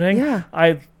off-putting. Yeah.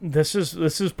 This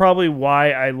is probably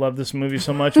why I love this movie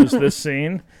so much, was this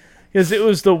scene. Because it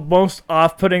was the most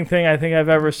off-putting thing I think I've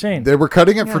ever seen. They were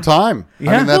cutting it for time.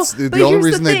 Yeah. I mean, that's the only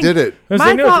reason they did it.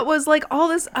 My thought was like all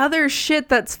this other shit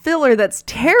that's filler that's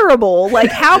terrible.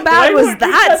 Like how bad was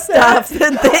that stuff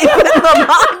that they put in the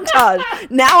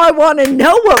montage? Now I want to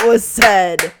know what was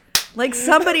said. Like,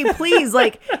 somebody please,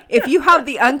 like, if you have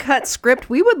the uncut script,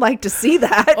 we would like to see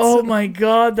that. Oh my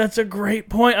God, that's a great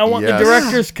point. I want Yes. the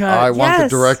director's cut. I want the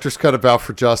Yes. director's cut of Out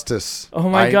for Justice. Oh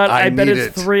my God, I bet need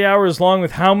it's it. 3 hours long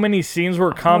with how many scenes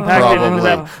were compacted into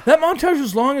Probably. that. That montage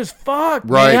was long as fuck.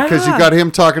 Right, man. because you got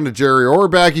him talking to Jerry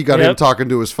Orbach, you got him Yep. talking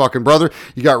to his fucking brother,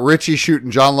 you got Richie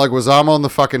shooting John Leguizamo in the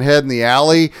fucking head in the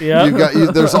alley.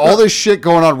 Yep. There's all this shit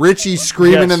going on. Richie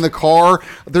screaming Yes. in the car.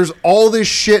 There's all this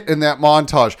shit in that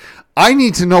montage. I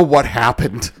need to know what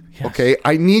happened. Okay,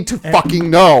 I need to fucking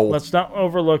know. Let's not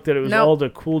overlook that it was Nope. all the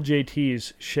cool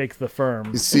JTs shake the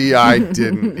firm. See, I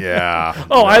didn't. Yeah.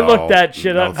 Oh, I No, looked that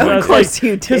shit up. no, I was course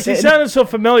you because he did. sounded so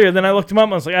familiar. Then I looked him up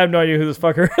and I was like, I have no idea who this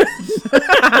fucker is.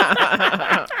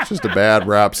 It's just a bad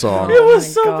rap song. It was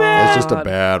my so God. bad. It's just a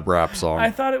bad rap song. I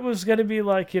thought it was gonna be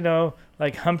like,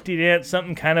 like Humpty Dance,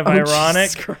 something kind of ironic.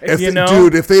 Jesus Christ.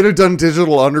 If they'd have done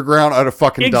Digital Underground, I'd have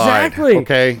fucking Exactly. died.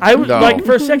 Okay, I was No. like,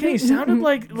 for a second, he sounded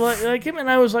like him, and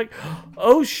I was like,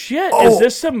 "Oh shit, is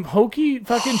this some hokey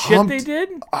fucking shit they did?"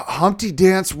 Humpty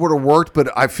Dance would have worked, but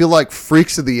I feel like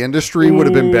Freaks of the Industry would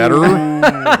have been better,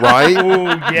 right? Oh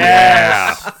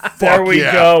yes, there Fuck we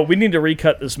yeah. go. We need to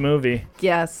recut this movie.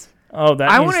 Yes. Oh,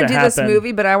 that I needs want to to do happen. this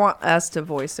movie, but I want us to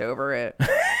voice over it.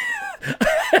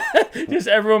 Just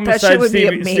everyone That shit besides would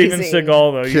be Steven amazing. Seagal,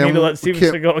 though. You Can- need to let Steven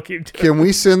can- Seagal keep doing Can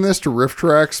we send this to Riff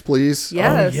Tracks, please?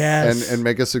 Yes. yes. And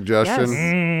make a suggestion.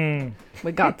 Yes.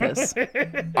 We got this.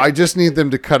 I just need them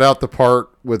to cut out the part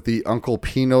with the Uncle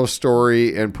Pino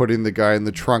story and putting the guy in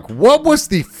the trunk. What was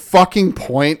the fucking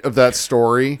point of that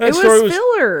story? That It story was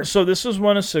filler. So this was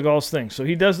one of Seagal's things. So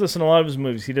he does this in a lot of his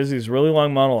movies. He does these really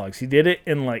long monologues. He did it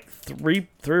in like three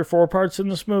or four parts in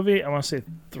this movie. I want to say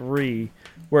 3,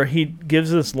 where he gives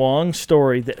this long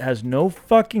story that has no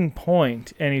fucking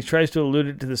point, and he tries to allude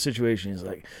it to the situation. He's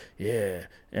like, yeah,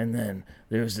 and then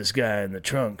there was this guy in the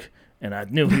trunk, and I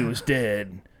knew he was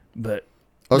dead, but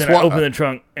then I opened the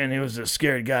trunk, and it was a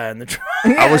scared guy in the trunk.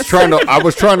 I was trying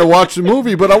to watch the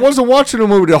movie, but I wasn't watching the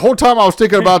movie. The whole time I was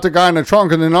thinking about the guy in the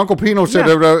trunk, and then Uncle Pino said,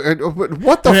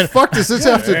 "What the fuck does this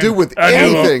have to do with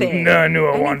anything?" I knew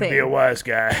I wanted to be a wise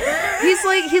guy.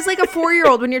 He's like a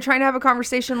 4-year-old when you're trying to have a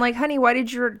conversation like, honey, why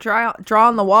did you draw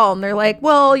on the wall? And they're like,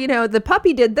 well, the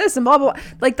puppy did this and blah, blah, blah.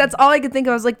 Like, that's all I could think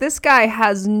of. I was like, this guy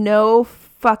has no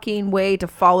fucking way to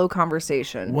follow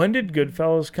conversation. When did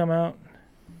Goodfellas come out?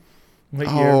 What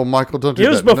Oh, year? Michael, don't do It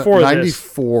was that. before this.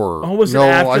 94. Oh, was it no,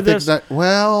 after I think this? that.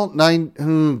 Well,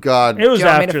 God. It was Do you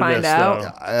want me after to find this,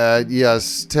 out? though.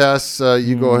 Yes, Tess,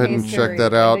 you go ahead and check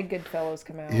that out. Goodfellas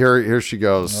come out. Here she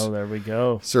goes. Oh, there we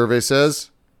go. Survey says.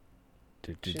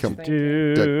 Come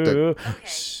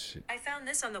I found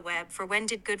this on the web for when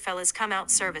did Goodfellas come out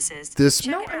services. This.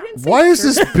 No, I didn't say Why is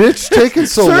this bitch taking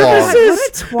so long? What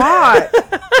a twat.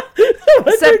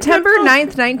 September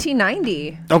 9th,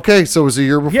 1990. Okay, so it was a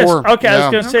year before. Yes. Okay, I was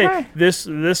Yeah. gonna say Okay.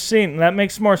 this scene that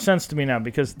makes more sense to me now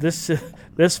because this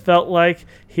felt like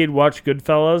he'd watched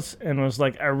Goodfellas and was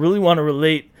like, I really want to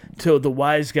relate to the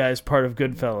wise guys part of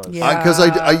Goodfellas. Yeah. Because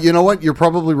I, you know what, you're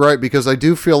probably right, because I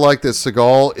do feel like that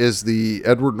Seagal is the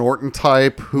Edward Norton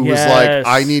type who was like, Yes.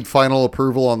 I need final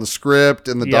approval on the script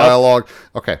and the Yep. dialogue.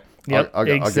 Okay, Yep. I'll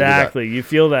give you that. Exactly. You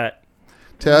feel that.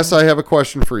 Tess, I have a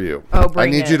question for you. Oh, I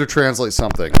bring need it. you to translate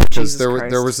something because Jesus there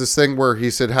Christ. was this thing where he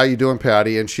said, "How you doing,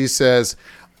 Patty?" and she says,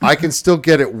 "I can still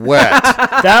get it wet."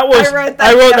 That was I wrote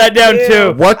I wrote that down too.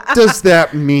 too. What does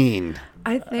that mean?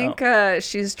 I think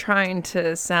she's trying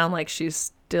to sound like she's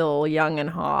still young and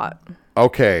hot.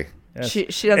 Okay, Yes. She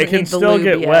doesn't It can need the still lube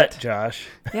get yet. wet, Josh.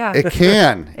 Yeah. it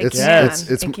can. It it's can. it's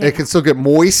It can. it can still get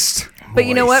moist. But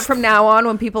you know what? From now on,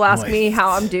 when people ask me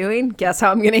how I'm doing, guess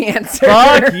how I'm going to answer.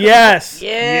 Fuck yes.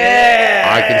 Yeah.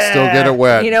 I can still get it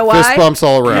wet. You know why? Fist bumps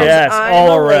all around. Yes, I'm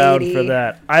all a around lady. for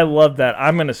that. I love that.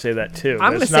 I'm going to say that too.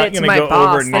 I'm going to It's say not it to gonna my go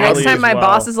boss. over The next nearly time as my well.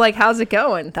 boss is like, how's it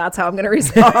going? That's how I'm going to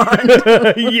respond.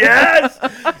 Yes.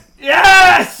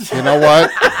 Yes. You know what?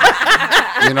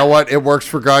 You know what? It works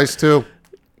for guys too.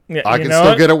 Yeah, I you can know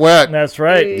still what? get it wet. That's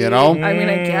right. You know? I mean,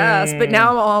 I guess. But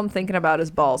now all I'm thinking about is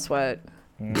ball sweat.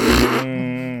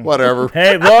 Whatever.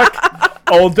 Hey, look,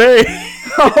 all day.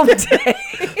 All day.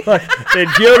 Look, the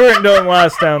deodorant don't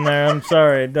last down there. I'm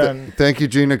sorry, done. Thank you,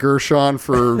 Gina Gershon,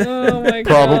 for Oh my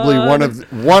probably God.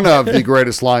 one of the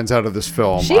greatest lines out of this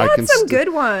film. She had some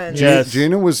good ones. Yes.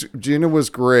 Gina was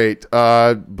great,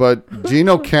 but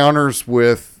Gino counters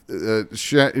with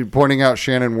pointing out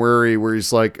Shannon Weary, where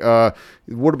he's like,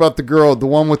 "What about the girl, the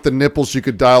one with the nipples you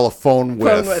could dial a phone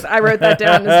with?" I wrote that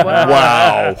down as well.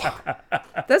 Wow.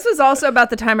 This was also about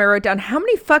the time I wrote down how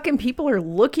many fucking people are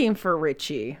looking for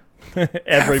Richie.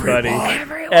 Everybody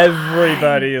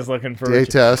is looking for Hey,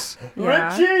 Richie. Tess.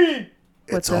 Yeah. Richie.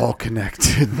 It's all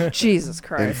connected. Jesus In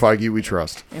Christ. Feige, we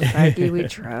trust. In Feige, we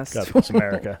trust. God bless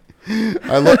America.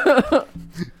 I love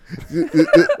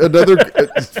another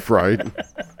right.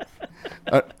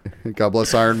 God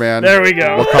bless Iron Man. There we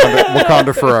go.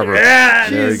 Wakanda forever. Yeah,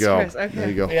 there you Jesus go. Christ, okay. There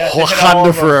you go. Yeah, they hit all Wakanda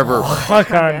of them. forever.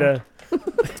 Wakanda.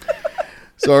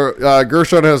 So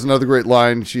Gershon has another great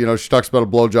line. She talks about a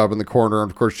blowjob in the corner,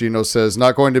 and of course Gino says,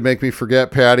 "Not going to make me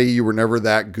forget, Patty. You were never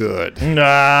that good." Nah,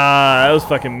 that was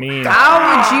fucking mean.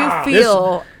 How would you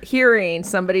feel hearing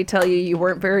somebody tell you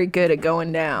weren't very good at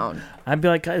going down? I'd be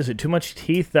like, guys, is it too much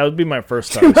teeth? That would be my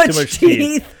first thought. Too It's much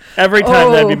teeth. Every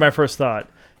time that'd be Oh. my first thought.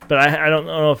 But I don't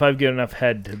know if I've given enough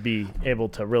head to be able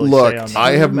to really Look, say on that.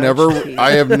 I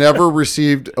have teeth. never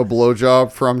received a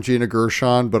blowjob from Gina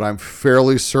Gershon, but I'm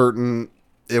fairly certain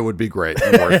it would be great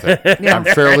and worth it. I'm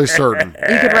fairly certain.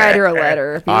 You could write her a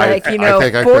letter. Be I like, think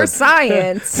I for could.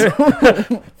 science,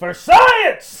 For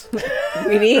science!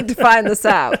 we need to find this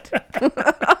out.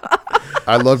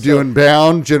 I loved you in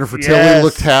Bound. Jennifer Tilly Yes.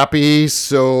 looked happy,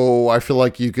 so I feel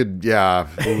like you could. Yeah,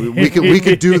 we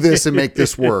could do this and make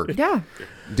this work. Yeah.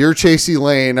 Dear Chasey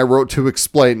Lane, I wrote to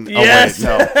explain. Yes.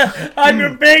 Oh wait, no. I'm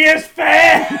your biggest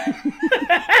fan!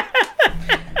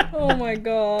 Oh my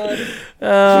God.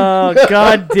 Oh,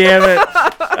 God damn it.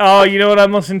 Oh, you know what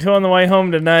I'm listening to on the way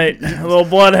home tonight? A little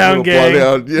Bloodhound Gang.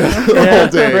 Bloodhound, yeah, the Yeah, whole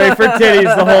day. Hooray for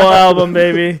titties, the whole album,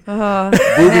 baby. Man,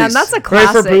 Boobies. that's a Hooray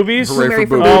classic. for boobies? Hooray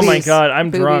for Oh boobies. my God, I'm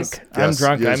Boobies. drunk. I'm Yes,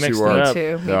 drunk. yes, I mixed you it are. up.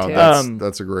 Too. Me No, too.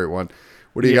 that's a great one.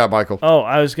 What do you got, Michael? Oh,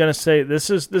 I was gonna say this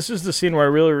is the scene where I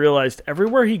really realized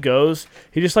everywhere he goes,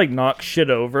 he just like knocks shit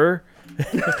over.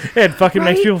 It fucking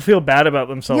makes Right? people feel bad about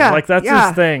themselves. Yeah, Like that's yeah.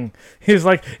 his thing. He's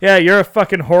like, yeah, you're a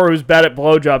fucking whore who's bad at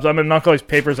blowjobs. I'm gonna knock all these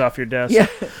papers off your desk. Yeah.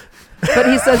 But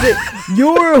he says it,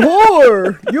 you're a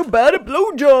whore. You're bad at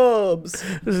blowjobs.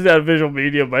 This is that visual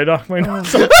medium. I knock my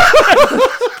notes off.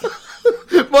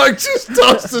 Mike just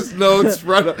tossed his notes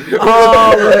right up.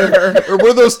 Oh, Or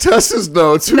were those Tessa's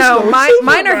notes? Whose no, notes?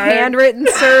 mine are handwritten,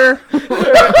 sir.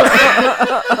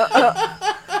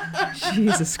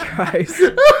 Jesus Christ.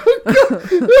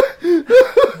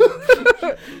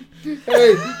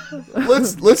 Hey,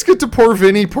 let's get to Poor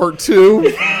Vinny Part 2,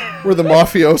 where the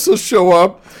mafiosos show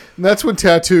up, and that's when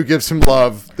Tattoo gives him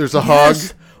love. There's a hug.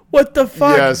 What the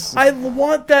fuck? Yes. I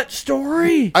want that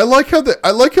story. I like how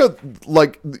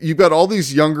you've got all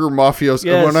these younger mafiosos.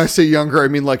 Yes. And when I say younger, I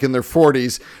mean like in their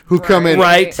 40s who come in,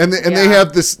 Right. and they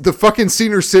have the fucking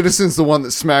senior citizen's the one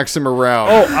that smacks him around.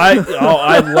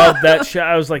 I love that shit.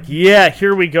 I was like, yeah,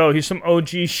 here we go. He's some OG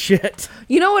shit.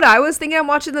 You know what I was thinking? I'm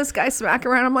watching this guy smack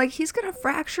around. I'm like, he's going to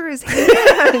fracture his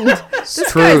hand. This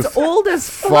Truth. guy's old as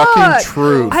fuck. Fucking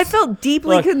truth. I felt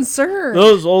deeply Look, concerned.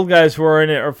 Those old guys who are in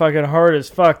it are fucking hard as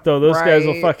fuck, though. Those guys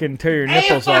will Right. fucking tear your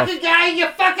nipples off. guy, you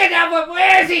fucking know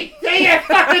where is he? Say you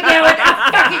fucking know it,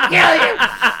 I'll fucking kill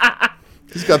you.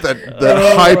 He's got that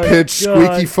Oh high-pitched, my God.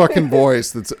 squeaky fucking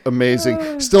voice that's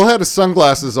amazing. Still had his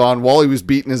sunglasses on while he was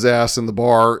beating his ass in the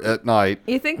bar at night.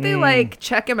 You think they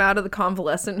check him out of the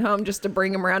convalescent home just to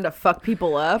bring him around to fuck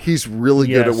people up? He's really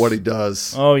good at Yes. what he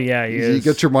does. Oh, yeah, he You is.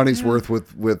 get your money's worth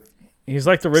with He's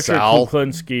like the Richard Sal.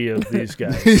 Kuklinski of these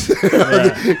guys. he's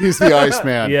the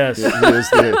Iceman. Yes. He is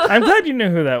the I'm glad you knew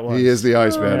who that was. He is the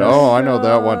Iceman. Oh, I know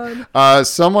that one.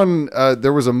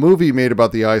 There was a movie made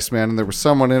about the Iceman, and there was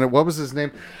someone in it. What was his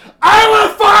name? I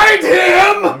will find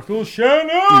him. Uncle Shannon!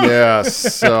 Yes.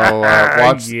 So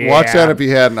watch Yeah. that if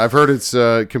you hadn't. I've heard it's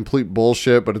complete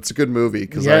bullshit, but it's a good movie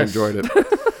because I Yes. enjoyed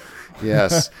it.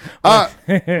 Yes.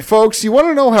 Folks, you want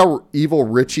to know how evil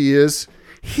Richie is?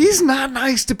 He's not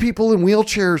nice to people in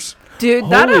wheelchairs. Dude,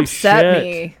 that Holy upset shit.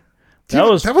 me. That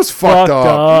was fucked fucked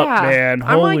up. Yeah. man.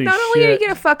 I'm Holy like, not only are you shit.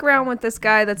 going to fuck around with this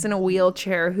guy that's in a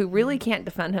wheelchair who really can't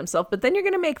defend himself, but then you're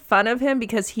going to make fun of him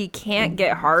because he can't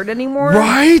get hard anymore.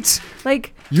 Right?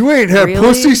 Like, You ain't had Really?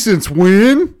 pussy since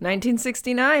when?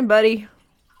 1969, buddy.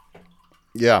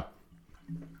 Yeah.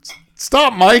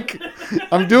 Stop, Mike.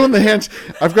 I'm doing the hands.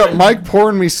 I've got Mike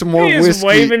pouring me some more He is whiskey.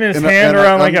 waving his and hand and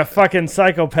around like I'm- a fucking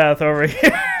psychopath over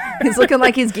here. He's looking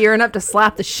like he's gearing up to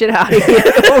slap the shit out of you.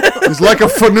 It's like a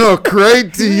fanook,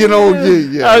 right? You know,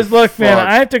 yeah. I was look, man. Fuck.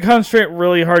 I have to concentrate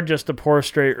really hard just to pour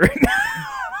straight right now.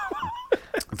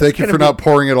 Thank you for not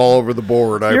pouring it all over the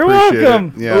board. I You're appreciate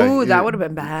welcome. it. Yeah, Ooh, that you- would have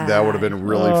been bad. That would have been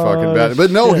really Oh, fucking bad. But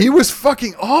no, shit. he was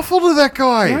fucking awful to that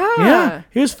guy. Yeah,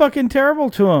 he was fucking terrible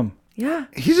to him. Yeah.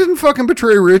 He didn't fucking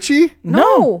betray Richie.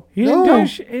 No. He didn't No.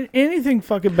 do anything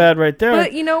fucking bad right there.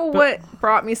 But you know what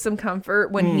brought me some comfort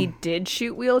when he did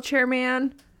shoot Wheelchair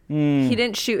Man? He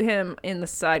didn't shoot him in the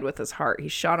side with his heart. He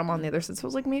shot him on the other side. So I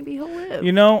was like, maybe he'll live.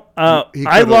 You know, He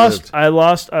I could've lost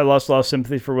lived. a lot of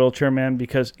sympathy for Wheelchair Man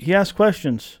because he asked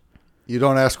questions. You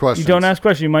don't ask questions. You don't ask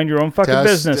questions. You mind your own fucking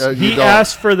Test, business. you He don't.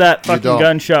 asked for that fucking don't.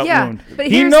 gunshot Yeah, wound. but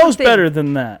He here's the knows thing. better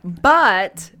than that.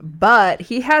 But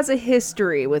he has a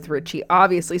history with Richie,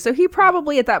 obviously. So he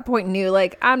probably at that point knew,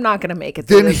 like, I'm not going to make it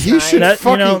through Then this he night. should That,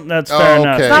 fucking... that's fair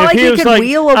enough. okay. It's not If like he was could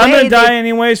wheel I'm away, gonna die they-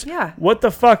 anyways. Yeah. What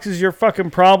the fuck is your fucking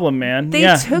problem, man? They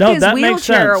yeah. took no, his that makes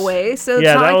wheelchair sense. away, so it's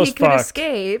Yeah, not that like was he could fucked.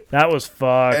 escape. That was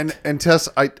fucked. And Tess,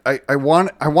 I want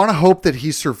to hope that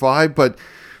he survived, but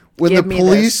when Give the me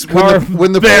police this.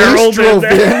 when the Barreled police drove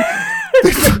in in, there.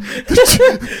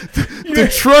 the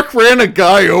truck ran a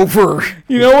guy over.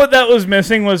 You know what that was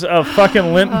missing was a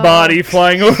fucking limp body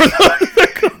flying over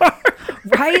the car.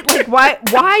 Right? Like,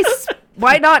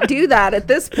 why not do that at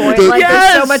this point? The- Like,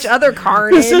 there's so Yes! much other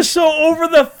carnage. This is so over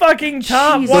the fucking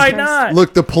top. Jesus Why Christ. not?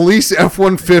 Look, the police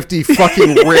F-150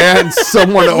 fucking ran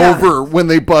someone over when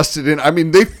they busted in. I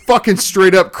mean, they fucking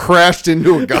straight up crashed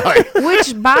into a guy.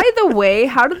 Which, by the way,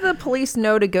 how did the police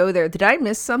know to go there? Did I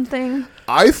miss something?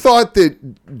 I thought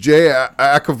that Jay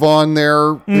Akavon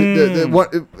there,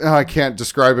 I can't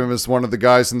describe him as one of the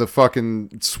guys in the fucking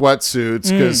sweatsuits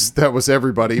because that was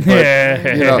everybody.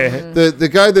 But you know, the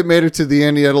guy that made it to the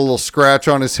end, he had a little scratch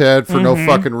on his head for no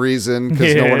fucking reason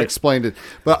because no one explained it.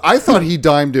 But I thought he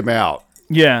dimed him out.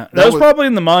 Yeah, that was probably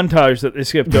in the montage that they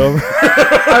skipped over.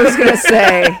 I was gonna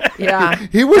say, yeah.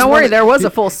 He was Don't one worry, of- there was a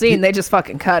full scene. They just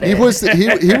fucking cut it. He was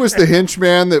he was the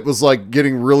henchman that was like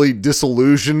getting really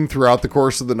disillusioned throughout the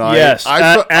course of the night. Yes,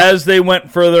 as they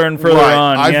went further and further right.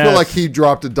 on. I feel yes. like he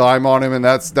dropped a dime on him, and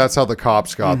that's how the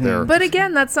cops got there. But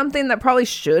again, that's something that probably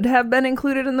should have been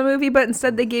included in the movie, but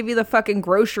instead they gave you the fucking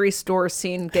grocery store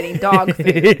scene getting dog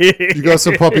food. You got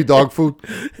some puppy dog food?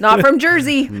 Not from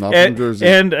Jersey. Not from Jersey.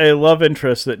 and a love interest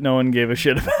that no one gave a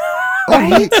shit about.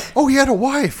 he had a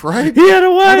wife, right? He had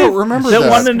a wife. I don't remember that.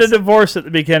 wanted a divorce at the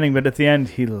beginning, but at the end,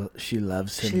 she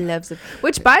loves him. She loves it.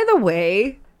 Which, by the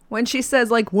way, when she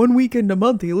says, like, 1 weekend a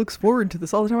month, he looks forward to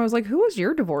this all the time, I was like, who was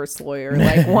your divorce lawyer?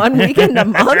 Like, 1 weekend a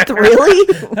month?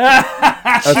 Really?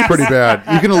 That's pretty bad.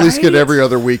 You can at least get every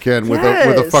other weekend with a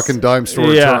Yes. fucking dime store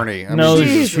Yeah. attorney. I No mean,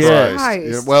 shit. Jesus Christ.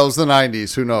 Christ. Yeah, well, it was the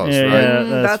 90s. Who knows, Yeah, right?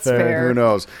 yeah, That's fair. Who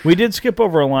knows? We did skip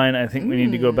over a line I think we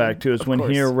need to go back to is when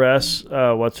he course. arrests,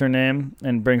 what's her name,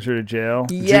 and brings her to jail.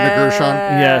 Yeah. Gershon?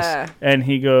 Yes. And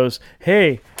he goes,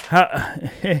 hey,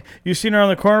 you seen her on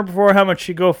the corner before? How much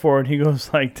she go for? And he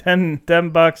goes like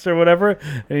 $10 or whatever.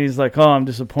 And he's like, oh, I'm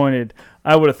disappointed.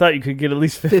 I would have thought you could get at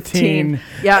least 15.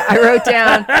 Yeah, I wrote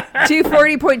down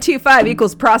 240.25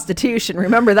 equals prostitution.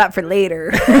 Remember that for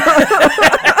later.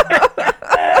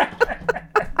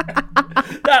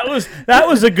 That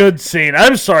was a good scene.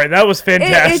 I'm sorry. That was It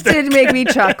fantastic. did make me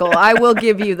chuckle. I will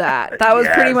give you that. That was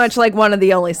pretty much like one of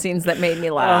the only scenes that made me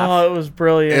laugh. Oh, it was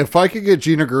brilliant. If I could get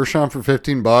Gina Gershon for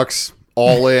 $15,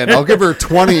 all in. I'll give her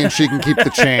 20 and she can keep the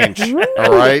change.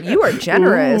 All right? You are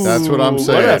generous. That's what I'm What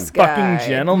saying. a This guy. fucking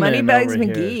gentleman Moneybags over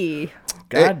here. McGee.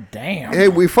 God damn. Hey,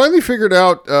 we finally figured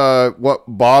out what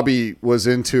Bobby was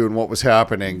into and what was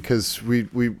happening because we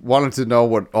wanted to know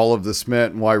what all of this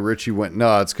meant and why Richie went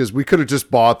nuts because we could have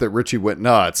just bought that Richie went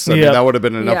nuts. I mean, Yep. that would have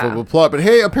been enough Yeah. of a plot. But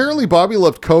hey, apparently Bobby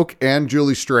loved Coke and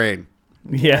Julie Strain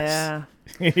Yes. Yeah.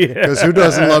 because who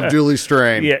doesn't love Julie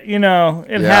Strain? Yeah, you know,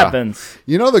 it Yeah. happens.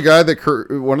 You know the guy that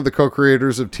one of the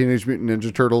co-creators of Teenage Mutant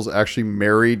Ninja Turtles actually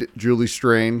married Julie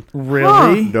Strain?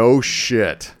 Really? No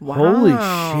shit. Holy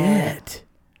shit.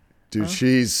 Dude,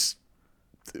 she's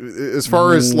as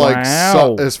far as like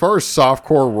Wow. as far as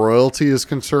softcore royalty is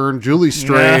concerned, Julie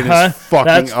Strain Uh-huh. is fucking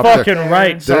That's up fucking there.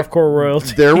 right. Softcore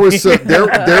royalty. There was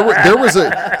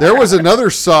there was another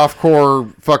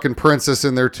softcore fucking princess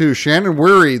in there too. Shannon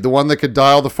Weary, the one that could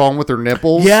dial the phone with her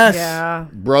nipples. Yes. Yeah.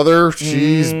 Brother,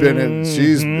 she's been in.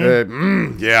 She's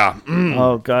yeah.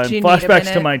 Oh god. Do you need a Flashbacks to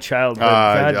minute? my childhood.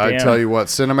 God I damn. tell you what,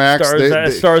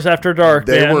 Cinemax. Stars After Dark.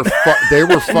 They man. were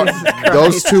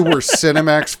those two were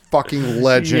Cinemax fucking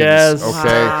legends. Yes.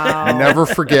 Okay. Wow. Never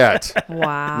forget.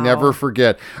 Wow. Never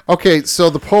forget. Okay, so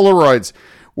the Polaroids.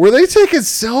 Were they taking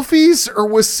selfies or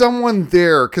was someone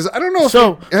there? Because I don't know if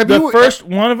So have the you, first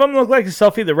one of them looked like a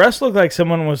selfie. The rest looked like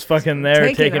someone was fucking there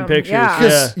Taking taking them, pictures. yeah.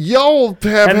 because y'all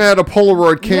have And- had a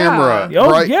Polaroid camera, Yeah. Oh,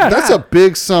 right? yeah. That's a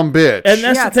big sumbitch. And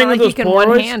that's Yeah, the it's thing not with like those you can Polaroids.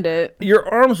 one-hand it. Your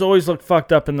arms always look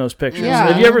fucked up in those pictures. Yeah.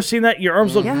 Have you ever seen that? Your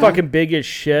arms look Yeah. fucking big as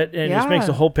shit, and it just makes Yeah.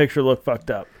 the whole picture look fucked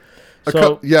up.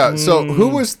 So So who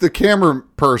was the camera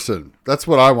person? That's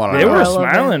what I want to they know. were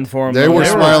smiling for him. They were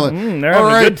smiling. They're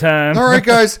having a good time. All right,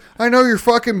 guys. I know you're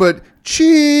fucking, but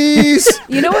cheese.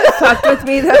 You know what fucked with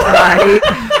me that night?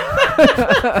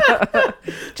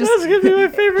 That's gonna be my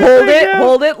favorite.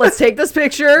 Hold it. Let's take this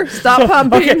picture. Stop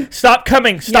pumping. Okay, stop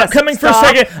coming for a stop.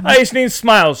 second. I just need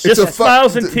smiles. Just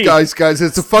smiles and teeth. Guys,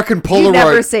 it's a fucking Polaroid. You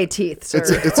never say teeth, sir.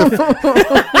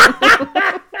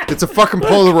 It's a fucking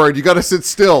Polaroid. You got to sit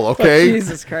still, okay?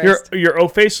 Jesus Christ. Your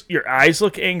face, your eyes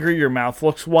look angry. Your mouth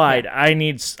looks wide. I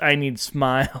need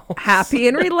smiles. Happy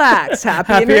and relaxed.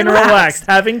 Happy and relaxed.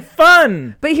 Having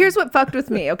fun. But here's what fucked with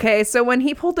me, okay? So when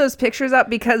he pulled those pictures up,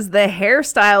 because the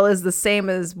hairstyle is the same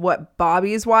as what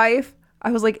Bobby's wife,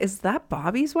 I was like, is that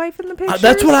Bobby's wife in the picture?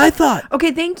 That's what I thought.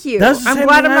 Okay, thank you. That's the I'm same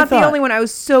glad thing I'm I not the thought. only one. I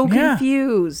was so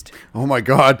confused. Oh my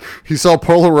God. He saw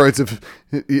Polaroids of...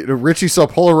 Richie saw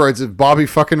Polaroids of Bobby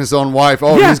fucking his own wife.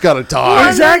 Oh, he's got to die. Well,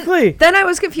 Exactly. Then I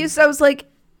was confused. I was like,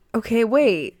 okay,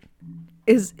 wait.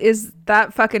 Is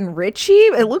that fucking Richie?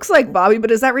 It looks like Bobby,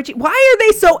 but is that Richie? Why are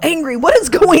they so angry? What is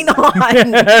going on?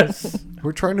 Yes.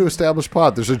 We're trying to establish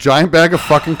plot. There's a giant bag of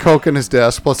fucking Coke in his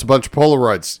desk, plus a bunch of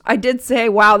Polaroids. I did say,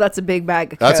 wow, that's a big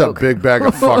bag of That's Coke. a big bag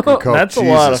of fucking Coke. That's Jesus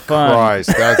a lot of fun. Christ.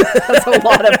 That's a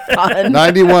lot of fun.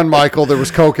 91, Michael. There was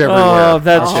Coke everywhere. Oh,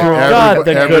 that's true. God, the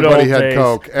good everybody old had days.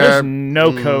 Coke. There's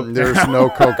no Coke. There's now. no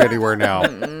Coke anywhere now.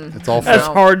 It's all That's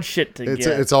fentanyl. hard shit to get.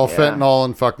 It's all fentanyl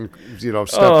and fucking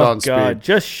stepped oh on God, speed.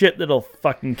 just shit that'll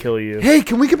fucking kill you. Hey,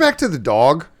 can we get back to the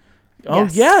dog? Oh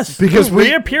yes, Because who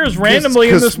reappears randomly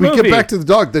in this movie. We get back to the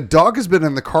dog. The dog has been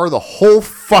in the car the whole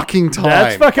fucking time.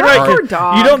 That's fucking right. Poor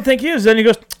dog. You don't think he is? Then he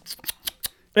goes,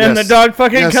 and Yes. the dog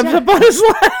fucking Yes. comes up on his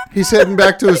lap. He's heading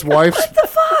back to his wife's. What the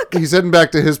fuck? He's heading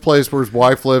back to his place where his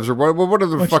wife lives, or whatever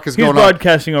the fuck is He's going on.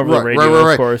 broadcasting over the radio,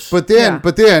 of course. But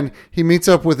then he meets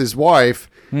up with his wife.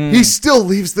 He still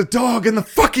leaves the dog in the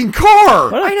fucking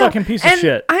car. What a I know. fucking piece of And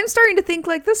shit. I'm starting to think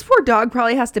like this poor dog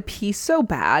probably has to pee so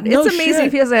bad. No It's amazing shit.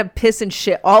 if he doesn't have piss and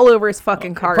shit all over his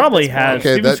fucking car. at Probably this point. has.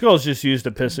 Okay, Steven that- Skull's just used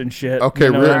to piss and shit. Okay,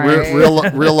 you know?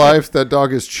 real life, that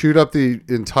dog has chewed up the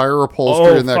entire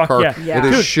upholstery Oh, in that fuck car. yeah. Yeah. It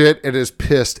is Dude. shit. It is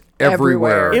pissed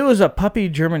everywhere. It was a puppy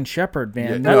German Shepherd, man.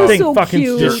 Yeah, that no. thing So fucking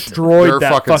cute. destroyed They're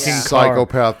that fucking fucking car.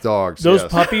 psychopath dogs. Those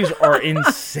yes. puppies are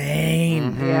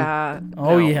insane. Yeah.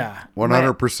 Oh yeah,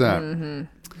 100%.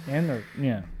 and they're,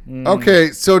 yeah.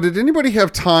 Okay, so did anybody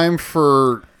have time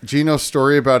for Gino's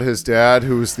story about his dad,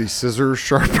 who was the scissors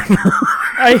sharpener?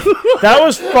 That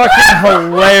was fucking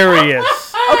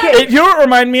hilarious. Okay. You know what it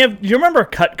reminded me of? Do you remember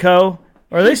Cutco?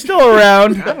 Are they still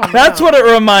around? That's what it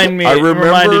reminded me. I remember,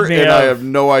 reminded me and of. I have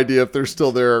no idea if they're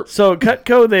still there. So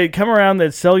Cutco, they'd come around,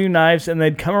 they'd sell you knives, and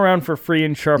they'd come around for free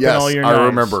and sharpen Yes, all your I knives.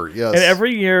 remember, yes. And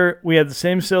every year we had the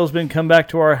same salesman come back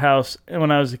to our house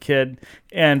when I was a kid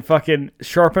and fucking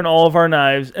sharpen all of our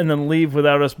knives and then leave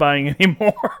without us buying any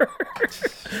more.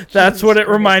 That's what it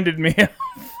reminded me of.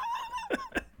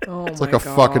 Oh It's like a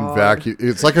fucking vacuum.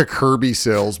 It's like a Kirby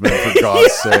salesman, for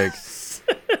God's sake.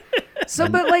 So,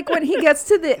 but like when he gets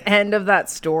to the end of that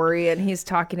story and he's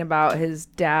talking about his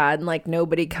dad and like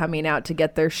nobody coming out to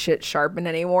get their shit sharpened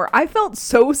anymore, I felt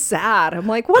so sad. I'm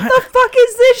like, what the fuck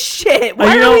is this shit?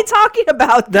 Why You are know, we talking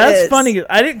about this? That's funny.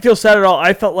 I didn't feel sad at all.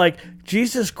 I felt like,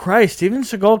 Jesus Christ, Steven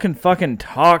Seagal can fucking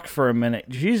talk for a minute.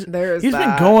 He's There's been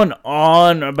that. going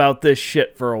on about this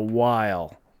shit for a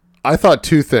while. I thought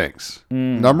two things.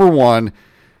 Number one,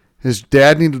 his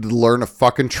dad needed to learn a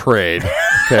fucking trade.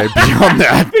 Okay, beyond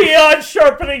that. Beyond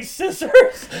sharpening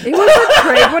scissors. It was a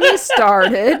trade when he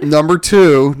started. Number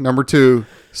two,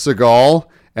 Seagal,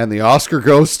 and the Oscar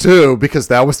goes to, because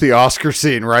that was the Oscar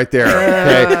scene right there.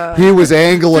 Okay, he was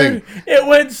angling, It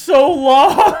went so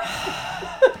long.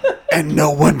 and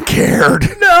no one cared.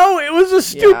 No, it was a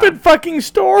stupid fucking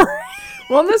story.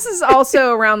 Well, this is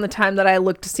also around the time that I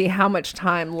looked to see how much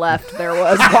time left there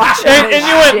was watching And this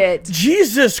you went, shit.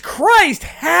 Jesus Christ,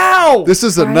 how? This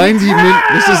is a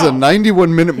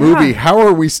 91-minute movie. How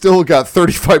are we still got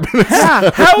 35 minutes?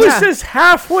 How is this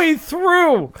halfway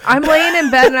through? I'm laying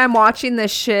in bed and I'm watching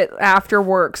this shit after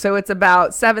work. So it's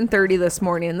about 7:30 this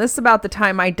morning. And this is about the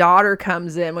time my daughter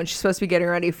comes in when she's supposed to be getting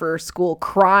ready for school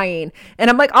crying. And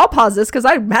I'm like, I'll pause this because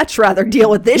I'd much rather deal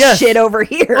with this Yes. shit over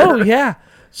here. Oh, yeah.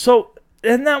 So,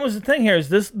 and that was the thing here, is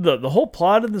this the whole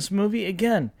plot of this movie,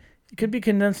 again, it could be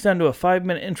condensed down to a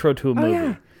 5-minute intro to a movie.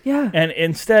 yeah. Yeah. And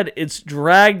instead, it's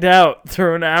dragged out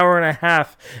through an hour and a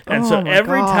half. And so Oh my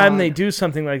every time God. they do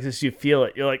something like this, you feel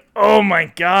it. You're like, oh my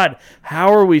God,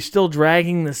 how are we still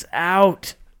dragging this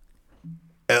out?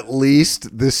 at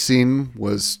least this scene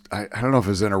was, I don't know if it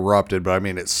was interrupted, but I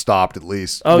mean, it stopped at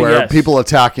least. Oh, where yes. people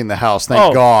attacking the house,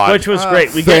 thank God. Which was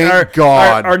great. We thank get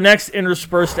God. our next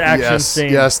interspersed action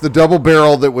scene. Yes, the double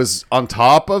barrel that was on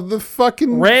top of the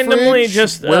fucking randomly fridge,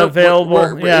 just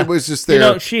available. It was just there. You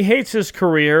know, she hates his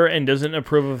career and doesn't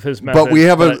approve of his methods. But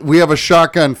we have a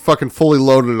shotgun fucking fully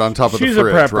loaded on top of the fridge, she's a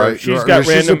prepper. right? She's got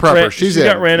she's a prepper. She's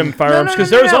got random firearms because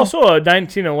there was also a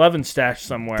 1911 stash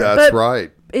somewhere. That's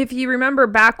right. If you remember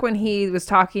back when he was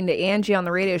talking to Angie on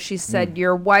the radio, she said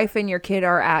your wife and your kid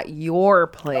are at your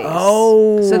place.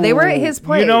 Oh. So they were at his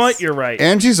place. You know what? You're right.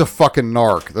 Angie's a fucking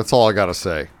narc. That's all I got to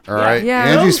say. All right? Yeah.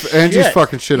 Angie's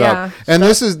fucking shit up. And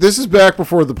this is back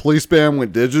before the police band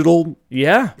went digital.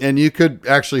 Yeah. And you could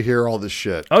actually hear all this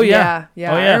shit. Oh, yeah. Oh,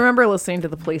 yeah. I remember listening to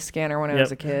the police scanner when I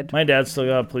was a kid. My dad still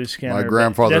got a police scanner. My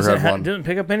grandfather had one. Didn't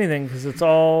pick up anything because it's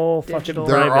all digital.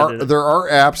 There are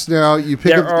apps now. You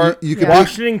pick up. You can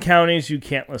Washington counties you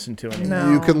can't listen to anymore.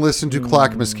 No. You can listen to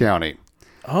Clackamas County.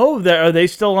 Oh, are they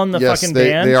still on the fucking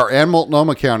band? They are, and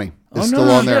Multnomah County is still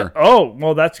on there. Oh,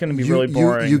 well, that's going to be really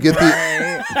boring. You get the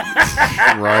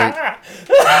right.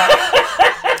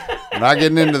 Not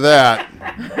getting into that.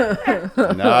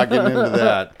 Not getting into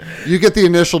that. You get the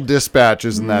initial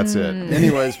dispatches, and that's it.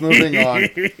 Anyways, moving on.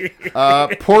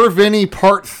 Poor Vinny,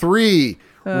 part 3.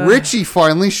 Richie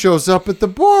finally shows up at the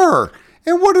bar.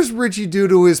 And what does Richie do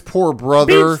to his poor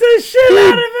brother? Beats the shit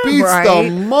out of him. Beats the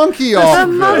monkey off The of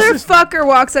him. motherfucker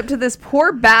walks up to this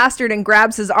poor bastard and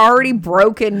grabs his already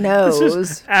broken nose. This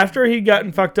is after he'd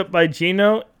gotten fucked up by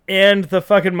Gino and the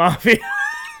fucking mafia.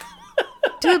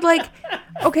 Dude, like,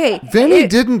 okay. Vinny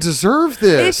didn't deserve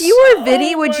this. If you were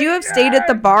Vinny, would you have stayed at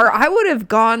the bar? I would have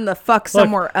gone the fuck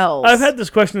somewhere else. I've had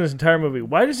this question this entire movie.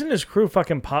 Why doesn't his crew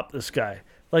fucking pop this guy?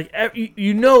 Like,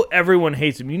 you know everyone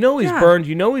hates him. You know he's burned.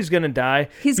 You know he's going to die.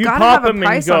 He's got to have a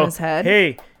price on his head.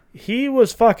 Hey, he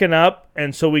was fucking up,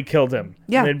 and so we killed him.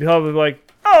 Yeah. And they'd probably be like,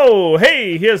 oh,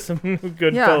 hey, here's some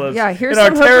good fellas. Yeah, here's in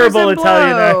some our terrible hookers and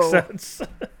Italian blow. accents.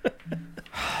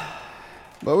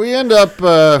 But we end up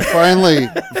finally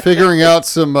figuring out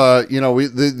some,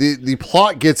 the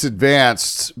plot gets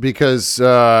advanced because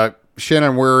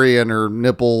Shannon Weary and her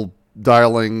nipple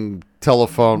dialing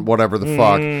telephone, whatever the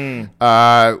fuck.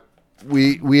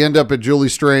 We end up at Julie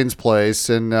Strain's place,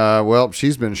 and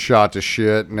she's been shot to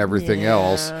shit and everything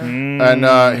else. And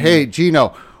hey,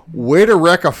 Gino, way to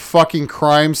wreck a fucking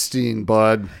crime scene,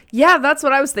 bud. Yeah, that's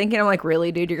what I was thinking. I'm like,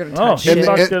 really, dude? You're going to touch he it?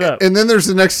 fucked it up. And then there's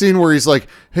the next scene where he's like,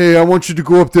 hey, I want you to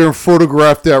go up there and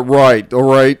photograph that right, all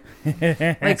right?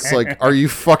 It's like, are you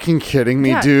fucking kidding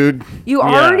me, dude? You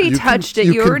already touched it.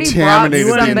 You already brought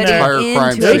somebody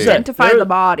in to identify the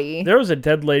body. There was a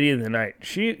dead lady in the night.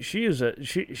 She was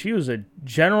a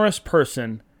generous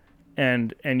person.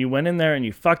 And you went in there and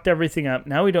you fucked everything up.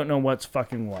 Now we don't know what's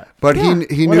fucking what. But he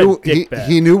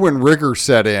knew when rigor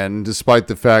set in, despite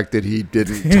the fact that he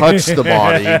didn't touch the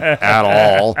body at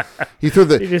all. He threw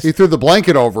the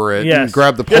blanket over it and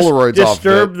grabbed the Polaroids off it.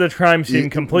 Disturbed the crime scene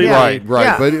completely. Right.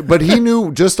 Yeah. But he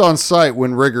knew just on sight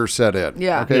when rigor set in.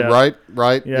 Yeah. Okay. Yeah.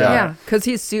 Right. Yeah. Because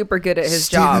he's super good at his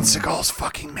job. Steven Seagal's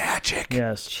fucking magic.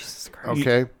 Yes. Jesus Christ.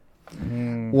 Okay.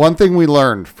 One thing we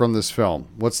learned from this film.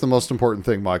 What's the most important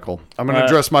thing, Michael? I'm going to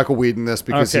address Michael Weed in this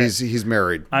because he's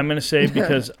married. I'm going to say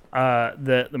because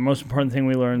the most important thing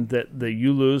we learned that the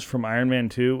You Lose from Iron Man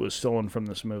 2 was stolen from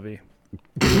this movie.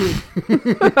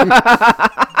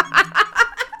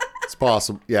 It's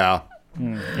possible. Yeah.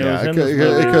 It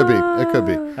could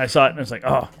be. I saw it and it's like,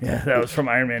 oh, yeah, that was from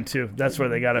Iron Man 2. That's where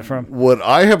they got it from. What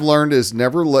I have learned is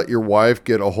never let your wife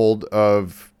get a hold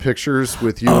of pictures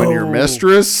with you and your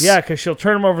mistress. Yeah, because she'll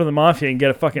turn them over to the mafia and get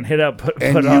a fucking hit out put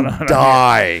and on. And you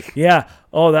die. Yeah.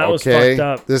 Oh, that was fucked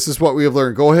up. This is what we have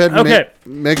learned. Go ahead and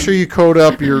make sure you code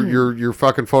up your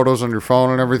fucking photos on your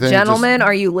phone and everything. Gentlemen,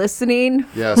 are you listening?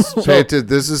 Yes.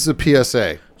 This is a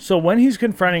PSA. So when he's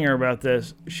confronting her about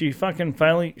this, she fucking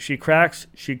finally, she cracks,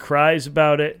 she cries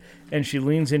about it, and she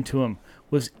leans into him.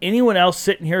 Was anyone else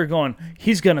sitting here going,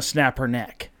 he's going to snap her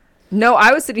neck? No,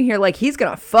 I was sitting here like, he's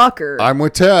going to fuck her. I'm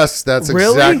with Tess. That's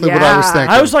Really? exactly what I was thinking.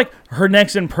 I was like, her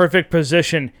neck's in perfect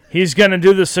position. He's going to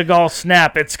do the Seagal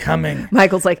snap. It's coming.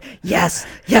 Michael's like, yes,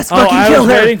 fucking kill her. I was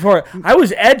waiting for it. I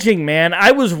was edging, man.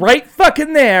 I was right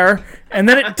fucking there, and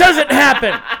then it doesn't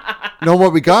happen. No,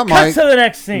 what we got, Mike? Cut to the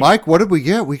next scene. Mike, what did we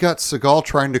get? We got Seagal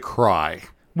trying to cry.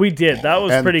 We did. That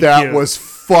was pretty cute. cute. That was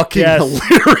fucking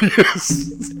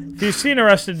hilarious. If you've seen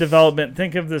Arrested Development,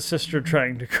 think of the sister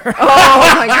trying to cry.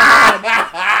 Oh, my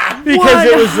God. Because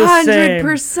it was the same.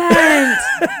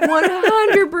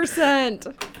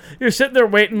 100%. You're sitting there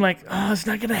waiting like, oh, it's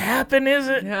not going to happen, is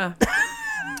it? Yeah.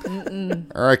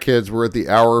 All right, kids, we're at the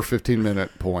hour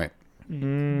 15-minute point.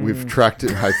 We've tracked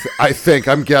it. I think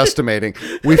I'm guesstimating.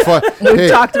 We've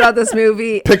talked about this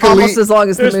movie Piccolino- almost as long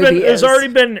as the movie is. There's already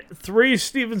been 3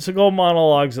 Steven Seagal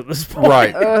monologues at this point.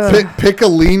 Right.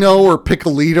 Piccolino or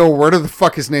Piccolito, whatever the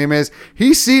fuck his name is.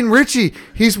 He's seen Richie.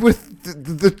 He's with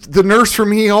the nurse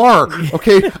from ER.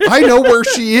 Okay. I know where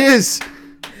she is.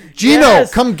 Gino,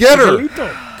 Yes. come get her.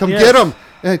 Piccolito. Come Yes. get him.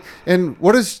 And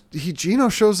what is he? Gino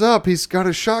shows up. He's got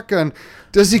a shotgun.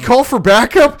 Does he call for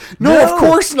backup? No, of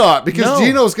course not. Because No.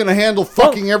 Gino's going to handle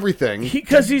fucking everything.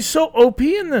 Because he's so OP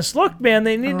in this. Look, man,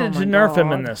 they needed to nerf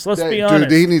him in this. Let's be honest.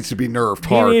 Dude, he needs to be nerfed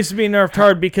hard. He needs to be nerfed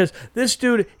hard because this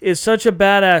dude is such a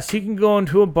badass. He can go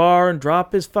into a bar and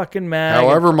drop his fucking mag.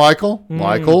 However, Michael,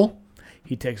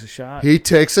 he takes a shot. he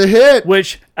takes a hit.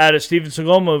 Which, out of Steven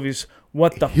Seagal movies,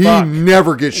 what the He fuck?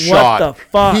 never gets shot. What the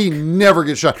fuck? He never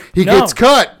gets shot. He No. gets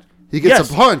cut. He gets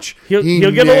a punch. He'll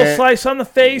get a little slice on the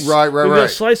face. Right, He'll get a right.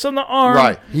 slice on the arm.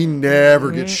 Right. He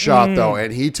never gets shot, though.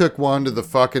 And he took one to the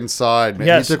fucking side, man.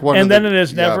 Yes, He took one and to then the, it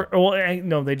is yeah. never. Well,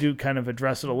 no, they do kind of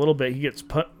address it a little bit. He gets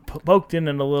poked in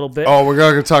a little bit. Oh, we're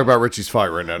going to talk about Richie's fight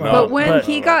right now. No. But when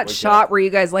he got shot, were you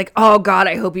guys like, "Oh God,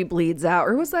 I hope he bleeds out,"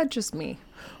 or was that just me?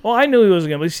 Well, I knew he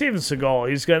wasn't going to. But Steven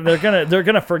Seagal, they're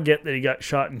gonna forget that he got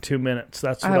shot in 2 minutes.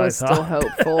 That's what I was thought. still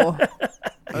hopeful.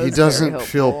 He doesn't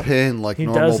feel pain like He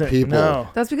normal doesn't. people. No.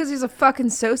 That's because he's a fucking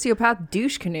sociopath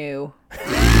douche canoe.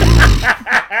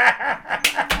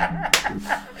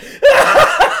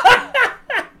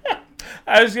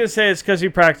 I was gonna say it's because he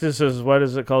practices. What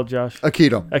is it called, Josh?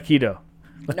 Aikido. Aikido.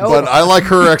 But I like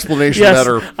her explanation Yes,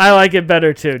 better. I like it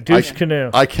better too. Douche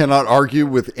canoe. I cannot argue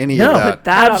with any No, of that. Put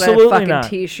that Absolutely on a fucking not.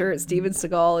 t-shirt. Steven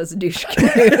Seagal is a douche canoe.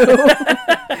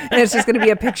 And it's just going to be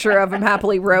a picture of him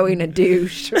happily rowing a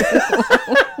douche.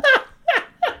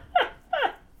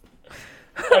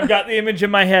 I've got the image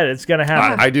in my head. It's gonna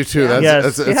happen. I do too. That's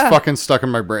Yes. it's Yeah. fucking stuck in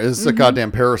my brain. This is a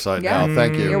goddamn parasite Yeah. now.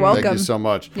 Thank you. You're Thank welcome. you so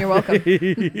much. You're welcome.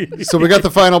 So we got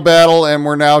the final battle, and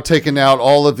we're now taking out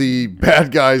all of the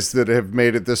bad guys that have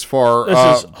made it this far.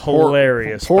 This is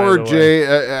hilarious, Poor by the Jay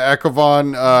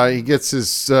Akovan, he gets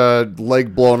his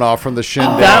leg blown off from the shin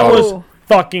down. That was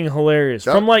fucking hilarious.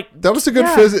 From like that was a good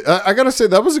I gotta say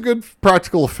that was a good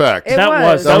practical effect. It that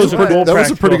was. that was a a pretty- cool that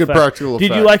was a pretty good effect. practical Did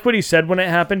you effect. like what he said when it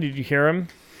happened? Did you hear him?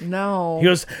 No. He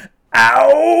goes,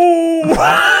 "Ow!"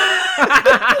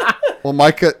 Well,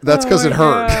 Micah, that's because it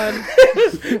hurt.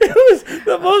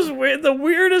 It was the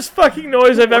weirdest fucking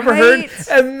noise I've ever heard. Right?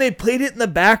 And they played it in the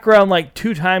background like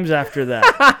 2 times after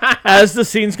that. As the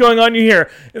scene's going on, you hear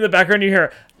in the background, you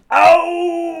hear,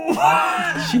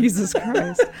 "Ow!" Jesus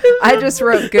Christ. I just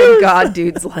wrote, good God,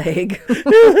 dude's leg.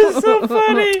 It was so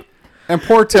funny. And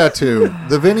poor Tattoo,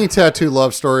 the Vinny Tattoo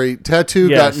love story. Tattoo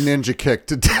Yes. got ninja kicked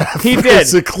to death. He did.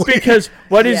 basically. Because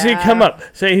what does he Yeah. come up?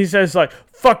 Say he says like,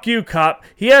 "Fuck you, cop."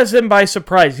 He has him by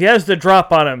surprise. He has the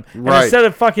drop on him. And Right. instead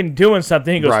of fucking doing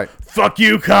something, he goes, Right. "Fuck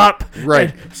you, cop."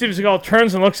 Right. And Steven Seagal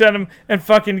turns and looks at him and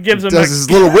fucking gives him does his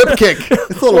little whip kick.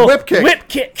 His little whip kick. Whip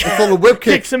kick. His little whip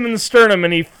kick. Kicks him in the sternum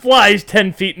and he flies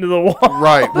 10 feet into the wall.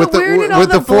 Right, But where did all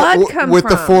the blood come with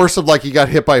the from? force of like he got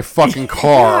hit by a fucking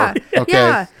car. Okay,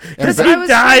 Yeah. Because And I was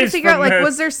trying to dies figure out, from like, this.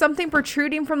 was there something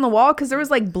protruding from the wall? Because there was,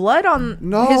 like, blood on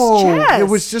no, his chest. it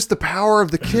was just the power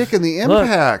of the kick and the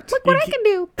impact. Look what I can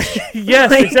do. Yes,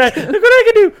 Like- exactly. Look what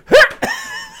I can do.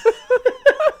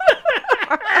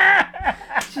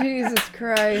 Jesus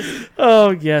Christ.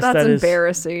 Oh, yes, That's that is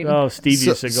embarrassing. Oh, Stevie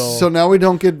So, Seagal. so now we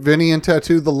don't get Vinny and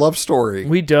Tattoo the love story.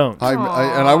 we don't. And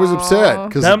I was upset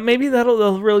because Maybe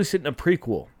they'll really sit in a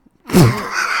prequel.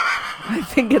 I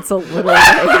think it's a little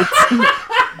late.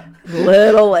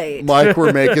 Little late. Mike,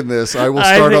 we're making this. I will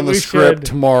I start think on the we script should.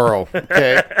 tomorrow.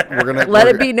 Okay, Let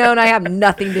it be known I have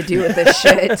nothing to do with this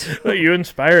shit. Well, you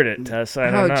inspired it, Tess.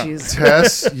 I don't Oh, know. jeez.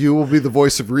 Tess, you will be the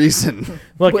voice of reason.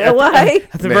 Look, Will I?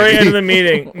 at the very end of the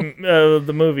Maybe. meeting,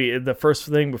 the movie, the first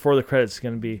thing before the credits is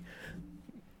going to be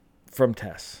from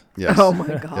Tess. Yes. Oh, my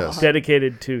God. Yes.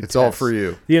 Dedicated to It's all Tess. for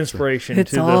you. The inspiration It's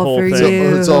to the all whole for thing.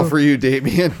 you. It's all for you,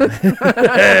 Damien.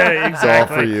 It's all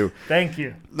for you. Thank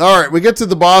you. All right, we get to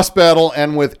the boss battle,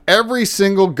 and with every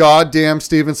single goddamn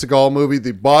Steven Seagal movie,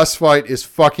 the boss fight is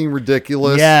fucking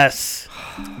ridiculous. Yes.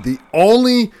 The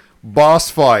only boss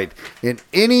fight in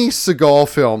any Seagal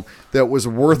film that was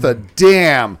worth a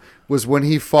damn was when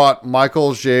he fought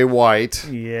Michael J. White.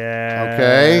 Yes.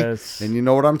 Okay? And you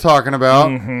know what I'm talking about.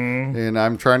 And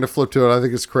I'm trying to flip to it. I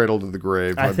think it's Cradle to the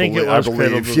Grave. I think it I was believe.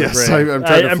 Cradle to the Yes, Grave. I'm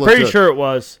trying to I'm flip pretty to it. sure it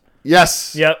was.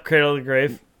 Yes. Yep, Cradle to the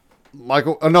Grave.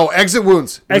 Michael. Oh, no, Exit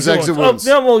Wounds. It was Exit Wounds.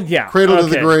 Oh, no, well, yeah. Cradle to the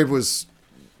Okay. Grave was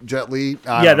Jet Li.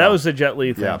 I Yeah, don't that know. was the Jet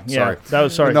Li thing. Yeah, Yeah, sorry. that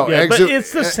was sorry. No, yeah, Exit, but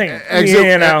it's the same. Exit,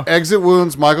 you know. Exit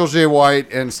Wounds, Michael J.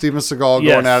 White, and Steven Seagal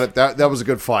Yes. going at it. That was a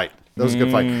good fight. That was a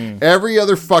good fight. Every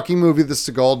other fucking movie that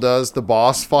Seagal does, the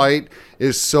boss fight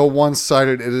is so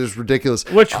one-sided. It is ridiculous.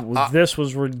 Which this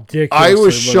was ridiculous. I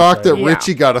was shocked that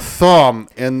Richie got a thumb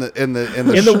in the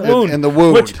wound. In the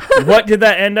wound. Which, what did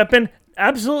that end up in?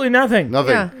 Absolutely nothing.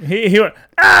 Nothing. Yeah. He went,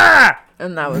 ah!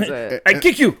 And that was it. I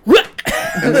kick you.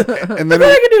 And then What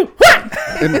I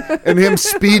can do? and him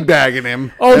speed bagging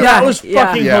him. Oh, that was Yeah.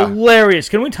 fucking Yeah. hilarious.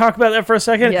 Can we talk about that for a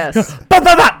second? Yes. Ba,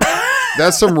 ba, ba.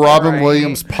 That's some Robin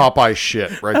Williams Popeye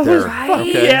shit right there.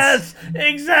 Okay. Yes,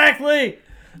 exactly.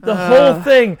 The whole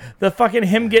thing, the fucking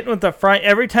him getting with the frying.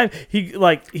 Every time he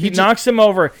knocks him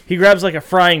over, he grabs like a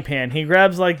frying pan. He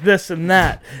grabs like this and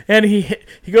that, and he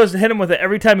goes to hit him with it.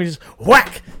 Every time he just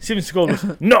whack. Steven Seagal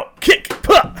goes, no, kick,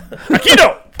 puh,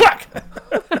 aikido, whack.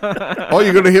 Oh,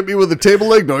 you're gonna hit me with a table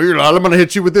leg? No, you're not. I'm gonna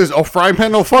hit you with this. Oh, frying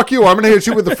pan? No, fuck you. I'm gonna hit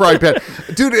you with the frying pan,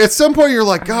 dude. At some point, you're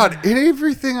like, God,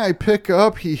 everything I pick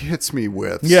up, he hits me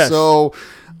with. Yes. So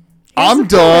I'm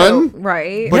done.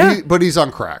 Right. But he's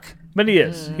on crack. But he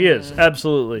is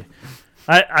absolutely.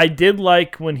 I did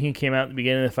like when he came out at the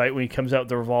beginning of the fight when he comes out with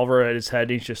the revolver at his head.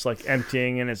 He's just like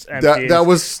emptying and it's empty. That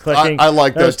was I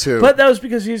like that too. But that was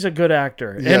because he's a good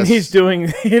actor and Yes. he's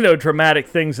doing dramatic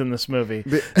things in this movie.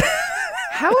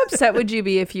 How upset would you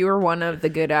be if you were one of the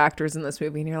good actors in this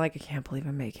movie and you're like, I can't believe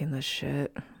I'm making this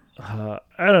shit? I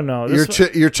don't know.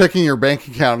 You're checking your bank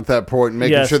account at that point and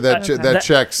making Yes, sure that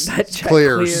check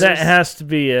clears. That has to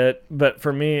be it. But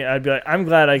for me, I'd be like, I'm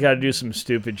glad I got to do some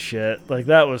stupid shit. Like,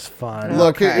 that was fun.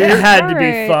 Look, it had to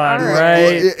be fun,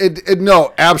 right?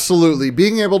 No, absolutely.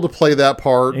 Being able to play that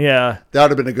part, Yeah. that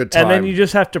would have been a good time. And then you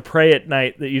just have to pray at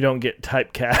night that you don't get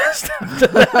typecast.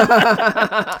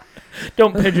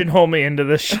 Don't pigeonhole me into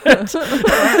this shit.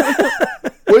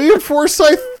 William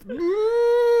Forsythe.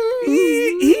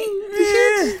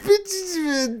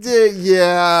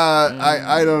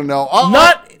 I don't know.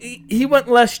 He went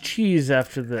less cheese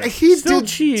after this. He Still did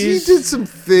cheese. He did some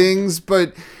things,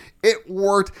 but it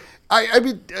worked. I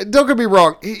mean, don't get me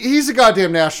wrong. He's a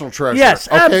goddamn national treasure. Yes,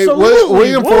 okay? absolutely.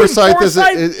 William Forsythe is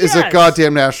yes. a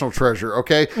goddamn national treasure.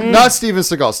 Okay, not Steven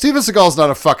Seagal. Steven Seagal's not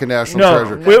a fucking national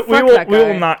treasure. We that will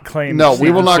guy. not claim. No,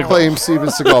 we will not Seagal. claim Steven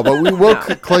Seagal, but we will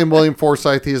claim William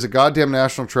Forsythe. He is a goddamn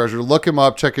national treasure. Look him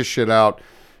up. Check his shit out.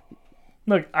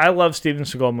 Look, I love Steven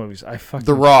Seagal movies. I fucking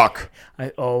The Rock.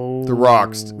 The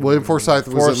Rock. William Forsythe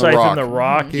was in The Rock. The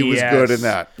Rock. He was good in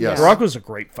that. Yes. The Rock was a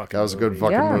great fucking. That was a good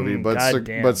movie. fucking movie. But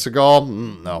Goddamn. but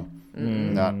Seagal, no.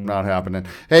 Not happening.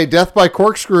 Hey, Death by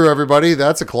Corkscrew, everybody.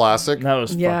 That's a classic. That was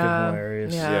fucking Yeah.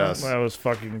 hilarious. Yeah. Yes. That was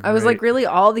fucking great. I was like, really,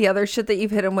 all the other shit that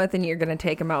you've hit him with, and you're gonna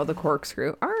take him out with a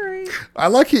corkscrew? All right. I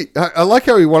like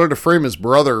how he wanted to frame his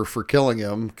brother for killing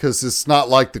him, because it's not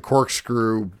like the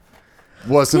corkscrew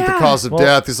wasn't the cause of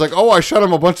death. He's like, oh, I shot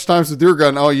him a bunch of times with your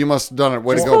gun. Oh, you must have done it.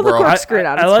 Way to go, pull the bro. cork- Screw it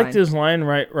out, I it's liked fine. his line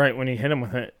right when he hit him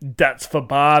with it. That's for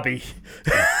Bobby.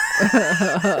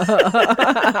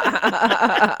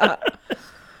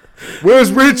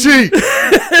 Where's Richie?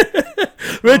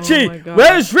 Richie, my God.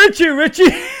 where's Richie? Richie,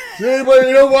 Does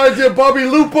anybody know why I did Bobby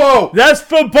Lupo? that's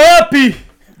for Bobby.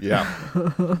 Yeah.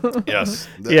 Yes.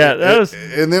 Yeah, that was-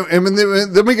 And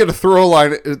then we get a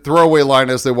throwaway line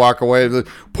as they walk away.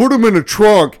 Put him in a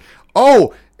trunk.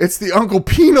 Oh, it's the Uncle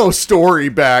Pino story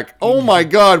back. Oh my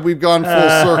God, we've gone full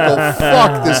circle.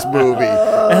 Fuck this movie.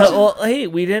 Well, hey,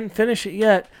 we didn't finish it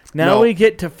yet. Now No. we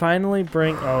get to finally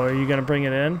bring. Oh, are you gonna bring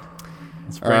it in?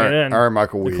 Let's bring it in. All right,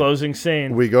 Michael. The closing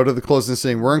scene. We go to the closing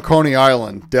scene. We're in Coney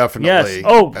Island, definitely. Yes.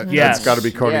 Oh, It's got to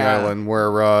be Coney Yeah. Island, where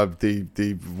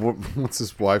what's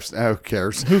his wife's? Who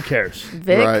cares? Who cares?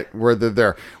 Vic. Right, where they're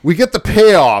there. We get the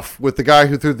payoff with the guy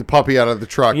who threw the puppy out of the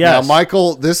truck. Yes. Now,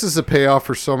 Michael, this is a payoff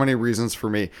for so many reasons for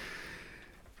me.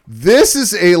 This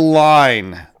is a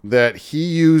line that he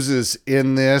uses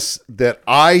in this that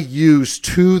I use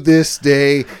to this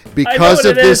day because what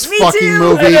of it this is. Me fucking too.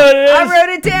 movie. I know what it is. I wrote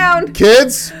it down.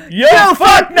 Kids, Yo,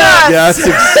 fuck nuts! that's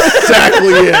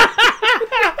exactly it.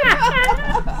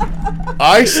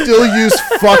 I still use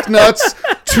fuck nuts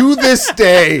to this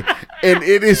day, and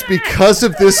it is because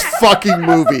of this fucking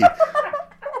movie.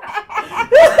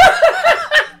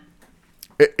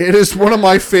 It is one of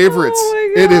my favorites.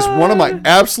 Oh my It is one of my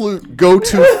absolute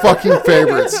go-to fucking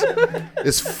favorites.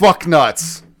 Is fuck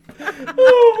nuts.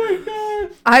 Oh my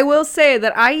god! I will say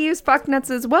that I use fuck nuts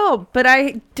as well, but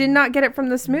I did not get it from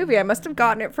this movie. I must have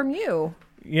gotten it from you.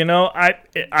 You know, I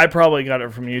probably got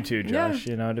it from you too, Josh.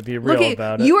 Yeah. You know, to be real Look,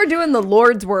 about it. you are doing the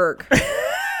Lord's work.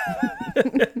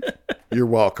 You're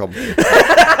welcome.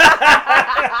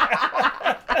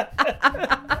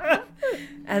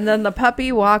 And then the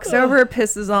puppy walks over,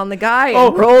 pisses on the guy, Oh,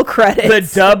 and roll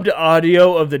credits. The dubbed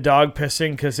audio of the dog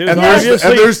pissing because it was And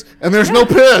obviously there's no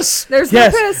piss. There's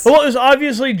yes. no piss. Well, it was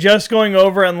obviously just going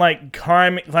over and like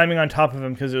climbing on top of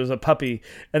him because it was a puppy,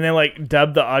 and they like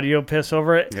dubbed the audio piss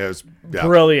over it. Yeah, it was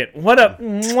Brilliant. What a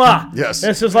mwah. Yes.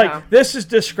 This is like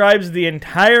describes the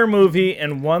entire movie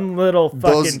in one little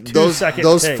fucking 2-second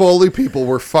Those take. Foley people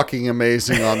were fucking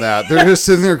amazing on that. They're just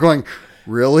sitting there going,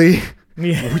 "Really?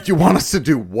 Yeah. Would you want us to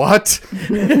do what?"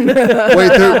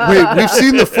 wait, we've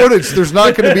seen the footage. There's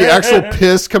not going to be actual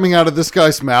piss coming out of this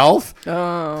guy's mouth.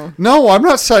 Oh. No, I'm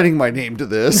not signing my name to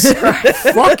this.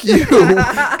 Fuck you.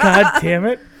 God damn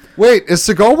it. Wait, is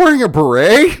Seagal wearing a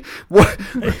beret? What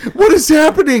is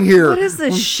happening here? What is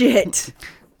this shit?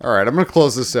 All right, I'm going to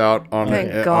close this out on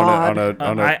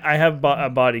I have a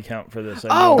body count for this. Oh,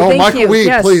 Oh, thank Michael you. Weed,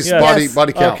 Yes. please, Yes.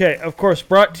 body count. Okay, of course,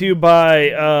 brought to you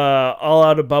by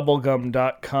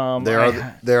alloutabubblegum.com. They are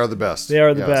the best. They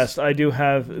are the Yes. best. I do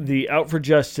have the Out for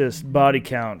Justice body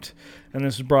count, and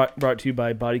this is brought to you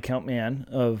by Body Count Man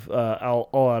of All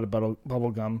Out of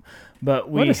Bubblegum. But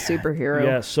What a superhero.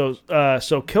 Yeah.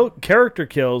 So character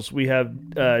kills. We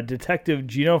have Detective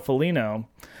Gino Felino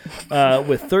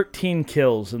with 13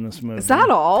 kills in this movie. Is that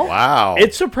all? Wow.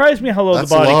 It surprised me how low That's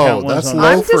the body low. count was. That's on low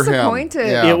that. I'm for disappointed.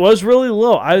 him. Yeah. It was really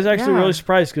low. I was actually Yeah. really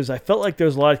surprised because I felt like there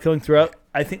was a lot of killing throughout.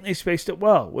 I think they spaced it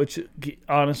well, which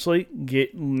honestly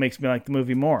makes me like the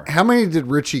movie more. How many did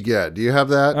Richie get? Do you have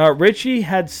that? Richie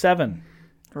had 7.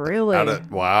 Really?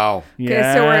 Wow.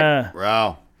 Yeah. so we're-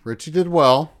 Wow. Richie did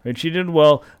well. Richie did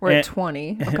well. We're at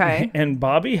 20. Okay. And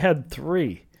Bobby had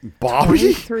 3.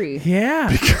 Bobby? 3. Yeah.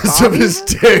 Because of his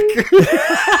dick. Do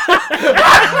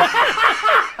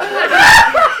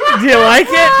you like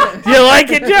it? Do you like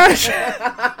it, Josh?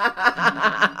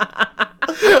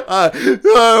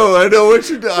 Oh, I know what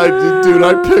you did. Dude,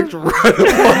 I picked right up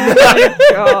on that.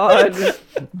 God.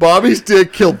 Bobby's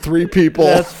dick killed 3 people.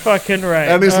 That's fucking right.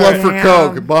 And his All love right. for Damn.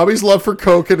 coke. Bobby's love for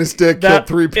coke and his dick killed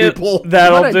 3 people.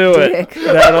 That'll What a do dick. it.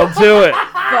 That'll do it.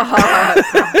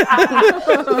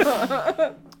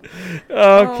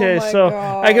 Okay, my so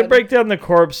God. I could break down the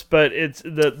corpse, but it's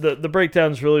the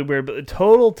breakdown's really weird. But the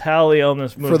total tally on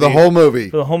this movie For the whole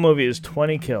movie. is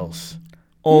 20 kills.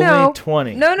 Only No.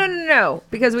 20. No.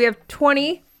 Because we have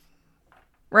 20,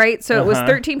 right? So it was Uh-huh.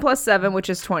 13 plus 7, which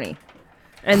is 20.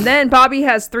 And then Bobby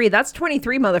has 3. That's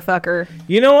 23, motherfucker.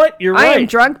 You know what? You're I right. am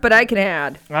drunk, but I can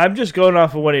add. I'm just going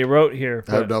off of what he wrote here.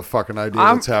 I have but no fucking idea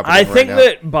what's happening I think right now.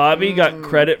 that Bobby got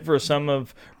credit for some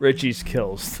of Richie's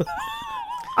kills.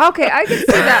 Okay, I can see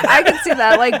that. I can see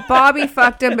that. Like, Bobby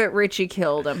fucked him, but Richie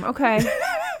killed him. Okay.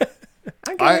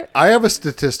 I have a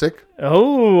statistic.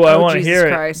 Oh, I want to Jesus hear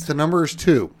it. Christ. The number is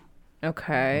 2.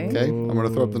 Okay. Okay? I'm going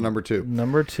to throw up the number 2.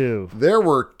 Number 2. There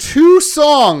were 2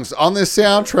 songs on this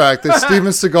soundtrack that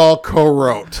Steven Seagal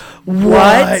co-wrote.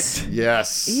 What?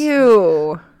 Yes.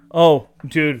 Ew. Oh,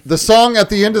 dude. The song at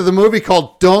the end of the movie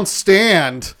called Don't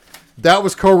Stand, that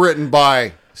was co-written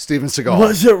by Steven Seagal.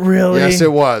 Was it really? Yes,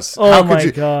 it was. Oh, how could my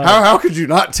you, God. How could you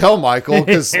not tell, Michael?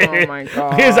 Because Oh, my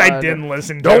God. Because I didn't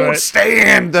listen to Don't it.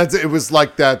 Stand. It was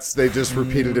like they just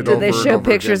repeated it Did over they and show over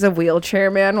pictures again. of Wheelchair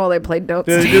Man while they played Don't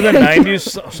Do they Stand? do the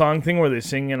 90s song thing where they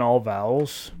sing in all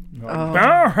vowels?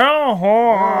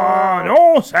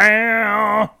 No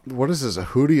sound. What is this, a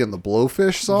Hootie and the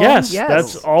Blowfish song? Yes, Yes.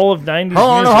 that's all of 90s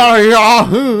Oh, music. no,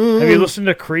 Yahoo! Have you listened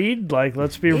to Creed? Like,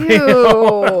 let's be real.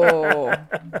 Ew.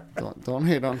 Don't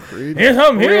hate on Creed. Here's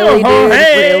some Really, hero, dude?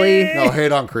 hey. Really? No,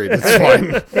 hate on Creed. It's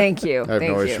fine. Thank you. I have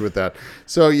Thank no you. issue with that.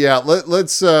 So yeah,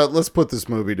 let's put this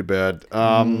movie to bed.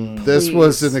 This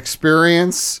was Please. an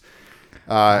experience.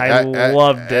 I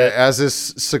loved it. As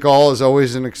this Seagal is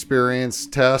always an experience.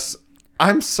 Tess,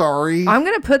 I'm sorry. I'm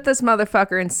going to put this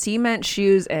motherfucker in cement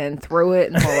shoes and throw it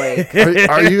in the lake.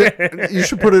 Are you? You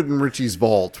should put it in Richie's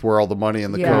vault where all the money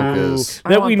and the Yeah. coke is. I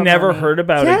That want we the never money. heard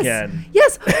about Yes. again.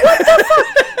 Yes. What the fuck?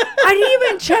 I didn't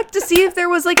even check to see if there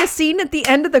was like a scene at the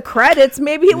end of the credits.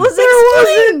 Maybe it was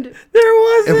explained.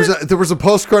 There was a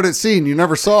post-credit scene. You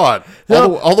never saw it.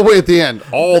 All the way at the end.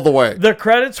 All the way. The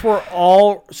credits were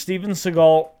all Steven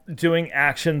Seagal doing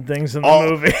action things in the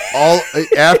movie. all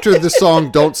after the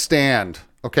song "Don't Stand."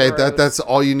 Okay, that's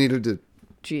all you needed to.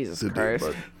 Jesus Christ.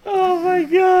 Oh my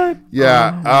god.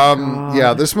 Yeah,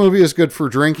 yeah. This movie is good for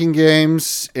drinking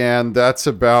games, and that's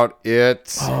about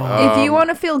it. If you want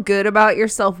to feel good about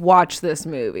yourself, watch this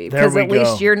movie. There Because we at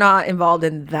least go. you're not involved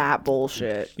in that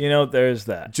bullshit. You know, there's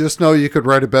that. Just know you could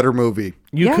write a better movie.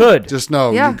 You Yeah. could. Just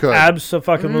know Yeah. you could.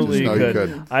 Absolutely, Just know you you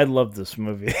could. could. I love this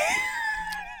movie.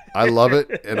 I love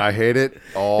it and I hate it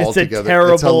all It's a together.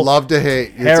 terrible, it's a love to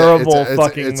hate. terrible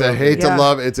fucking It's a movie. hate to Yeah.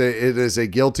 love. It is a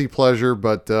guilty pleasure,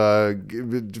 but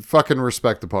fucking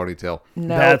respect the ponytail.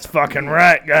 No. That's fucking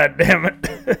right. God damn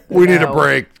it. We need a No.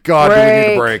 break. God, do we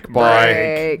need a break. Bye.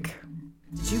 Break.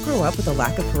 Did you grow up with a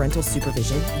lack of parental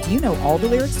supervision? Do you know all the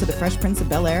lyrics to The Fresh Prince of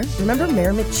Bel-Air? Remember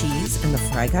Mayor McCheese and the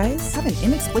Fry Guys? Have an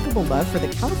inexplicable love for the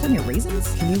California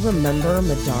Raisins? Can you remember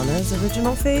Madonna's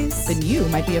original face? Then you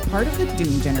might be a part of the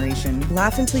Doom generation.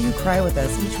 Laugh until you cry with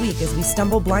us each week as we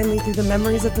stumble blindly through the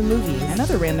memories of the movies And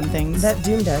other random things. that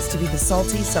doomed us to be the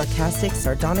salty, sarcastic,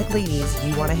 sardonic ladies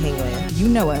you want to hang with. You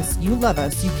know us, you love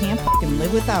us, you can't fucking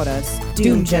live without us.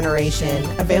 Doom Generation,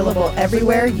 available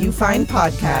everywhere you find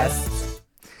podcasts.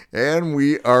 And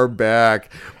we are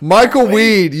back. Michael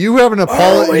Weed, you have an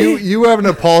apology. You have an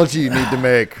apology you need to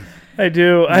make. I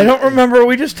do. I don't remember.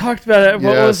 We just talked about it.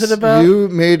 What was it about? You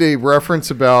made a reference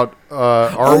about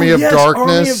Army of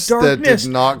Darkness that did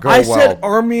not go I well. said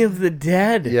Army of the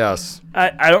Dead. Yes.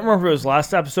 I don't remember if it was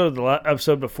last episode or the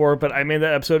episode before, but I made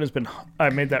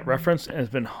that reference and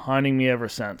it's been haunting me ever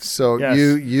since. So Yes.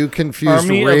 you confused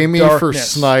Army of Raimi for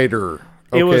Darkness. Snyder.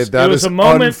 Okay, It was that a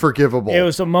moment, unforgivable. It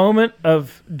was a moment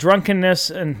of drunkenness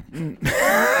and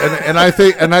and I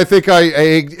think I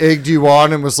egged you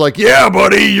on and was like, "Yeah,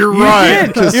 buddy, you're right."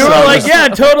 did. 'Cause You were I like, was- yeah,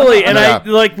 totally. And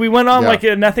Yeah. we went on Yeah. like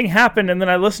nothing happened, and then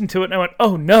I listened to it and I went,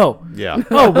 oh no, yeah.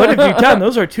 oh, what have you done?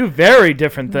 Those are two very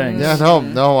different things. Yeah,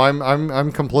 no, I'm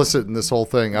complicit in this whole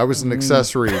thing. I was an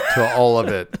accessory to all of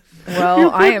it. Well,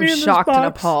 put I am me in this shocked and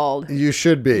box. appalled. You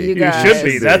should be. You You guys. should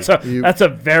be. That's a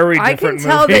very I different can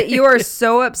tell movie. that you are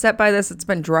so upset by this. It's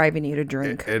been driving you to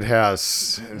drink. It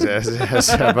has. It has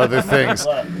to have other things.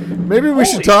 Maybe we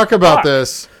should talk about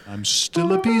this. I'm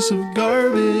still a piece of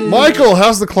garbage. Michael,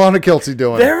 how's the Clonakilty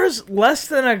doing? There's less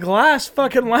than a glass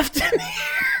fucking left in here.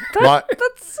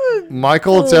 That's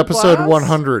Michael, it's full episode glass?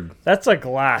 100. That's a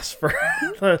glass for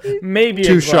maybe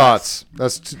Two a glass. shots.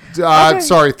 That's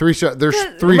sorry, 3 shots. There's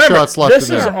 3 Remember, shots left this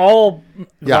in is there. all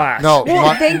Yeah, glass. no,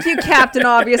 Well, thank you, Captain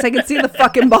Obvious. I can see the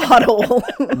fucking bottle.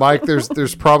 Mike,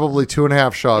 there's probably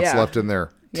 2.5 shots Yeah. left in there.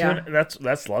 Yeah. That's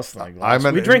less than a glass.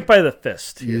 I'm We drink by the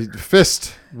fist. here.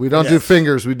 Fist. We don't do Yes.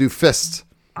 fingers. We do fist.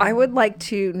 I would like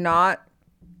to not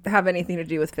have anything to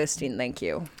do with fisting. Thank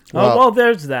you. Oh well,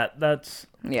 there's that. That's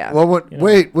Yeah. Well,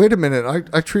 wait a minute.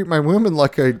 I treat my women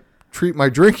like I treat my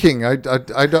drinking. I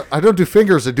don't do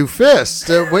fingers. I do fists.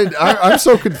 Wait, I'm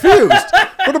so confused.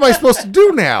 What am I supposed to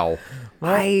do now?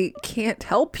 I can't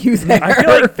help you there. I feel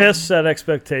like fists set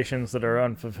expectations that are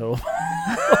unfulfillable.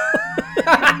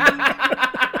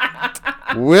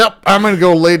 Well, I'm going to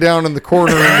go lay down in the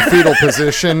corner in the fetal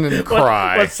position and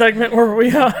cry. What segment were we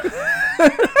on?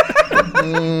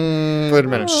 Wait a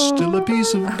minute. Still a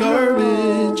piece of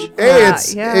garbage. Hey,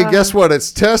 yeah. hey, guess what?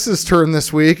 It's Tess's turn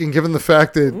this week, and given the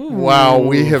fact that wow,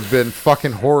 we have been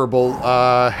fucking horrible.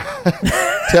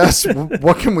 Tess,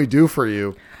 what can we do for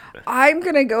you? I'm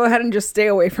going to go ahead and just stay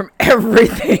away from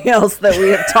everything else that we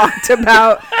have talked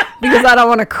about because I don't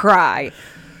want to cry.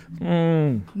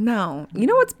 No. You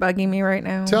know what's bugging me right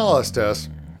now? Tell us, Tess.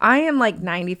 I am like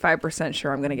 95%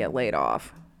 sure I'm going to get laid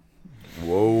off.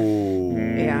 Whoa.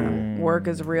 Yeah. Work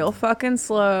is real fucking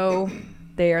slow.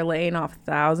 They are laying off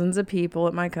thousands of people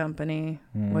at my company,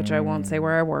 which I won't say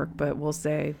where I work, but we'll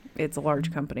say it's a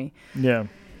large company. Yeah.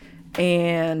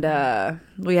 And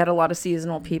we had a lot of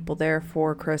seasonal people there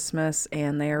for Christmas,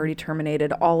 and they already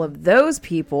terminated all of those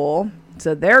people,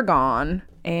 so they're gone.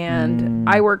 And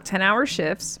I work 10-hour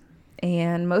shifts,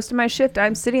 and most of my shift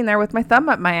I'm sitting there with my thumb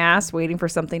up my ass waiting for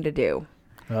something to do.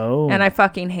 Oh. And I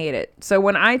fucking hate it. So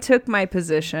when I took my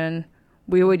position,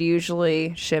 we would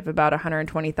usually ship about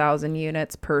 120,000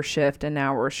 units per shift, and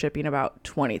now we're shipping about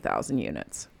 20,000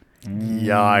 units.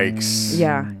 Yikes.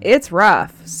 Yeah, it's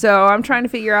rough. So I'm trying to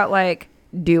figure out, like,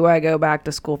 do I go back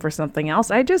to school for something else?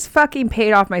 I just fucking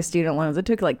paid off my student loans. It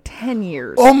took like 10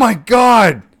 years. Oh my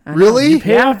God. Really?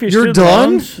 Pay off your You're student done?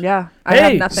 loans? Yeah, I Hey,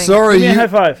 have nothing. Sorry, Give me a high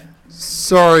five.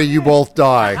 Sorry, you both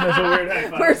die. That's a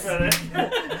weird high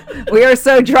five. We are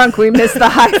so drunk, we missed the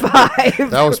high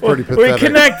five. That was pretty We pathetic.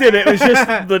 connected. It was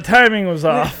just the timing was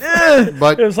off.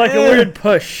 But It was like a weird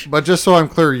push. But just so I'm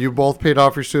clear, you both paid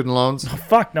off your student loans?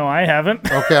 Fuck no, I haven't.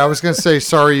 Okay, I was going to say,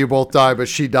 sorry you both die, but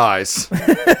she dies.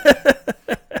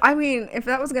 I mean, if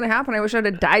that was going to happen, I wish I'd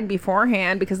have died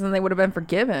beforehand because then they would have been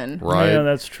forgiven. Right. Yeah,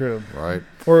 that's true. Right.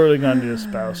 Or really gone to a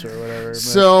spouse or whatever. but-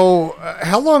 So,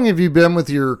 how long have you been with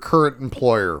your current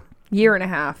employer? Year and a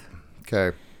half.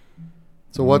 Okay.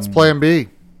 So, what's plan B?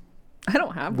 I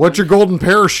don't have What's your golden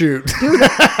parachute?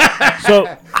 So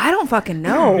I don't fucking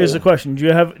know. here's the question: Do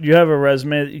you have a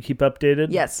resume that you keep updated?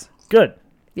 Yes. Good.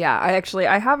 Yeah,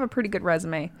 I have a pretty good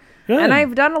resume. Good. And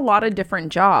I've done a lot of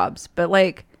different jobs, but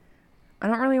like I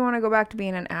don't really want to go back to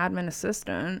being an admin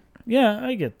assistant. Yeah,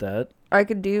 I get that. I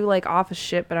could do like office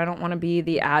shit, but I don't want to be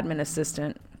the admin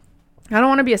assistant. I don't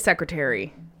want to be a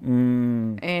secretary.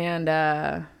 And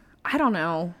I don't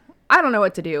know. I don't know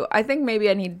what to do. I think maybe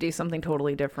I need to do something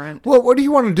totally different. Well, what do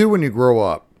you want to do when you grow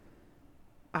up?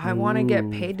 I want to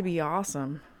get paid to be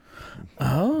awesome.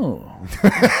 Oh.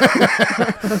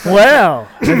 Well,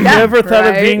 have you ever thought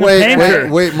of being a painter?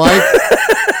 Wait, Mike.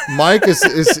 Mike, is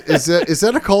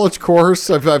that a college course?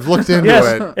 I've looked into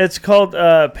it. It's called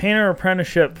Painter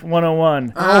Apprenticeship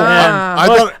 101.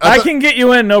 I can get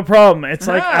you in, no problem. It's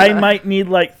like I might need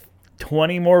like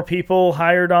 20 more people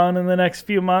hired on in the next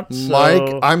few months. So.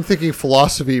 Mike, I'm thinking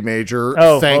philosophy major.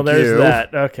 Oh, Thank well, there's you.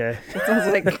 that. Okay. It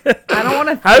sounds like I don't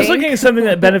want to. I was looking at something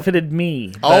that benefited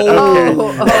me. Well,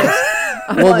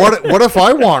 what if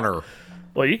I want her?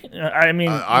 Well, I mean,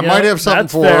 I might have something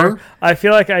for her. I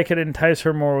feel like I could entice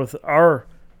her more with our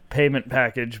payment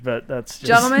package, but that's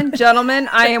just... Gentlemen,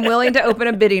 I am willing to open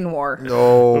a bidding war.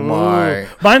 Oh, my.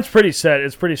 Mine's pretty set.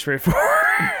 It's pretty straightforward.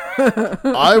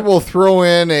 I will throw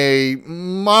in a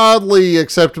mildly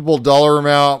acceptable dollar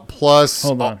amount plus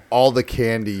all the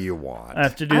candy you want. I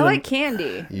have to do I like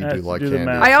candy. You do like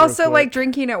candy. I also like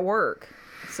drinking at work.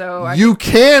 So you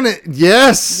can,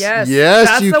 yes. That's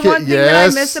you the can, one thing that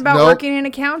I miss about working in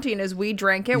accounting is we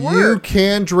drank at work. You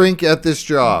can drink at this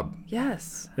job.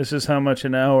 Yes. This is how much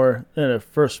an hour in a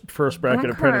first bracket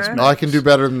apprentice makes. I can do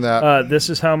better than that. This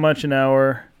is how much an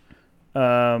hour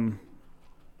a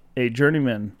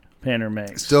journeyman painter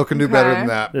makes. Still can do better than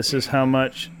that. This is how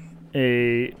much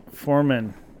a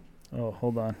foreman. Oh,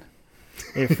 hold on.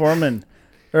 A foreman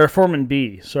or a foreman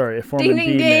B. Sorry, a foreman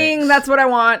ding, B. Ding. Makes. That's what I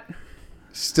want.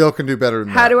 Still can do better than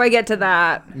that. How do I get to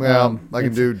that? Well, I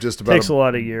can do just about. Takes a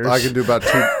lot of years. I can do about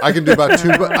two. I can do about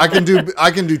two. I can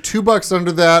do $2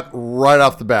 under that right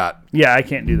off the bat. Yeah, I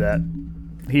can't do that.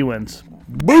 He wins.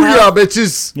 Booyah,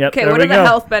 bitches! Yep. Okay, what are the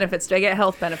health benefits? Do I get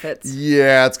health benefits?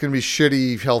 Yeah, it's gonna be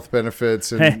shitty health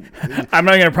benefits. And hey, I'm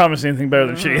not gonna promise anything better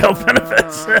than shitty health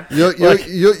benefits. You'll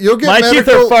get my medical... teeth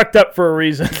are fucked up for a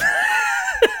reason.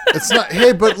 It's not.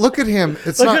 Hey, but look at him.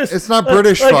 It's not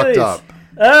British fucked up.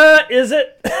 Is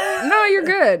it? No, you're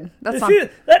good. That's not...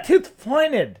 That tooth's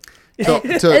pointed. Is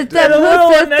that a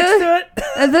little one next to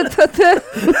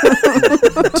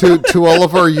it? To all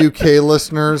of our UK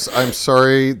listeners, I'm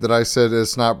sorry that I said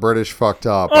it's not British fucked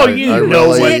up. Oh, you know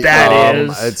what that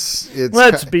is. It's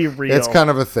Let's be real. It's kind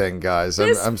of a thing, guys.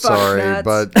 I'm sorry, nuts.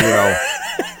 but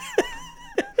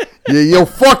you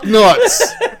fuck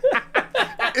nuts.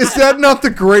 Is that not the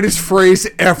greatest phrase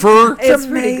ever? It's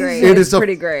pretty great. It is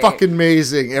pretty great. Fucking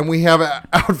amazing, and we have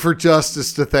Out for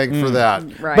Justice to thank for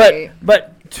that. Right.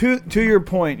 But to your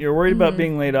point, you're worried about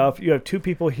being laid off. You have two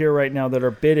people here right now that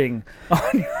are bidding on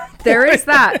your employment. There is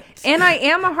that, and I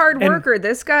am a hard worker.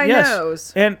 This guy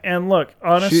knows. And look,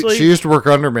 honestly, she used to work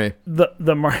under me.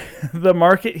 The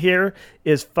market here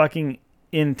is fucking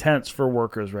intense for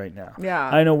workers right now. Yeah.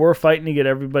 I know we're fighting to get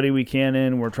everybody we can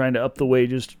in. We're trying to up the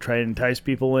wages to try and entice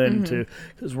people in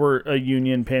because we're a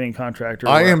union painting contractor.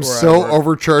 I am so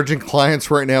overcharging clients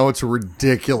right now. It's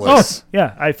ridiculous. Oh,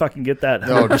 yeah, I fucking get that.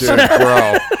 No, dude,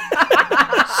 bro.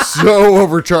 So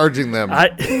overcharging them.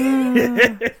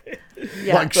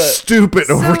 Stupid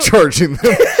overcharging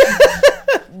them.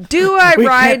 Do I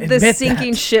ride the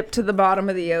sinking ship to the bottom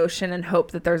of the ocean and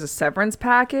hope that there's a severance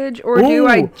package, or do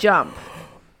I jump?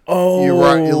 Oh,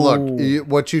 look,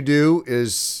 what you do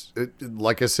is,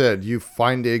 like I said, you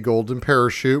find a golden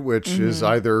parachute, which is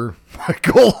either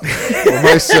Michael or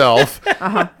myself.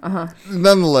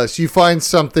 Nonetheless, you find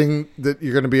something that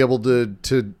you're going to be able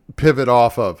to pivot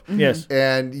off of. Yes.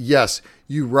 And yes,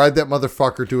 you ride that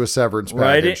motherfucker to a severance package.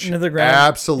 Ride it into the ground.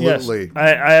 Absolutely. Yes,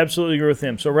 I absolutely agree with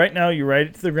him. So right now, you ride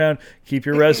it to the ground. Keep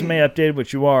your resume updated,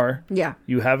 which you are. Yeah.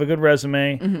 You have a good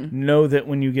resume. Know that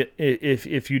when you get,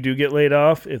 if you do get laid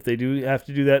off, if they do have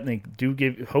to do that, and they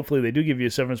do hopefully they do give you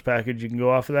a severance package, you can go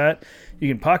off of that. You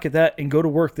can pocket that and go to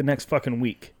work the next fucking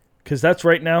week. Because that's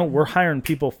right now, we're hiring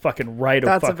people fucking right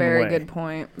That's fucking a very away. good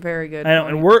point. Very good. I know,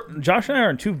 and Josh and I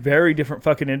are in two very different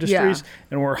fucking industries,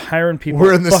 and we're hiring people.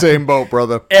 We're in the same boat,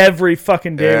 brother. Every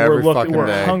fucking day, Every we're fucking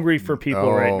day. hungry for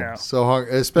people right now. So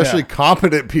hungry, especially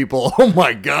competent people. Oh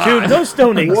my god, dude, those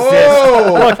don't exist.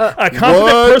 Whoa. Look, a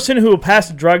competent person who will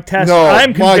pass a drug test. No,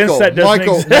 I'm convinced that doesn't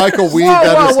exist. Michael, whoa,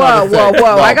 that is not a thing.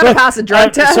 Whoa! No. I gotta pass a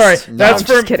drug test. Sorry, that's I'm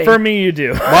just kidding. for me. You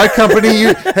do. My company,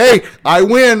 you. Hey, I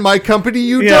win. My company,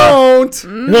 you don't.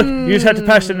 Look, you just have to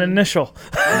pass an initial.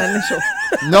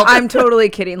 Nope. I'm totally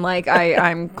kidding. Like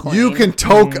I'm clean. You can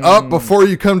toke up before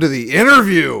you come to the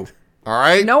interview. All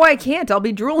right. No, I can't. I'll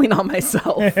be drooling on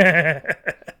myself.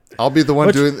 I'll be the one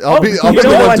doing. Oh, I'll be you the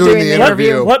know one doing the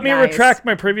interview. Let me Nice. retract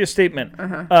my previous statement.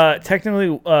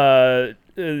 Technically, the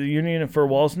Union for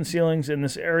Walls and Ceilings in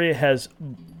this area has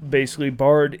basically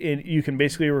barred. You can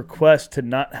basically request to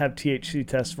not have THC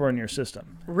tests for in your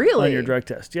system. Really? On your drug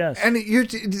test, yes. And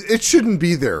it shouldn't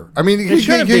be there. I mean,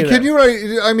 shouldn't be can there.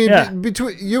 you? I mean,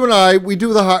 between you and I, we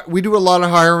do a lot of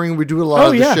hiring. We do a lot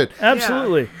of the shit.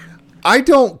 Absolutely. I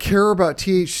don't care about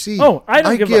THC. Oh, I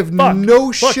don't give give a fuck. no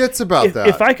Look, shits about that.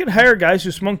 If I could hire guys who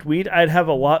smoked weed, I'd have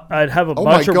a Oh bunch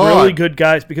my of God. really good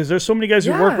guys because there's so many guys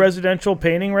who work Yeah. residential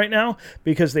painting right now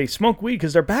because they smoke weed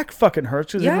because their back fucking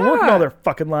hurts because they've been working Yeah. all their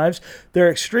fucking lives. They're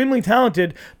extremely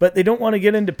talented, but they don't want to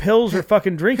get into pills or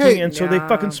fucking drinking, and so they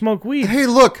fucking smoke weed. Hey,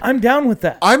 look, I'm down with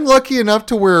that. I'm lucky enough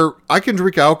to where I can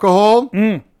drink alcohol,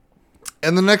 and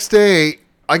the next day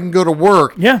I can go to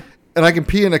work, and I can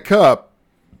pee in a cup,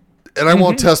 and I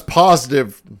won't test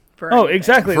positive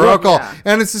Exactly. for alcohol.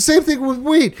 And it's the same thing with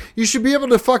weed. You should be able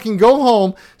to fucking go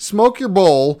home, smoke your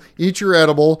bowl, eat your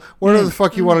edible, whatever the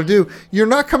fuck you want to do. You're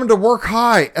not coming to work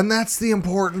high, and that's the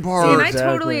important part. See, and I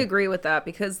totally agree with that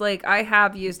because, like, I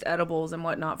have used edibles and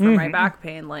whatnot for my back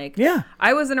pain. Like,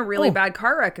 I was in a really bad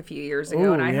car wreck a few years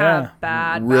ago, and I have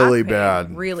bad Really back pain.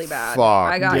 bad. Really bad. Fuck.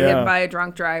 I got hit by a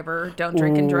drunk driver. Don't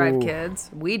drink and drive, kids.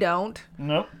 We don't.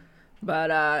 Nope.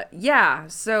 But,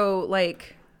 so,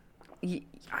 like,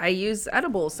 I use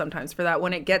edibles sometimes for that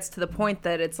when it gets to the point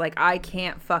that it's like I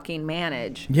can't fucking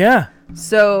manage. Yeah.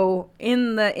 So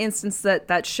in the instance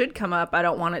that should come up, I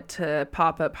don't want it to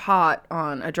pop up hot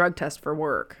on a drug test for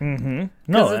work. Mm-hmm.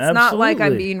 Because it's not like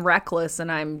I'm being reckless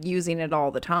and I'm using it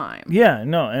all the time. Yeah,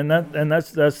 no, and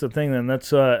that's the thing. Then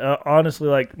that's honestly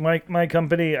like my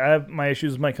company. I have my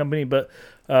issues with my company, but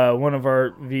one of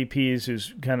our VPs,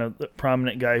 who's kind of the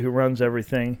prominent guy who runs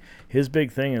everything, his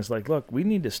big thing is like, look, we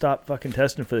need to stop fucking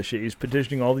testing for this shit. He's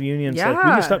petitioning all the unions. Like,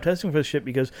 we need to stop testing for this shit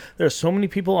because there are so many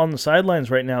people on the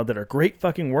sidelines right now that are great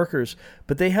fucking workers,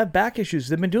 but they have back issues.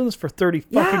 They've been doing this for 30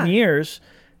 fucking years.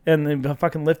 And they've been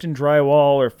fucking lifting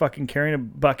drywall or fucking carrying a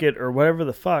bucket or whatever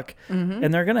the fuck.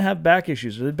 And they're going to have back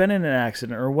issues. Or they've been in an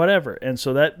accident or whatever. And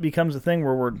so that becomes a thing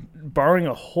where we're borrowing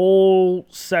a whole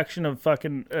section of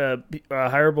fucking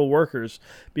hireable workers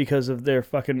because of their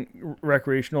fucking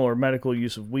recreational or medical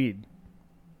use of weed.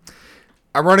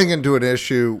 I'm running into an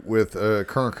issue with a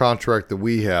current contract that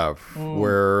we have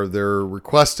where they're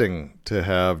requesting to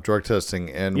have drug testing.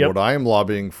 And what I am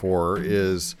lobbying for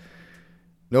is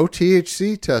no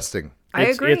THC testing. I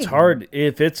agree. It's hard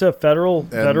if it's a federal,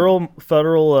 or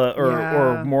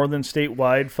more than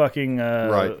statewide fucking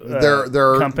right.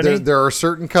 company. There are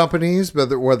certain companies,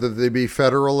 whether they be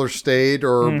federal or state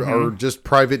or just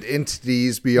private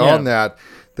entities beyond that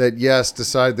yes,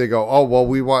 decide they go, oh, well,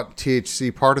 we want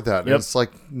THC part of that. And it's like,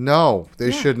 no,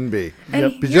 they shouldn't be.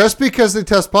 But just because they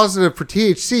test positive for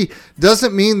THC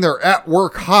doesn't mean they're at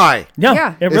work high.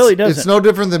 Yeah, it really doesn't. It's no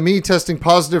different than me testing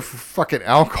positive for fucking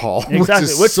alcohol.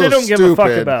 Exactly, which so they don't give a fuck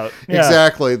about. Yeah.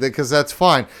 Exactly, because that's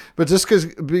fine. But just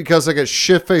because I got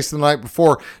shit-faced the night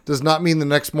before does not mean the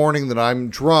next morning that I'm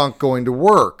drunk going to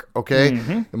work, okay?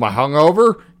 Am I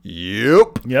hungover?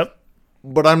 Yep.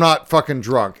 But I'm not fucking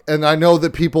drunk. And I know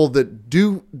that people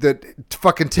that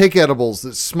fucking take edibles,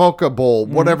 that smoke a bowl,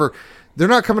 whatever, they're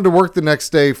not coming to work the next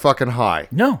day fucking high.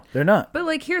 No, they're not. But,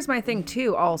 like, here's my thing,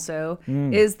 too, also,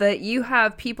 is that you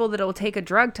have people that will take a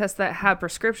drug test that have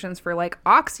prescriptions for, like,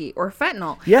 oxy or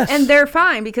fentanyl. Yes. And they're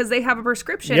fine because they have a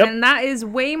prescription. Yep. And that is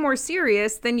way more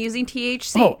serious than using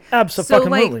THC. Oh,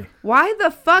 absolutely. So, like, why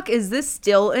the fuck is this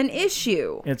still an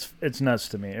issue? It's nuts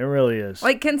to me. It really is.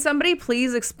 Like, can somebody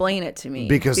please explain it to me?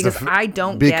 Because I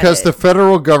don't get it. Because the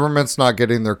federal government's not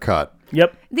getting their cut.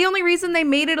 Yep. The only reason they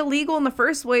made it illegal in the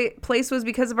first place was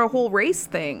because of a whole race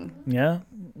thing. Yeah.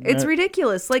 It's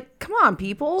ridiculous. Like, come on,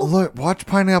 people. Look, watch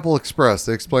Pineapple Express.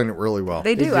 They explain it really well.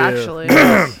 They do. Actually.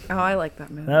 Oh, I like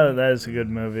that movie. That is a good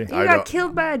movie. You got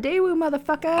killed by a Daewoo,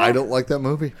 motherfucker. I don't like that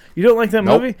movie. You don't like that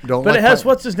Nope, movie? don't but like it has, that.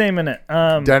 what's his name in it?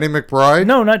 Danny McBride?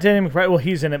 No, not Danny McBride. Well,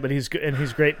 he's in it, but he's good, and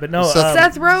he's great. But no,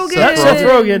 Seth Rogen. Seth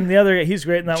Rogen, the other guy, he's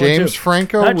great in that one too. James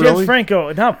Franco? Not really? James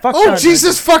Franco. No, fuck Oh, that.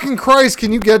 Jesus fucking Christ.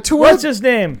 Can you get to What's it? his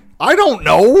name? I don't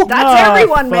know. That's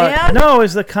everyone, fuck. man. No,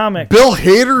 is the comic. Bill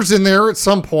Hader's in there at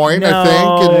some point, I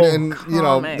think. And you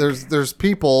know, Comic. there's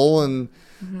people and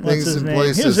What's things his in name?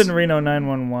 places. He was in Reno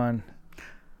 911.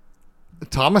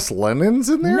 Thomas Lennon's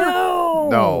in there?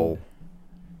 No.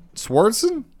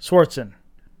 Swartzen?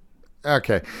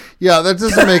 Okay. Yeah, that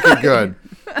doesn't make it good.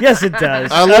 Yes, it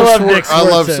does. I love Nick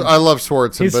Swartzen. I love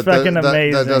Swartzen, He's but fucking that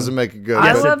amazing. doesn't make it good.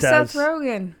 I Yes, love it does. Seth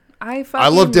Rogen. I I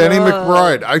love Danny love-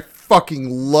 McBride. I fucking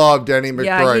love Danny McBride.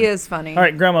 Yeah, he is funny. All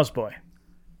right, Grandma's Boy.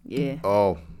 Yeah.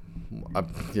 Oh,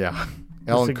 yeah.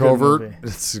 a Ellen good Covert. movie.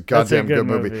 It's a goddamn good good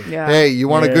movie. movie. Yeah. Hey, you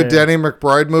want a good Yeah. Danny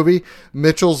McBride movie?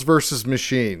 Mitchells versus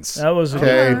Machines. That was a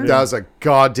Okay, good movie. that was a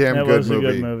goddamn That good was a movie.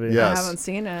 good movie. I Yes. haven't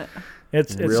seen it.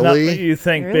 It's not Really? what you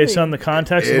think based on the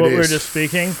context It of what we were is just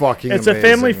speaking. fucking It's a amazing.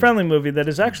 family-friendly movie that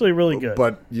is actually really good.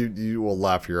 But you will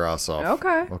laugh your ass off.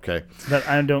 Okay. That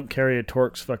I don't carry a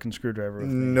Torx fucking screwdriver with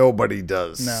me. Nobody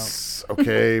does. No.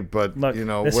 Okay, but Look, you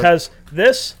know this what?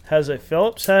 has a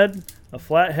Phillips head, a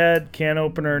flat head, can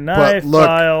opener, knife,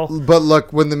 file. But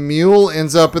look, when the mule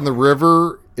ends up in the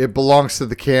river, it belongs to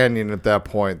the canyon at that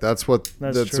point. That's true.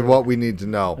 what we need to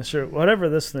know. Sure, whatever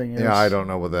this thing is. Yeah, I don't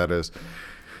know what that is.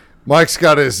 Mike's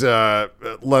got his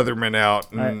Leatherman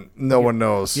out, and no one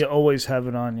knows. You always have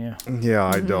it on you. Yeah,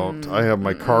 I don't. I have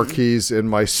my car keys and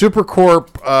my Supercorp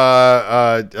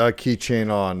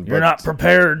keychain on. You're not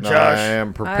prepared, Josh. I am I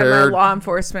have prepared. my law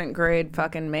enforcement grade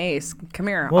fucking mace. Come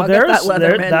here. Well, I'll get that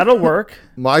Leatherman. that'll work.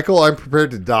 Michael, I'm prepared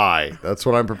to die. That's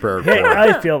what I'm prepared Hey, for.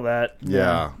 I feel that.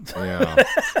 Yeah. All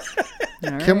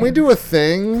Can right. we do a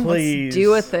thing? Please.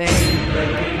 Do a thing.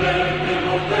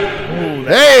 Ooh,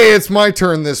 Hey, it's my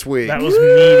turn this week. that was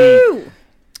meaty.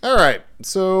 All right.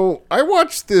 So I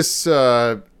watched this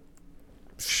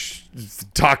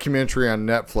documentary on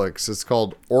Netflix. It's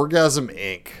called Orgasm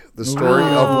Inc. The story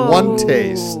of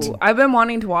OneTaste. Ooh, I've been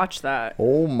wanting to watch that.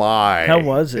 Oh my! How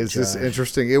was it, Is this Josh?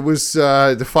 interesting? It was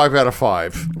the 5 out of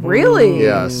 5. Really?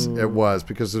 Yes, it was,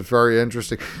 because it's very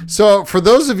interesting. So, for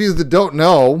those of you that don't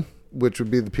know, which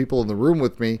would be the people in the room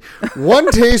with me,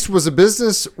 OneTaste was a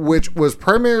business which was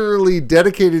primarily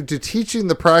dedicated to teaching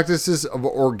the practices of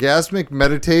orgasmic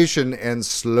meditation and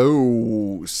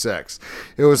slow sex.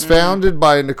 It was founded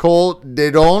by Nicole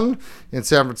Dedon in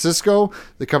San Francisco.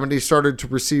 The company started to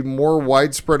receive more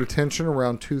widespread attention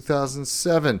around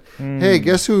 2007. Hey,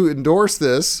 guess who endorsed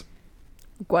this?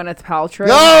 Gwyneth Paltrow.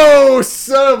 No,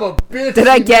 son of a bitch. Did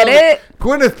I You get know it?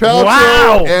 Gwyneth Paltrow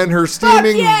Wow. and her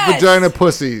steaming yes. vagina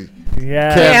pussy.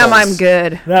 Yeah. Candles. Damn, I'm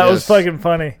good. That was Yes. fucking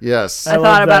funny. Yes. I love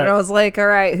thought about that. it. I was like, all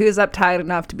right, who's uptight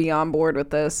enough to be on board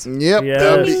with this? Yep, Yes.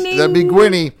 that'd be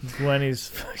Gwynny. Gwenny's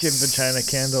fucking vagina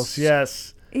candles.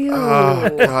 Yes. Ew.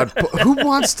 Oh, God. Who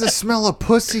wants to smell a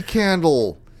pussy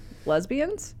candle?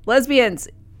 Lesbians? Lesbians.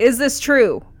 Is this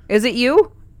true? Is it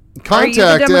you? Contact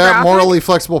at demographic?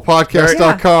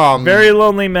 morallyflexiblepodcast.com. Very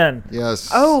lonely men. Yes.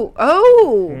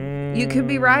 Oh, you could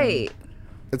be right.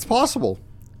 It's possible.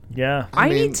 Yeah. I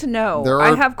mean, need to know. there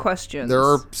I are- have questions. There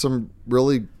are some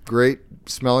really great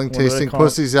smelling, do they tasting call it?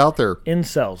 pussies out there.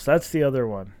 Incels. That's the other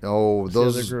one. Oh, the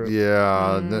those, other group.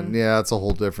 yeah, yeah, it's a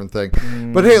whole different thing.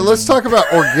 But hey, let's talk about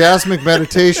orgasmic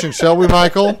meditation, shall we,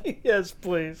 Michael? Yes,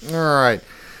 please. All right.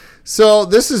 So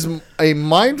this is a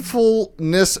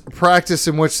mindfulness practice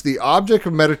in which the object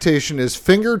of meditation is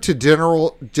finger to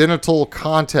genital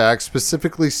contact,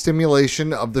 specifically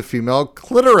stimulation of the female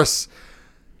clitoris.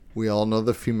 We all know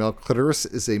the female clitoris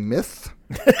is a myth,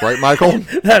 right, Michael?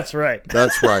 That's right.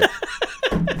 That's right.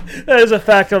 That is a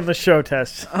fact on the show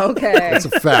test. Okay. That's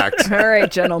a fact. All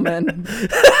right, gentlemen.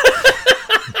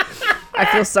 I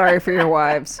feel sorry for your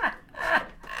wives.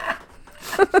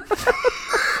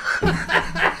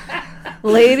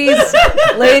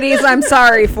 Ladies, I'm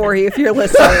sorry for you if you're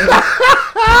listening.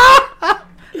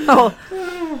 Oh,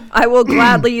 I will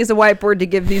gladly use a whiteboard to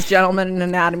give these gentlemen an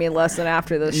anatomy lesson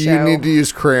after this show. You need to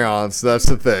use crayons. That's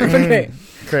the thing. Okay.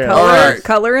 Crayon. All right.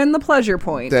 Color in the pleasure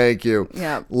point. Thank you.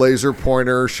 Yeah. Laser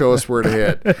pointer, show us where to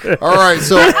hit. All right,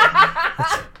 so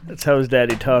That's how his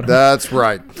daddy taught him. that's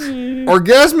right.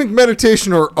 Orgasmic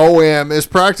meditation, or OM, is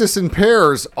practiced in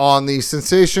pairs on the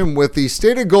sensation with the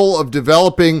stated goal of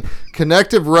developing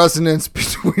connective resonance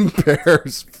between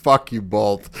pairs. Fuck you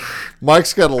both.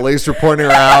 Mike's got a laser pointer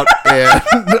out, and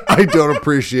I don't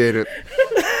appreciate it.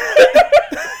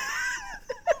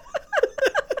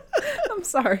 I'm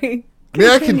sorry. May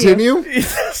I continue?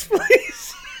 Yes, please.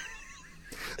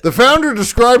 The founder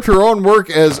described her own work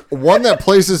as one that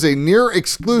places a near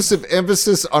exclusive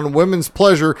emphasis on women's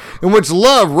pleasure, in which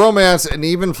love, romance, and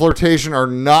even flirtation are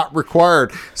not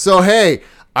required. So, hey,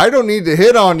 I don't need to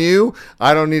hit on you.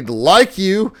 I don't need to like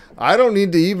you. I don't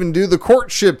need to even do the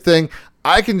courtship thing.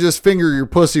 I can just finger your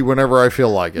pussy whenever I feel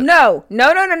like it. No.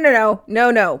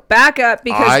 Back up,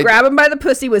 because grabbing by the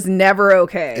pussy was never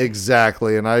okay.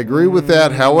 Exactly, and I agree with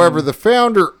that. However, the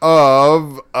founder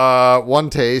of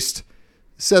OneTaste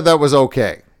said that was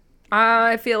okay.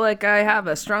 I feel like I have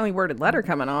a strongly worded letter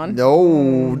coming on.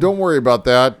 No, don't worry about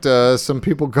that. Some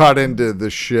people got into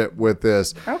the shit with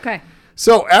this. Okay.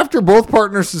 So after both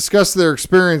partners discuss their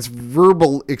experiences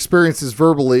verbally,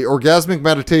 orgasmic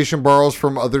meditation borrows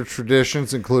from other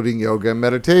traditions, including yoga and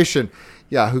meditation.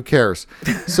 Yeah, who cares?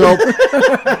 So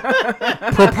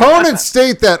proponents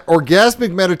state that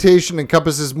orgasmic meditation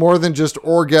encompasses more than just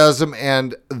orgasm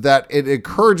and that it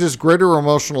encourages greater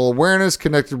emotional awareness,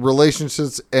 connected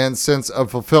relationships, and sense of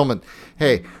fulfillment.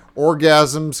 Hey,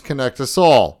 orgasms connect us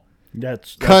all.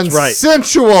 That's right.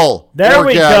 Consensual. There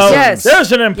we go. Yes.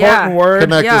 There's an important word.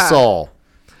 Connect us all.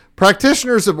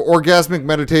 Practitioners of orgasmic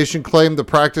meditation claim the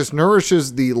practice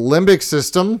nourishes the limbic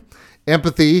system,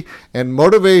 empathy, and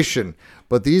motivation,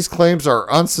 but these claims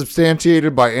are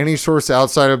unsubstantiated by any source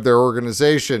outside of their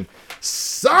organization.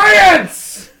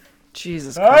 Science!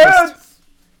 Jesus Christ.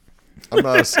 I'm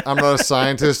not a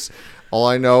scientist. All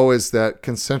I know is that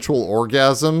consensual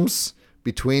orgasms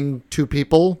between two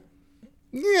people,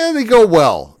 yeah, they go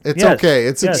well. It's okay.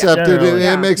 It's accepted.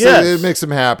 It makes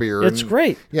them happier. It's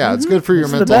great. Yeah, it's good for your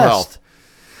mental health.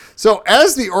 So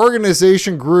as the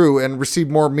organization grew and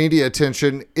received more media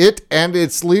attention, it and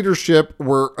its leadership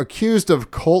were accused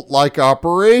of cult-like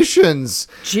operations.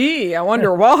 Gee, I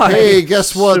wonder why. Hey,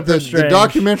 guess what? The strange.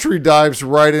 documentary dives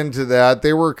right into that.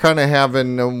 They were kind of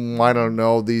having, I don't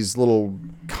know, these little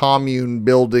commune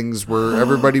buildings where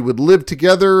everybody would live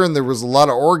together and there was a lot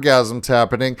of orgasms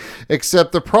happening,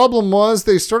 except the problem was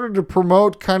they started to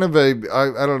promote kind of a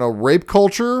I don't know, rape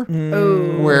culture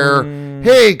where,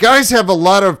 hey, guys have a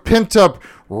lot of pent up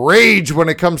rage when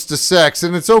it comes to sex,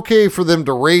 and it's okay for them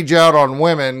to rage out on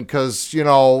women because, you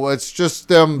know, it's just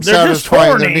them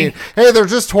satisfying their needs. Hey, they're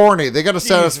just horny. They got to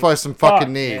satisfy some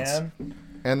fucking needs. Man.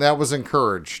 And that was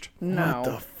encouraged. No. What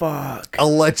the fuck?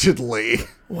 Allegedly.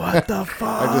 What the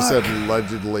fuck? I just said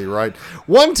allegedly, right?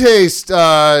 OneTaste,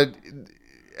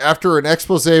 after an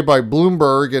expose by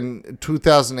Bloomberg in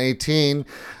 2018,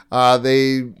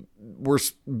 they were...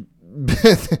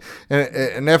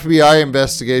 an FBI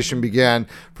investigation began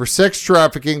for sex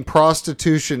trafficking,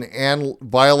 prostitution, and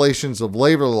violations of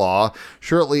labor law.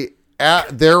 Shortly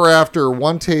thereafter,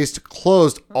 OneTaste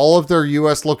closed all of their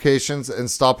U.S. locations and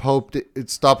stopped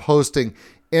hosting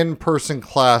in-person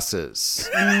classes.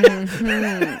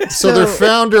 Mm-hmm. So their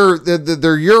founder,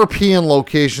 their European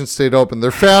location stayed open.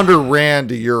 Their founder ran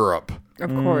to Europe. Of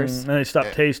course. And they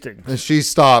stopped tasting. And she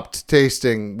stopped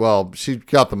tasting. Well, she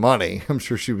got the money. I'm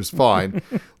sure she was fine.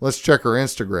 Let's check her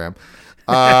Instagram.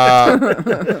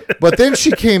 But then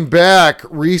she came back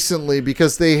recently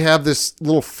because they have this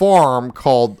little farm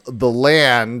called The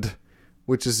Land,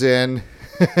 which is in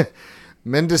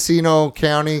Mendocino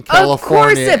County, California. Of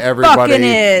course it fucking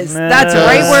is. That's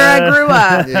right where I grew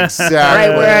up. Exactly.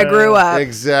 Right where I grew up.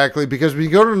 Exactly. Because when you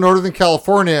go to Northern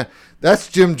California, that's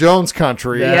Jim Jones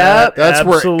country. Yep. That's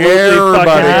where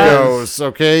everybody goes.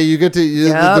 Okay. You get to,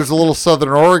 there's a little Southern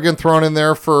Oregon thrown in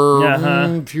there for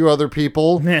a few other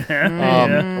people,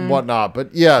 and whatnot.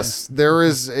 But yes, there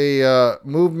is a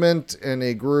movement and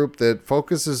a group that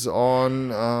focuses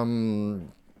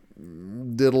on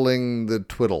diddling the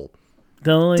twiddle.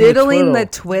 Diddling the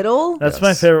twiddle? That's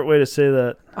my favorite way to say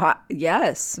that.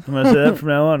 Yes. I'm going to say that from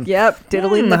now on. Yep.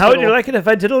 Diddling the twiddle. How would you like it if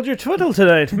I diddled your twiddle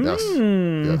tonight?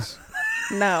 Yes.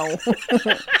 No.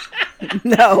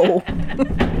 No.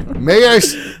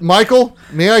 Michael,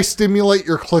 may I stimulate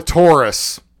your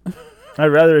clitoris? I'd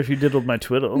rather if you diddled my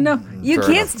twiddle. No, you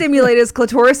can't stimulate his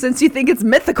clitoris since you think it's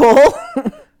mythical.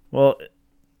 Well,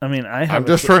 I mean, I'm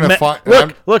just trying to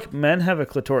find. Look, men have a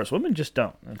clitoris. Women just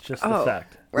don't. That's just the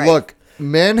fact. Right. Look,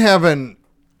 men have an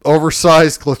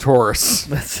oversized clitoris.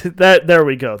 There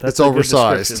we go. That's it's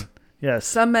oversized. Yes.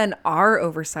 Some men are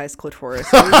oversized clitorises.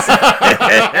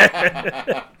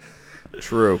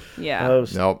 True. Yeah.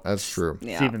 No, that's true.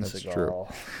 Yeah. Steven That's Seagal. true.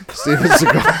 Steven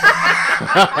Seagal.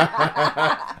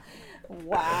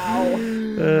 Wow.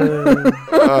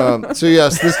 So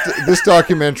yes, this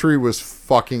documentary was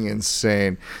fucking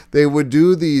insane. They would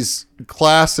do these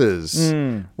classes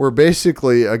where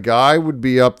basically a guy would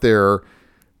be up there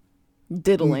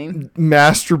Diddling.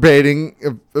 masturbating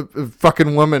a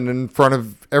fucking woman in front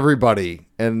of everybody,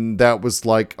 and that was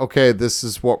like, okay, this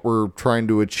is what we're trying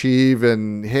to achieve,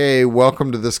 and hey,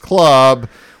 welcome to this club.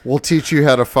 We'll teach you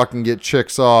how to fucking get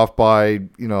chicks off by,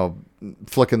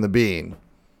 flicking the bean.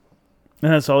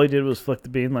 And that's all he did was flick the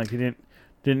bean. Like he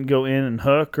didn't go in and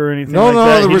hook or anything. No,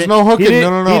 there was no hooking.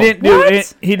 No. He didn't do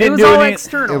it. He didn't do all any.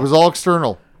 external. It was all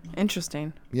external.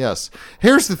 Interesting. Yes.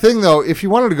 Here's the thing, though. If you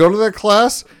wanted to go to that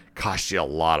class, cost you a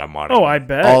lot of money. Oh, I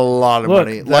bet. A lot of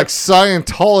money. Like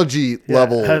Scientology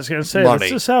level I was going to say, money.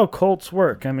 this is how cults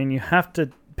work. I mean, you have to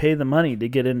pay the money to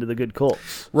get into the good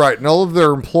cults. Right. And all of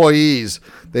their employees,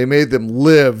 they made them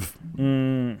live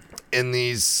in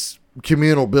these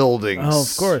communal buildings. Oh,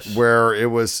 of course. Where it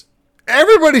was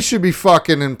everybody should be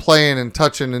fucking and playing and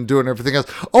touching and doing everything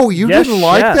else. Oh, you Yes, didn't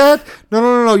like chef. that?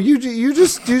 No. You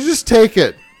just take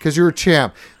it because you're a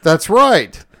champ. That's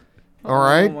right. All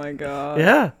right. Oh my god.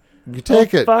 Yeah. You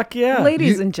take it. Fuck yeah.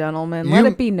 Ladies You- and gentlemen, you- let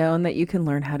it be known that you can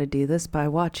learn how to do this by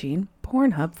watching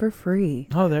Pornhub for free.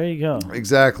 Oh, there you go.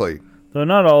 Exactly. Though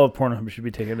not all of Pornhub should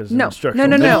be taken as an No, instructional.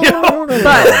 no.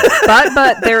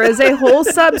 but there is a whole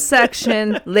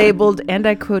subsection labeled, and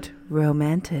I quote,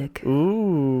 romantic.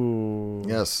 Ooh.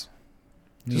 Yes.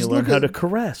 You Just learn look how at- to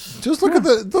caress. Just look at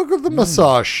the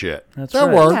massage shit. That's that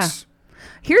right. works.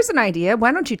 Here's an idea.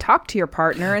 Why don't you talk to your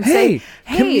partner and Hey, say,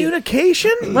 hey,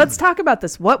 communication. let's talk about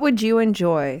this. What would you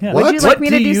enjoy? Yeah. Would What? you like What me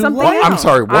do to do you something like? else? I'm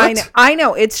sorry, what? I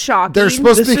know. It's shocking. There's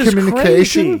supposed to This be is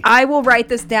communication. crazy. I will write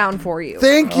this down for you.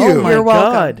 Thank you. Oh my You're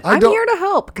welcome. God. I I'm don't- here to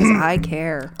help because I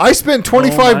care. I spent Oh my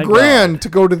 $25 grand to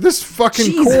go to this fucking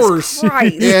Jesus course,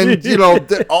 Christ. and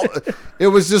it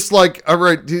was just like, all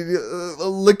right,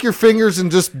 lick your fingers and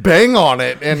just bang on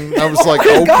it, and I was like,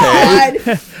 okay,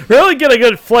 God, Really get a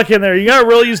good flick in there. You gotta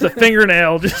really use the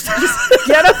fingernail. Just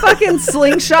get a fucking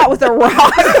slingshot with a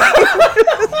rock.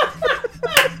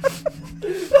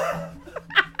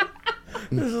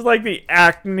 this is like the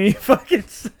acne fucking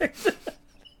section.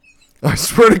 I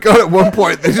swear to God, at one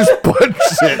point they just punched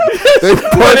it. They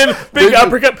Put in punched big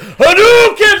uppercut.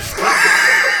 Hadouken!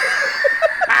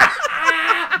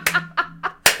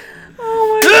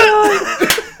 Oh my god.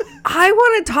 I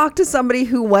want to talk to somebody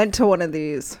who went to one of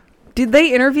these. Did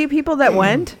they interview people that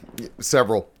went?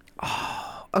 several.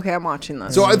 Okay, I'm watching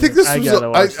this. So I think this I was, gotta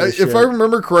watch this if shit. I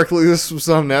remember correctly, this was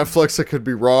on Netflix. I could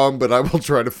be wrong, but I will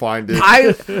try to find it.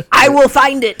 I will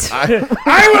find it.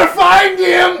 I will find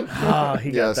him. Oh, he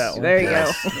Yes. got that one. There you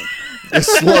Yes. go.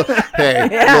 It's slow. Hey,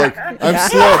 Yeah. look,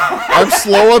 I'm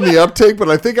slow on the uptake, but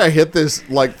I think I hit this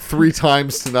like 3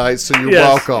 times tonight. So you're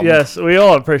Yes, welcome. yes, we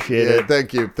all appreciate Yeah, it.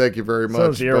 thank you very much.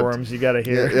 Those but- earworms you gotta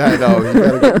hear. Yeah, I know.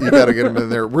 You gotta get them in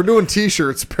there. We're doing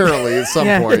T-shirts apparently at some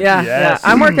Yeah, point. yeah. Yes.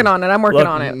 I'm working on it. I'm working Look,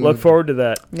 on it. look forward to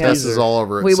that. Yeah. This is all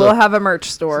over it. We So- will have a merch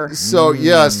store. So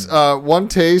yes,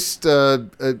 OneTaste,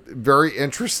 very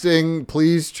interesting.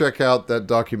 Please check out that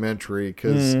documentary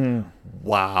because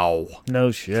wow,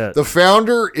 No shit. the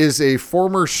founder is a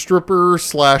former stripper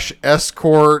 /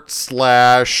 escort /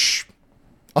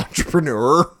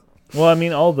 entrepreneur. Well, I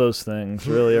mean, all those things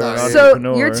really are. An So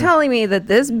entrepreneur. you're telling me that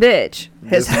this bitch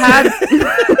has had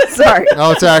sorry,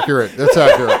 No, it's accurate. That's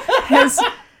accurate. has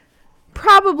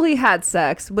probably had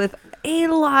sex with a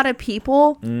lot of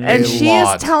people and A she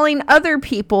lot. is telling other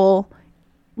people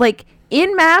like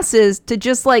in masses to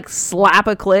just like slap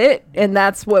a clit and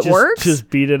that's what works. Just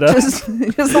beat it up. just a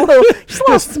little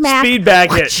smack. Speed bag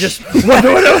it. Just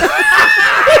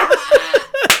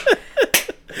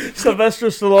Sylvester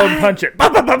Stallone punch it.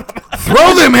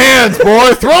 Throw them hands,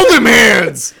 boy. Throw them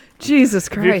hands. Jesus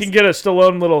You Christ. can get a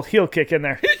Stallone little heel kick in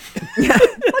there. Look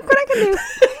what I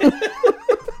can do.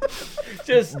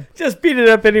 just beat it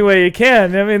up any way you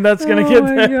can. I mean, that's gonna get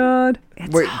there. God.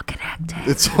 It's Wait. all connected.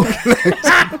 It's all connected.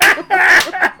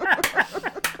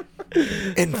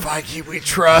 In Feige we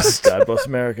trust. God bless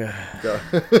America.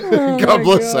 God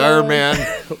bless Iron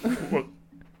Man.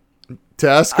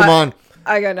 Tess, come on.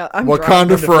 I got no. I'm Wakanda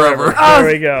drunk. forever. There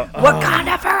we go.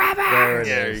 Wakanda forever. There it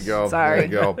There is. you go. Sorry.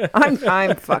 There you go.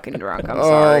 I'm fucking drunk. I'm Oh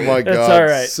sorry. my God! It's all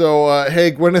right. So,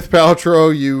 hey, Gwyneth Paltrow,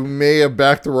 you may have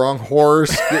backed the wrong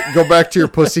horse. Go back to your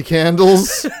pussy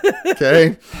candles,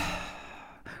 okay?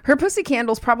 Her pussy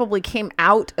candles probably came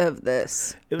out of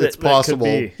this. It's That possible.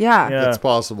 could be. Yeah. It's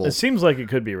possible. It seems like it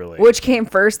could be related. Which came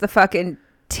first, the fucking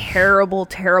terrible,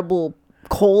 terrible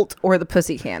Colt or the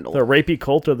pussy candle? The rapey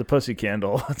cult or the pussy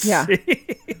candle? Let's Yeah. see.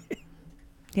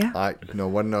 Yeah. No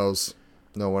one knows.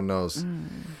 No one knows.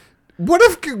 What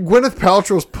if Gwyneth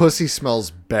Paltrow's pussy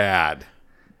smells bad?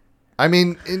 I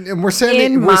mean, and we're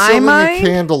selling my a mind-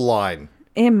 candle line.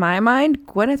 In my mind,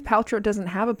 Gwyneth Paltrow doesn't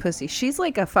have a pussy. She's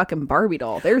like a fucking Barbie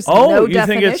doll. There's Oh, no you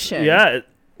think it's definition. yeah?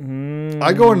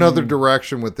 I go another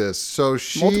direction with this. So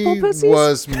she Multiple pussies?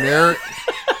 was married.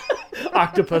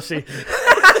 Octopussy.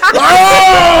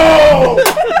 Oh!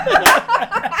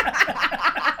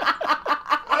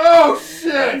 Oh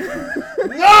shit!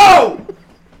 No!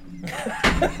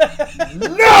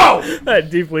 No! That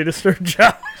deeply disturbed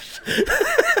Josh.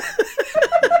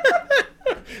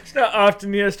 It's not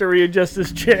often he has to readjust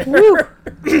his chair.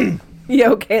 You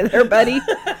okay there, buddy?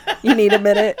 You need a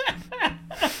minute.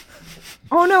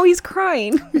 Oh no, he's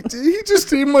crying. He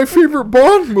just named my favorite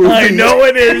Bond movie. I know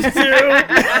it is too.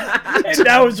 And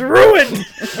now it's ruined.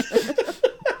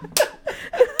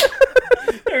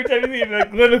 Every time you need a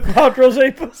Gwyneth Paltrow's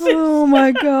a pussy. Oh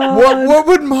my god. What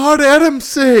would Maud Adams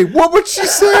say? What would she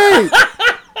say?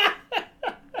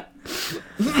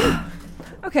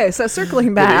 Okay, so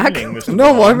circling back. Good evening, Mr.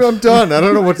 No, Bond. I'm done. I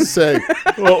don't know what to say.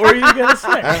 What were you gonna say?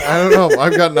 I don't know.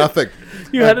 I've got nothing.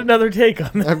 You had another take on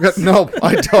this. I've got no.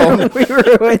 I don't. We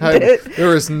ruined it.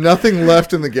 There is nothing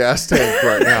left in the gas tank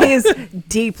right now. He is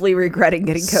deeply regretting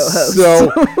getting co-host. So,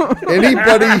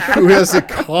 anybody who has a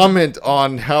comment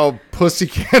on how pussy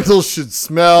candles should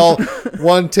smell,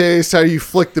 OneTaste, how you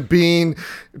flick the bean,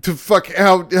 to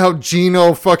how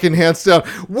Gino fucking hands down.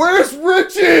 Where's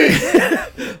Richie?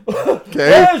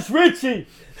 Okay. Where's Richie?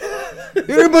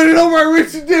 Anybody know where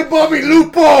Richie did Bobby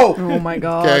Lupo? Oh my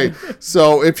god. Okay,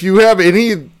 so if you have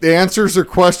any answers or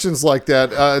questions like that,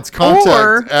 it's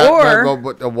contact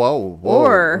whoa.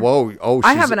 Oh,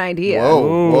 I have an idea.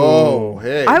 Whoa,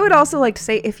 hey. I would also like to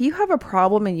say, if you have a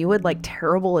problem and you would like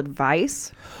terrible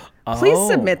advice, please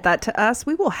submit that to us.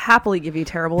 We will happily give you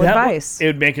terrible advice. It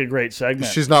would make a great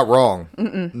segment. She's not wrong.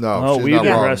 No, she's we'd not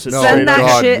wrong. address it No, Send that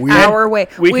God, shit our way.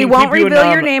 we We can won't keep you reveal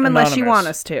your name unless you anonymous. want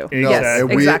us to. Exactly. Yes,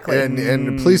 And exactly.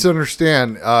 And please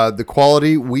understand, the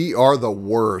quality, we are the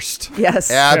worst.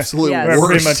 Yes. Absolute Yes. We're worst.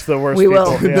 pretty much the worst We people.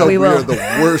 will. Yeah. No, We we are will. the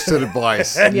worst at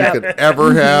advice you Yep. could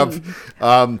ever have.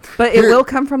 But it will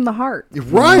come from the heart.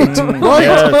 Right.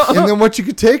 Yes. And then what you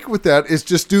could take with that is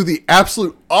just do the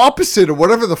absolute opposite of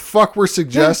whatever the fuck we're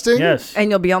suggesting. Yes. And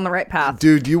you'll be on the right path.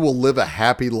 Dude, you will live a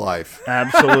happy life.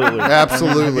 Absolutely.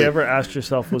 Absolutely. Have you ever asked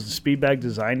yourself, was the speed bag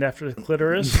designed after the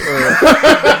clitoris? Or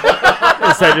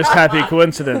is that just happy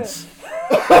coincidence?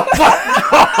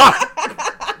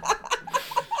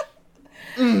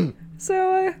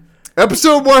 So,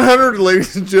 Episode 100,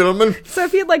 ladies and gentlemen. so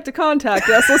if you'd like to contact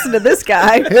us, listen to this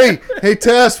guy. Hey,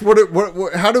 Tess, how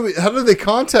do they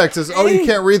contact us? Oh, you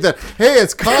can't read that. Hey,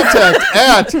 it's contact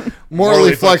at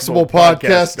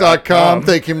morallyflexiblepodcast.com.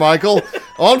 Thank you, Michael.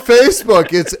 On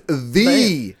Facebook, it's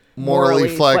the Morally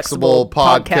Flexible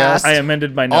Podcast. I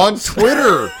amended my On notes.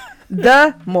 Twitter,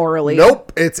 The Morally.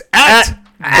 nope, it's at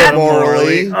the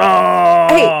Morally.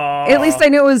 Hey, at least I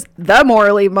knew it was The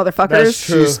Morally, motherfuckers. That's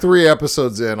true. She's 3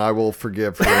 episodes in. I will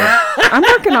forgive her. I'm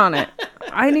working on it.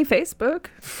 I need Facebook.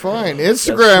 Fine.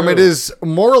 Instagram, it is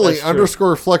Morally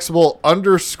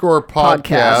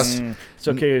 _flexible_podcast. It's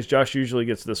okay, as Josh usually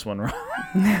gets this one wrong.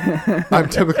 I'm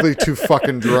typically too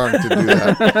fucking drunk to do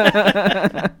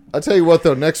that. I'll tell you what,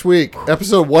 though, next week,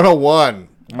 episode 101.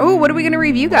 Oh, what are we going to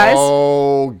review, guys?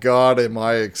 Oh God, am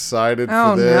I excited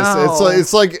Oh, for this?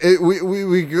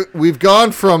 no. We've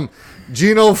gone from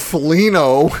Gino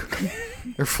Felino or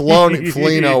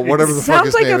Felino, whatever the fuck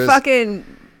his Sounds like name a is. fucking,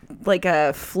 like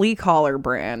a flea collar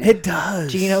brand. It does.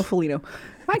 Gino Felino.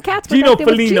 My cat's Gino productive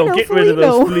with Felino, Gino get rid of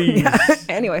those Felino. fleas. Yeah.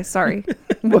 Anyway, sorry.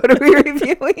 What are we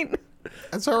reviewing?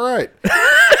 That's all right.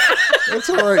 That's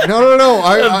all right. No.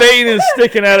 The vein is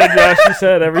sticking out of Josh's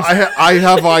head every time. I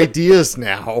have ideas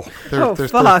now. Oh,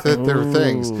 fuck. They're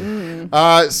things.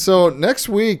 So next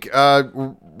week,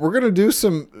 we're gonna do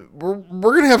some.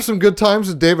 We're gonna have some good times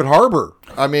with David Harbour.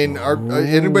 I mean,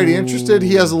 anybody interested?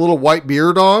 He has a little white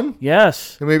beard on.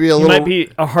 Yes. Maybe He might be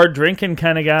a hard drinking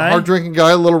kind of guy. hard drinking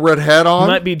guy, a little red hat He on.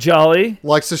 might be jolly.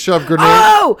 Likes to shove grenades.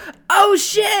 Oh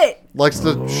shit! Likes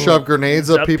to shove grenades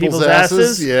up Up people's people's asses.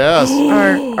 asses? Yes.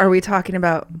 Are we talking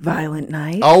about Violent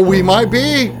Night? Oh, we might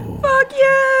be. Fuck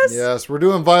yes! Yes, we're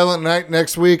doing Violent Night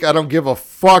next week. I don't give a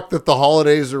fuck that the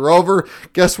holidays are over.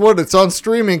 Guess what? It's on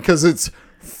streaming because it's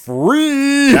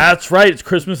free. That's right. It's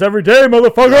Christmas every day,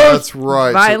 motherfuckers. That's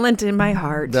right. Violent in my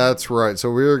heart. That's right.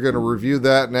 So we're going to review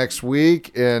that next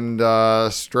week and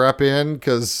strap in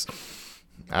because,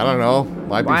 I don't know,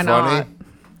 might be Why funny. not?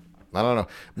 I don't know.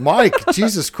 Mike,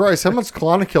 Jesus Christ, how much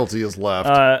Clonakilty is left?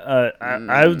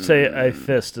 I would say a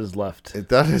fist is left.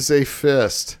 That is a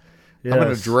fist. Yes. I'm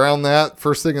going to drown that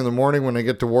first thing in the morning when I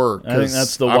get to work. I think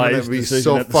that's the 'cause I'm wise gonna be decision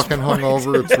so at this fucking point.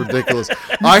 hungover. It's ridiculous.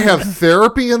 I have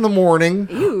therapy in the morning.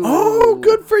 Oh,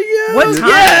 good for you. What time?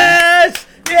 Yes.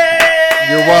 Yay.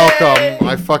 You're welcome.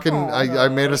 I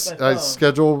made a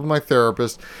schedule with my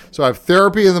therapist. So I have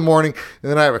therapy in the morning,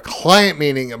 and then I have a client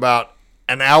meeting about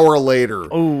an hour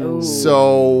later. Ooh.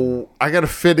 So I got to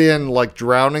fit in like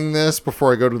drowning this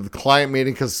before I go to the client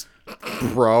meeting because,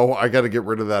 bro, I got to get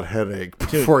rid of that headache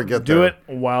before I get there. Do it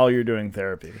while you're doing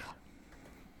therapy.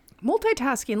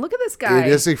 Multitasking. Look at this guy. It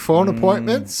is a phone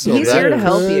appointment, so He's that here to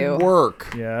help could you. work.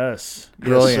 Yes.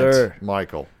 Brilliant, Yes, sir.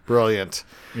 Michael. Brilliant.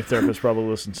 Your therapist probably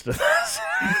listens to this.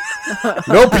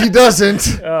 Nope, he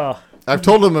doesn't. Oh, I've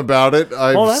told him about it.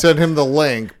 I've that's- sent him the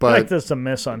link, I but like that's a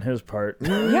miss on his part.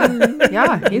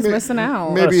 Yeah, he's missing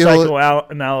out. maybe a he'll-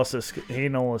 psychoanalysis,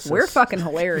 analysis. We're fucking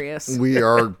hilarious. we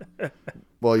are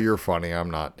Well, you're funny. I'm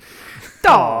not.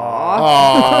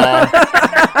 Aw.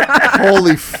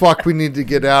 Holy fuck, we need to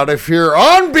get out of here.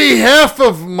 On behalf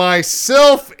of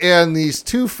myself and these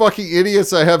two fucking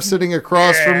idiots I have sitting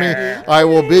across from me, I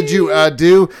will bid you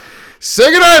adieu.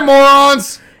 Say goodnight,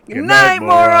 morons! Good night,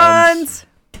 morons.